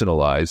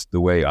personalized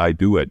the way I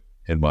do it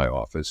in my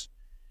office.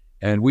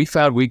 And we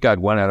found we got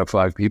 1 out of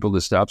 5 people to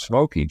stop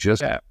smoking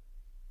just that.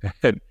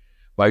 And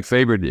my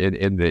favorite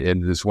in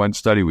this one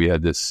study, we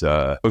had this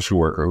social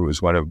worker who was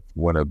one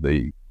of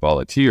the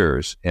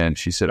volunteers, and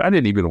she said, "I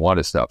didn't even want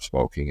to stop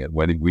smoking. And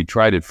when we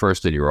tried it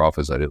first in your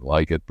office, I didn't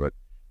like it. But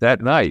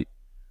that night,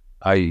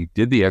 I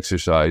did the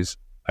exercise,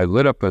 I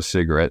lit up a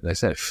cigarette, and I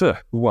said, who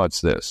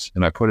wants this?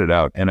 And I put it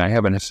out, and I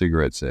haven't had a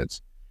cigarette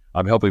since.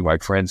 I'm helping my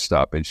friend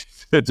stop. And she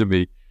said to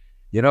me,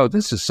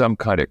 this is some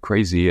kind of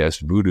crazy ass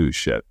voodoo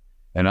shit.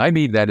 And I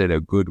mean that in a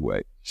good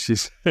way. She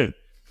said,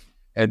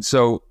 and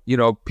so,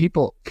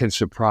 people can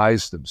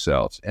surprise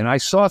themselves. And I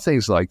saw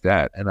things like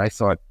that and I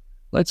thought,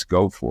 let's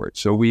go for it.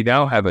 So we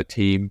now have a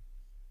team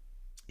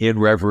in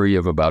Reverie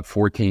of about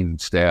 14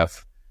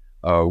 staff.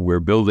 We're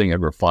building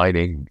and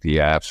refining the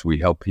apps. We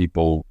help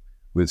people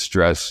with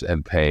stress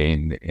and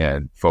pain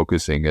and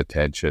focusing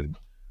attention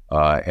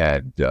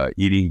and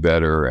eating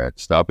better and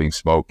stopping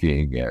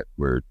smoking. And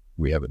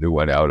we have a new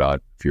one out on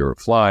fear of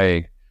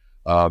flying.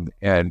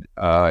 And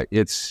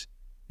it's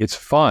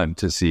fun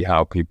to see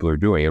how people are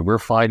doing. And we're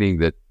finding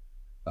that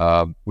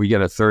we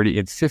get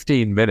in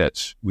 15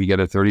 minutes, we get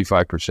a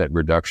 35%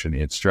 reduction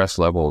in stress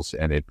levels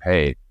and in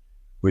pain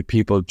with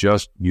people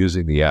just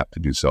using the app to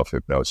do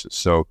self-hypnosis.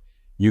 So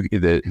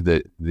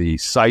the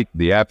site,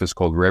 the app is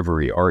called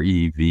Reverie,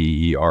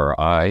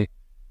 Reveri.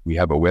 We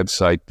have a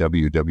website,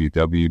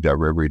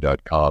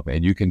 www.reverie.com,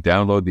 and you can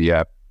download the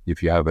app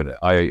if you have an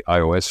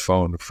iOS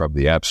phone from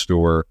the App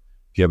Store,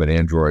 if you have an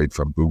Android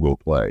from Google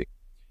Play.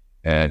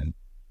 And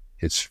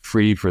it's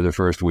free for the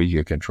first week.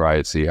 You can try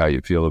it, see how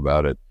you feel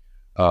about it.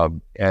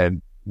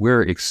 And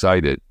we're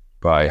excited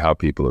by how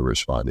people are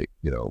responding.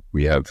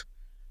 We have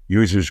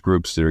users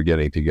groups that are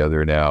getting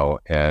together now,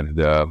 and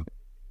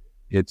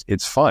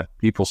it's fun.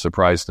 People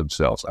surprise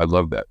themselves. I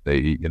love that.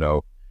 They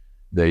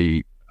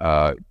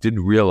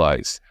didn't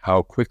realize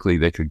how quickly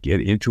they could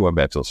get into a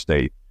mental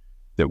state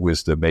that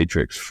was the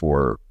matrix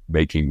for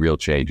making real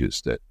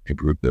changes that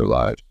improve their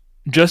lives.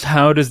 Just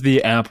how does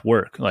the app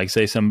work? Like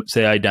say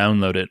I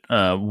download it.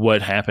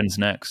 What happens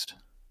next?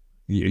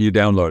 You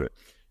download it.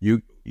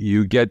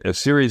 You get a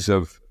series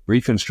of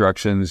brief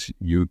instructions.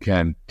 You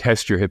can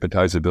test your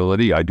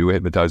hypnotizability. I do a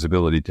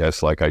hypnotizability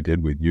test like I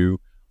did with you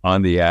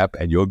on the app,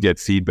 and you'll get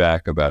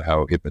feedback about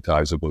how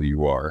hypnotizable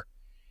you are.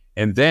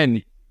 And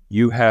then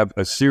you have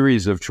a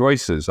series of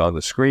choices on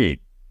the screen.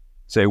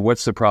 Say,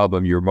 what's the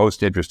problem you're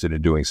most interested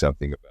in doing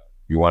something about?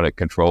 You want to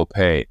control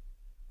pain?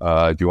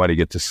 Do you want to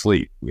get to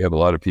sleep? We have a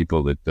lot of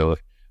people that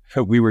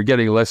we were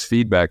getting less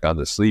feedback on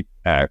the sleep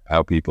app,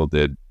 how people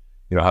did,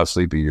 how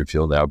sleepy you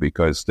feel now,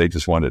 because they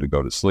just wanted to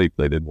go to sleep.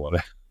 They didn't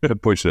want to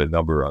push a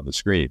number on the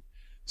screen.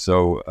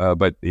 So,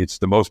 but it's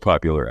the most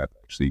popular app,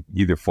 actually,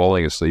 either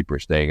falling asleep or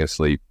staying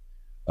asleep,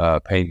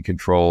 pain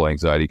control,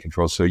 anxiety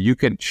control. So you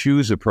can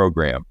choose a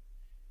program.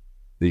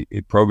 The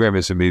program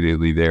is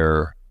immediately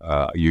there.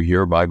 You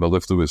hear my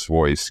mellifluous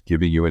voice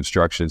giving you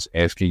instructions,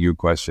 asking you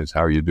questions.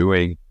 How are you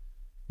doing?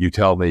 You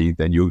tell me,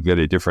 then you'll get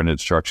a different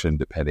instruction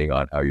depending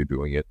on how you're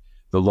doing it.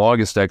 The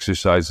longest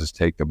exercises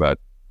take about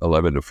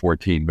 11 to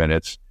 14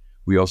 minutes.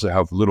 We also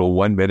have little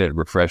 1-minute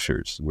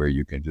refreshers where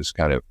you can just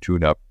kind of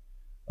tune up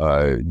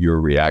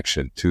your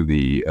reaction to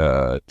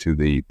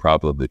the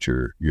problem that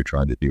you're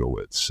trying to deal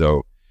with.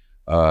 So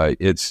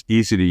it's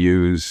easy to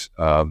use,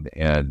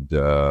 and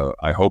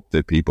I hope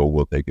that people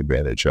will take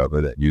advantage of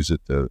it and use it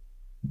to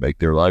make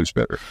their lives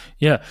better.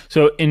 Yeah.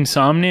 So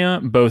insomnia,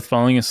 both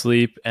falling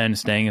asleep and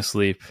staying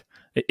asleep,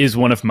 is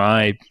one of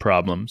my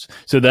problems.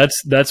 So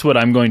that's what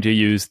I'm going to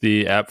use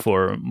the app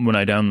for when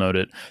I download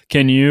it.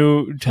 Can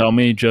you tell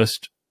me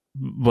just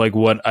like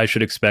what I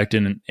should expect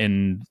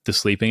in the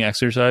sleeping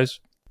exercise,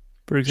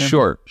 for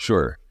example?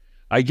 Sure.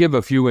 I give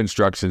a few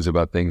instructions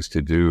about things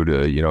to do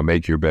to,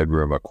 make your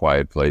bedroom a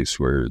quiet place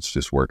where it's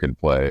just work and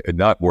play,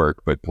 not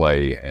work, but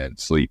play and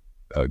sleep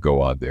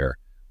go on there.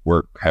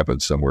 Work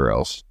happens somewhere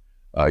else.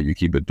 You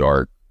keep it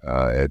dark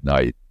at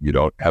night. You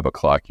don't have a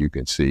clock you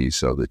can see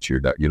so that you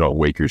don't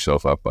wake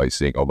yourself up by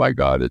saying, oh my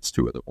God, it's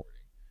 2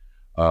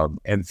 a.m.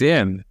 And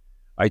then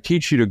I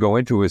teach you to go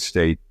into a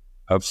state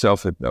of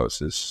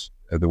self-hypnosis,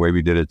 the way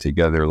we did it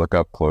together. Look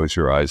up, close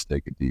your eyes,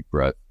 take a deep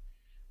breath,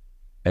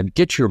 and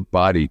get your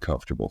body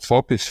comfortable.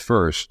 Focus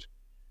first,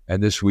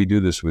 and we do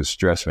this with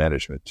stress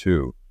management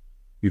too.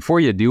 Before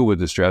you deal with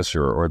the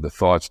stressor or the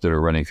thoughts that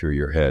are running through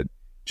your head,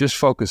 just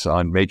focus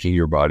on making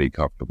your body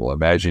comfortable.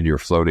 Imagine you're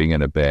floating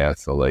in a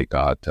bath, a lake,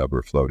 a hot tub,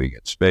 or floating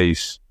in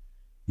space.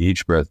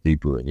 Each breath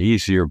deeper and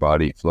easier,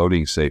 body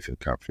floating safe and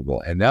comfortable.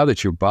 And now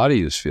that your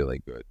body is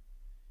feeling good,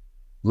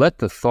 let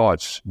the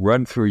thoughts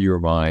run through your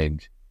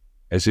mind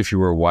as if you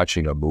were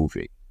watching a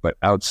movie, but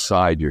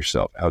outside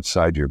yourself,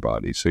 outside your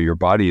body. So your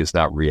body is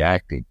not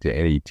reacting to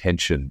any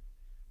tension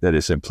that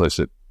is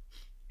implicit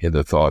in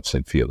the thoughts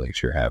and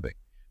feelings you're having.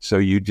 So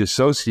you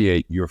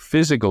dissociate your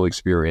physical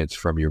experience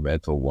from your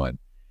mental one,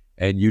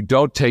 and you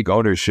don't take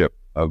ownership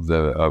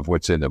of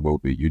what's in the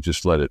movie. You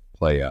just let it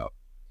play out,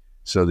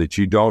 so that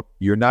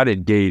you're not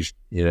engaged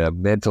in a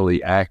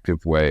mentally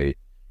active way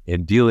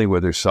in dealing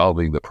with or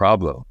solving the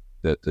problem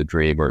that the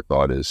dream or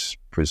thought is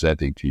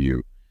presenting to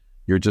you.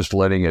 You're just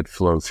letting it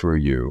flow through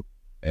you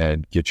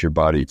and get your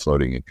body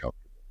floating and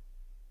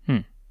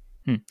comfortable.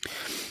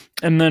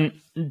 And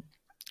then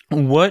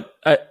what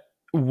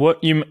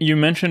you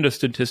mentioned a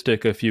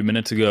statistic a few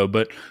minutes ago,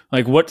 but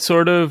like what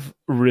sort of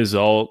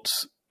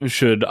results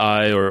should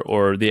I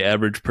or the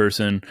average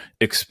person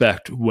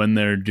expect when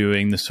they're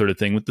doing this sort of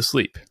thing with the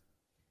sleep?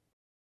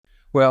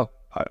 Well,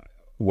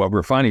 what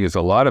we're finding is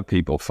a lot of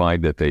people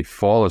find that they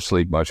fall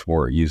asleep much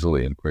more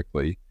easily and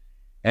quickly.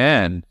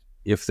 And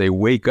if they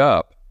wake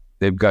up,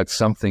 they've got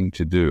something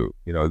to do,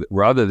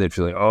 rather than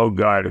feeling, oh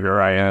God,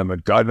 here I am,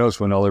 and God knows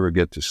when I'll ever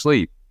get to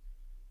sleep.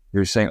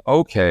 You're saying,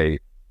 okay,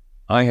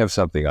 I have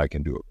something I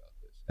can do about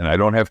this, and I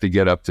don't have to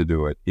get up to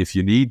do it. If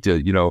you need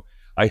to,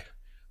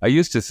 I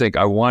used to think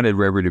I wanted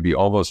Reverie to be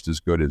almost as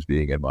good as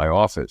being in my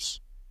office,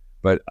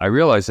 but I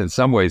realize in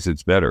some ways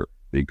it's better,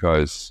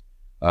 because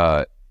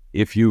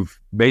if you've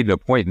made an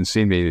appointment and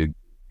seen me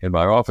in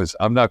my office,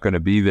 I'm not going to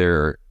be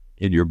there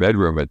in your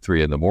bedroom at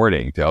 3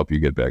 a.m. to help you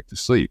get back to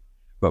sleep.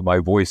 But my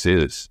voice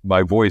is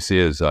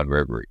on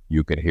Reverie.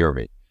 You can hear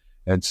me.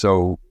 And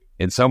so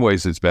in some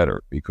ways it's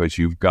better, because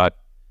you've got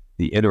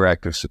the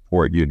interactive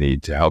support you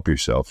need to help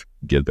yourself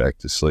get back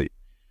to sleep.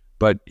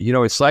 But,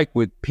 it's like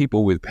with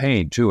people with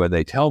pain too. And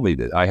they tell me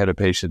that I had a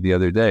patient the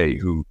other day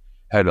who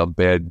had a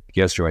bad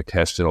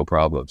gastrointestinal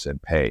problems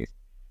and pain.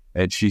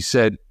 And she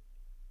said,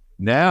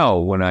 now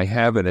when I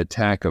have an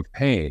attack of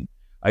pain,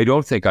 I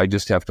don't think I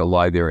just have to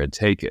lie there and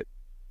take it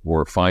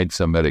or find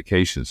some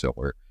medication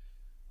somewhere.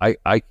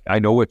 I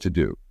know what to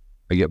do.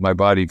 I get my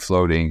body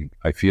floating.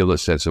 I feel a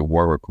sense of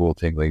warm or cool,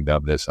 tingling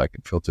numbness. I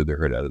can filter the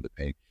hurt out of the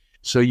pain.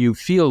 So you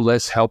feel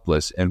less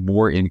helpless and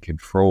more in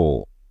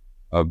control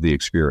of the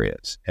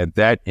experience. And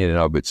that in and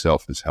of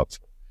itself is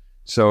helpful.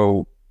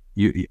 So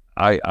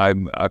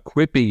I'm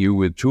equipping you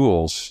with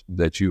tools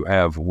that you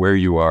have where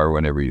you are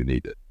whenever you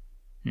need it.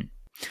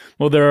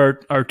 Well, there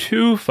are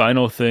two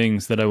final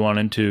things that I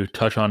wanted to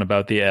touch on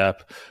about the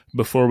app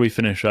before we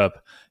finish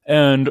up.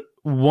 And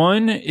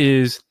one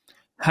is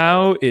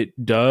how it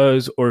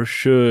does or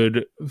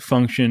should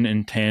function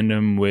in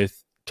tandem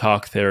with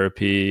talk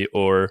therapy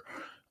or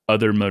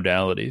other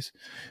modalities.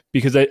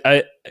 Because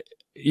I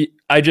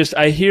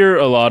hear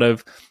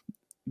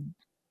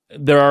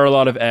there are a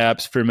lot of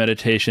apps for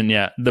meditation.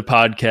 Yeah, the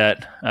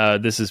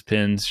Podcat. This is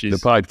Pins. The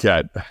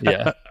Podcat.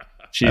 Yeah.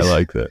 I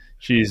like that.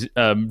 She's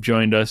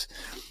joined us.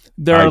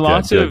 There are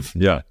lots of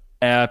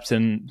apps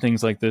and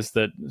things like this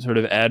that sort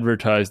of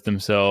advertise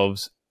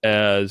themselves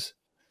as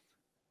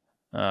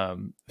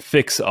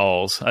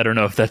fix-alls. I don't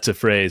know if that's a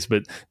phrase,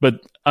 but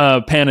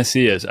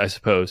panaceas, I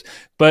suppose.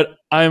 But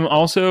I'm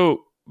also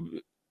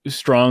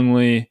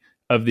strongly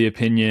of the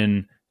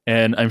opinion,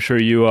 and I'm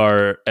sure you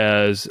are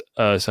as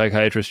a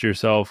psychiatrist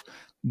yourself,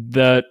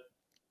 that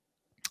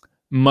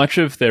much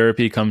of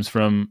therapy comes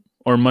from,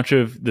 or much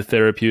of the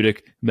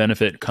therapeutic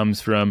benefit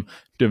comes from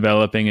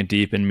developing a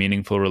deep and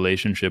meaningful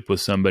relationship with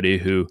somebody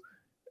who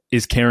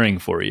is caring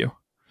for you.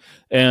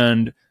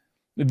 And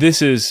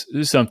this is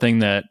something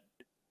that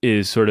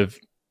is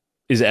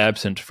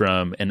absent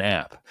from an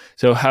app.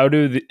 So how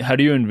do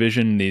you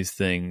envision these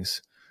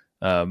things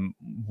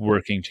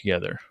working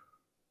together?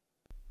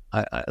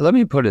 Let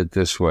me put it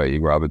this way,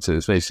 Robinson.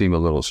 This may seem a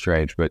little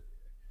strange, but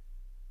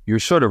you're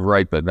sort of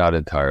right, but not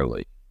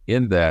entirely.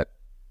 In that,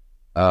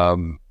 a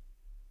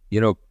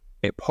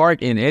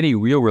part in any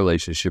real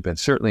relationship, and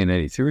certainly in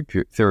any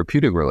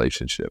therapeutic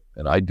relationship,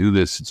 and I do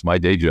this, it's my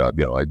day job,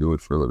 I do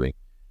it for a living,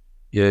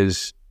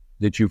 is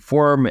that you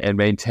form and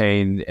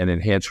maintain and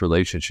enhance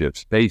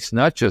relationships based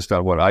not just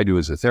on what I do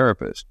as a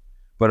therapist,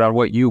 but on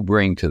what you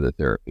bring to the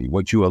therapy,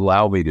 what you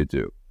allow me to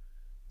do,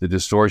 the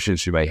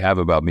distortions you may have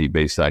about me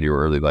based on your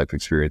early life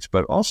experience,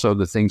 but also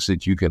the things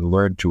that you can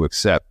learn to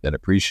accept and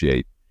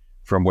appreciate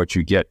from what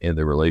you get in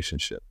the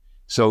relationship.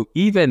 So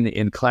even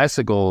in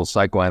classical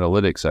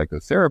psychoanalytic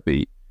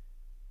psychotherapy,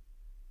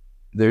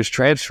 there's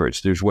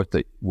transfers. There's what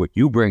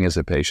you bring as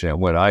a patient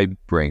and what I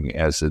bring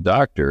as a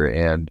doctor.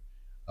 And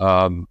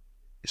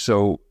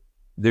so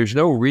there's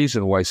no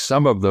reason why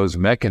some of those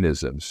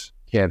mechanisms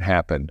can't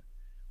happen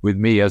with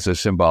me as a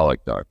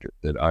symbolic doctor,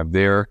 that I'm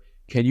there.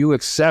 Can you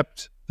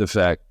accept the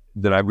fact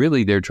that I'm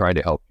really there trying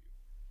to help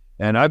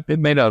you? And it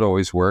may not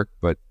always work,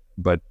 but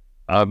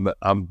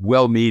I'm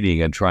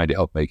well-meaning and trying to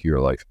help make your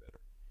life better.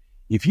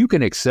 If you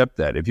can accept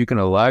that, if you can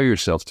allow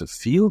yourself to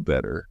feel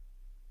better,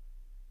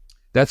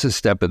 that's a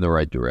step in the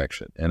right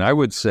direction. And I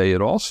would say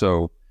it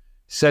also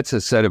sets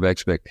a set of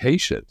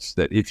expectations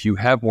that if you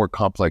have more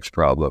complex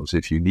problems,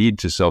 if you need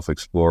to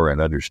self-explore and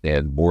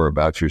understand more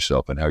about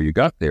yourself and how you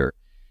got there,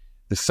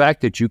 the fact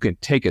that you can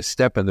take a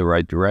step in the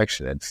right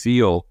direction and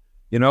feel,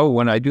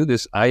 when I do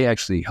this, I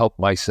actually help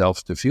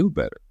myself to feel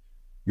better.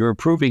 You're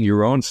improving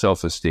your own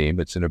self-esteem.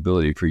 It's an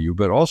ability for you,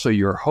 but also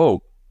your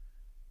hope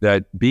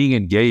that being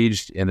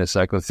engaged in a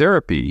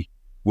psychotherapy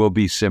will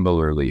be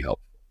similarly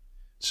helpful.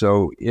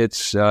 So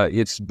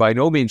it's by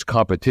no means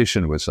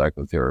competition with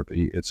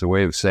psychotherapy. It's a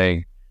way of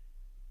saying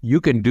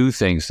you can do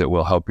things that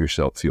will help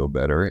yourself feel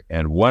better,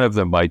 and one of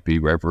them might be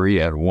Reverie,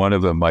 and one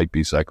of them might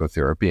be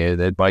psychotherapy,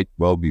 and it might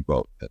well be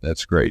both.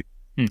 That's great.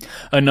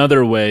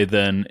 Another way,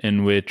 then,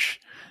 in which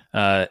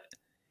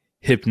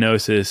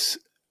hypnosis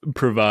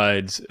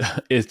provides,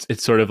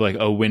 it's sort of like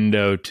a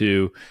window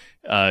to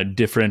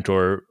different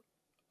or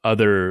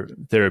other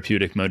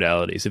therapeutic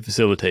modalities. It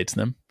facilitates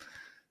them.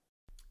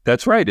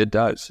 That's right. It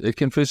does. It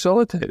can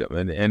facilitate them.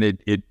 And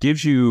it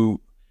gives you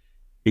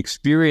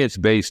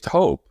experience-based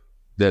hope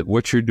that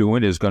what you're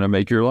doing is going to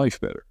make your life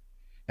better.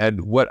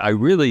 And what I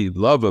really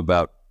love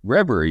about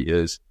Reverie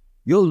is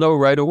you'll know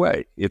right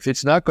away. If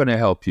it's not going to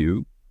help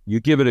you, you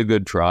give it a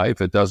good try.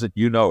 If it doesn't,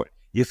 you know it.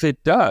 If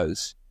it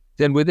does,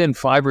 then within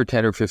 5 or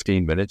 10 or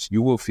 15 minutes,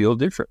 you will feel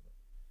different.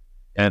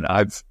 And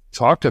I've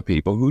talked to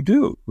people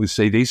who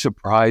say they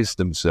surprise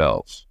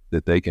themselves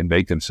that they can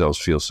make themselves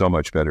feel so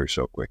much better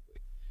so quickly.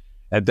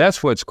 And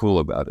that's what's cool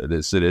about it,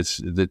 is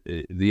that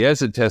the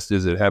acid test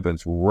is it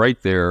happens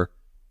right there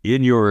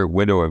in your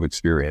window of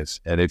experience.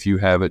 And if you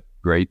have it,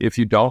 great. If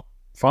you don't,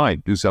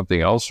 fine, do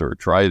something else or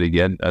try it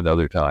again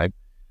another time.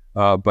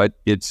 But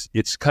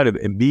it's kind of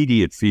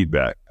immediate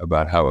feedback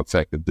about how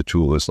effective the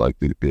tool is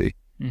likely to be.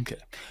 Okay.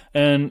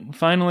 And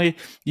finally,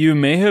 you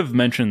may have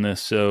mentioned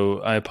this,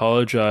 so I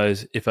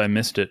apologize if I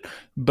missed it,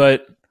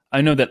 but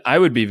I know that I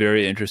would be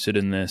very interested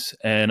in this,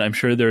 and I'm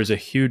sure there's a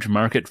huge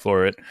market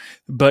for it.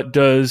 But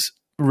does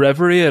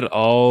Reverie at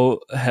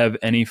all have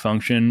any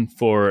function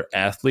for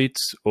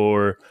athletes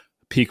or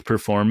peak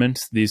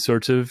performance, these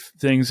sorts of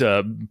things,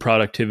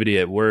 productivity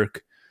at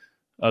work,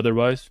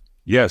 otherwise?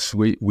 Yes,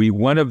 we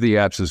one of the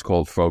apps is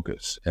called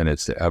Focus, and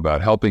it's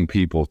about helping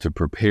people to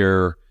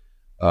prepare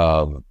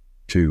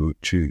to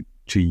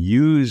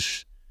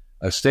use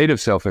a state of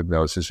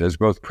self-hypnosis as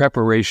both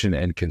preparation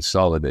and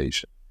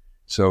consolidation.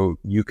 So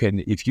you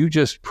can, if you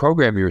just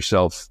program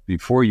yourself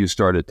before you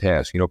start a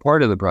task,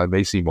 part of the problem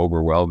may seem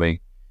overwhelming.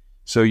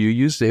 So you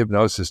use the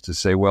hypnosis to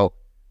say, well,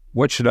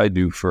 what should I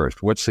do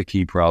first? What's the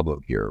key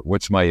problem here?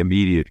 What's my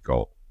immediate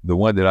goal? The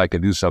one that I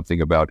can do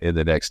something about in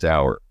the next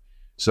hour.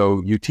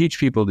 So you teach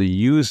people to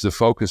use the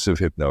focus of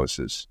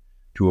hypnosis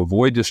to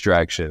avoid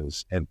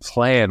distractions and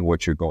plan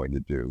what you're going to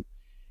do.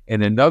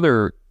 And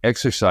another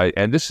exercise,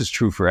 and this is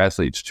true for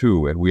athletes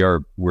too, and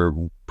we're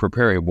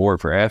preparing more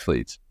for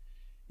athletes,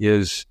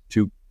 is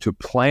to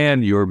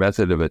plan your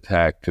method of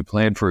attack. To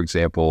plan, for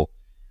example,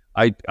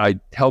 I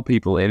tell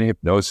people in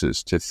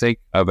hypnosis to think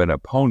of an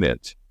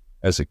opponent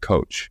as a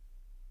coach.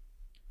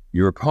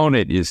 Your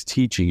opponent is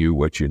teaching you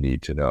what you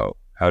need to know,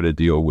 how to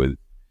deal with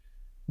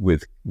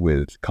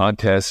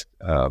contests,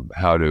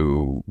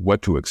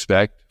 what to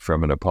expect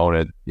from an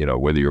opponent,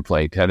 whether you're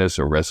playing tennis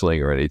or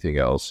wrestling or anything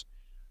else.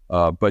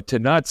 But to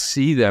not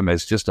see them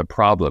as just a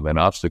problem, an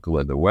obstacle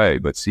in the way,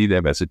 but see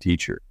them as a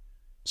teacher,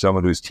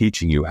 someone who's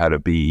teaching you how to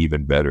be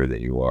even better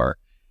than you are.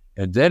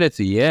 And then at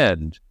the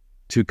end,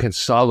 to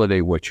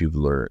consolidate what you've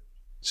learned.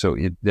 So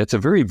that's a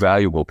very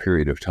valuable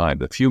period of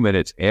time, a few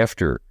minutes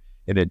after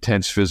an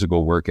intense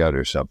physical workout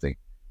or something.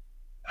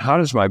 How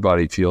does my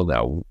body feel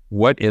now?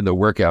 What in the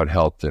workout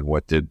helped and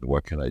what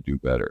can I do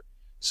better?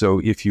 So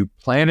if you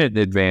plan it in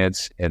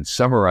advance and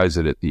summarize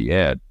it at the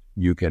end,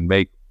 you can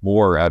make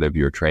more out of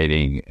your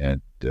training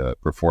and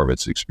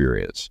performance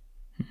experience.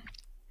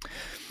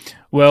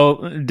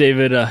 Well,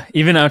 David,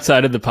 even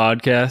outside of the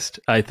podcast,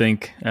 I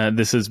think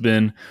this has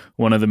been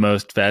one of the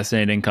most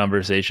fascinating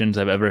conversations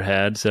I've ever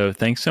had. So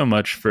thanks so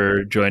much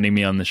for joining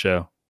me on the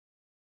show.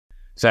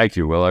 Thank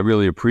you. Well, I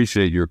really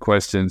appreciate your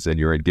questions and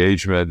your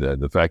engagement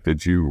and the fact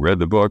that you read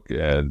the book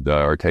and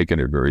are taking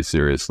it very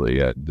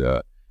seriously.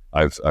 And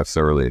I've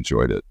thoroughly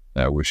enjoyed it.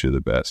 I wish you the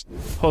best.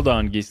 Hold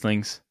on,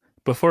 Geeslings.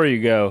 Before you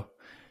go,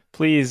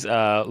 please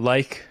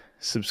like,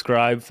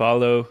 subscribe,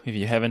 follow if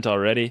you haven't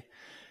already.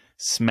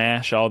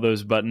 Smash all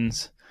those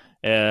buttons.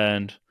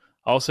 And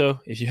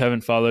also, if you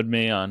haven't followed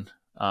me on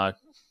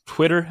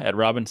Twitter at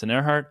Robinson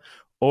Earhart,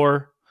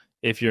 or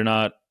if you're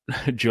not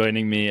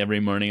joining me every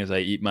morning as I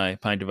eat my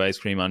pint of ice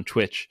cream on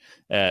Twitch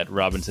at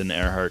Robinson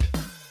Earhart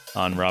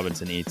on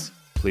Robinson Eats,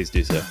 please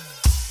do so.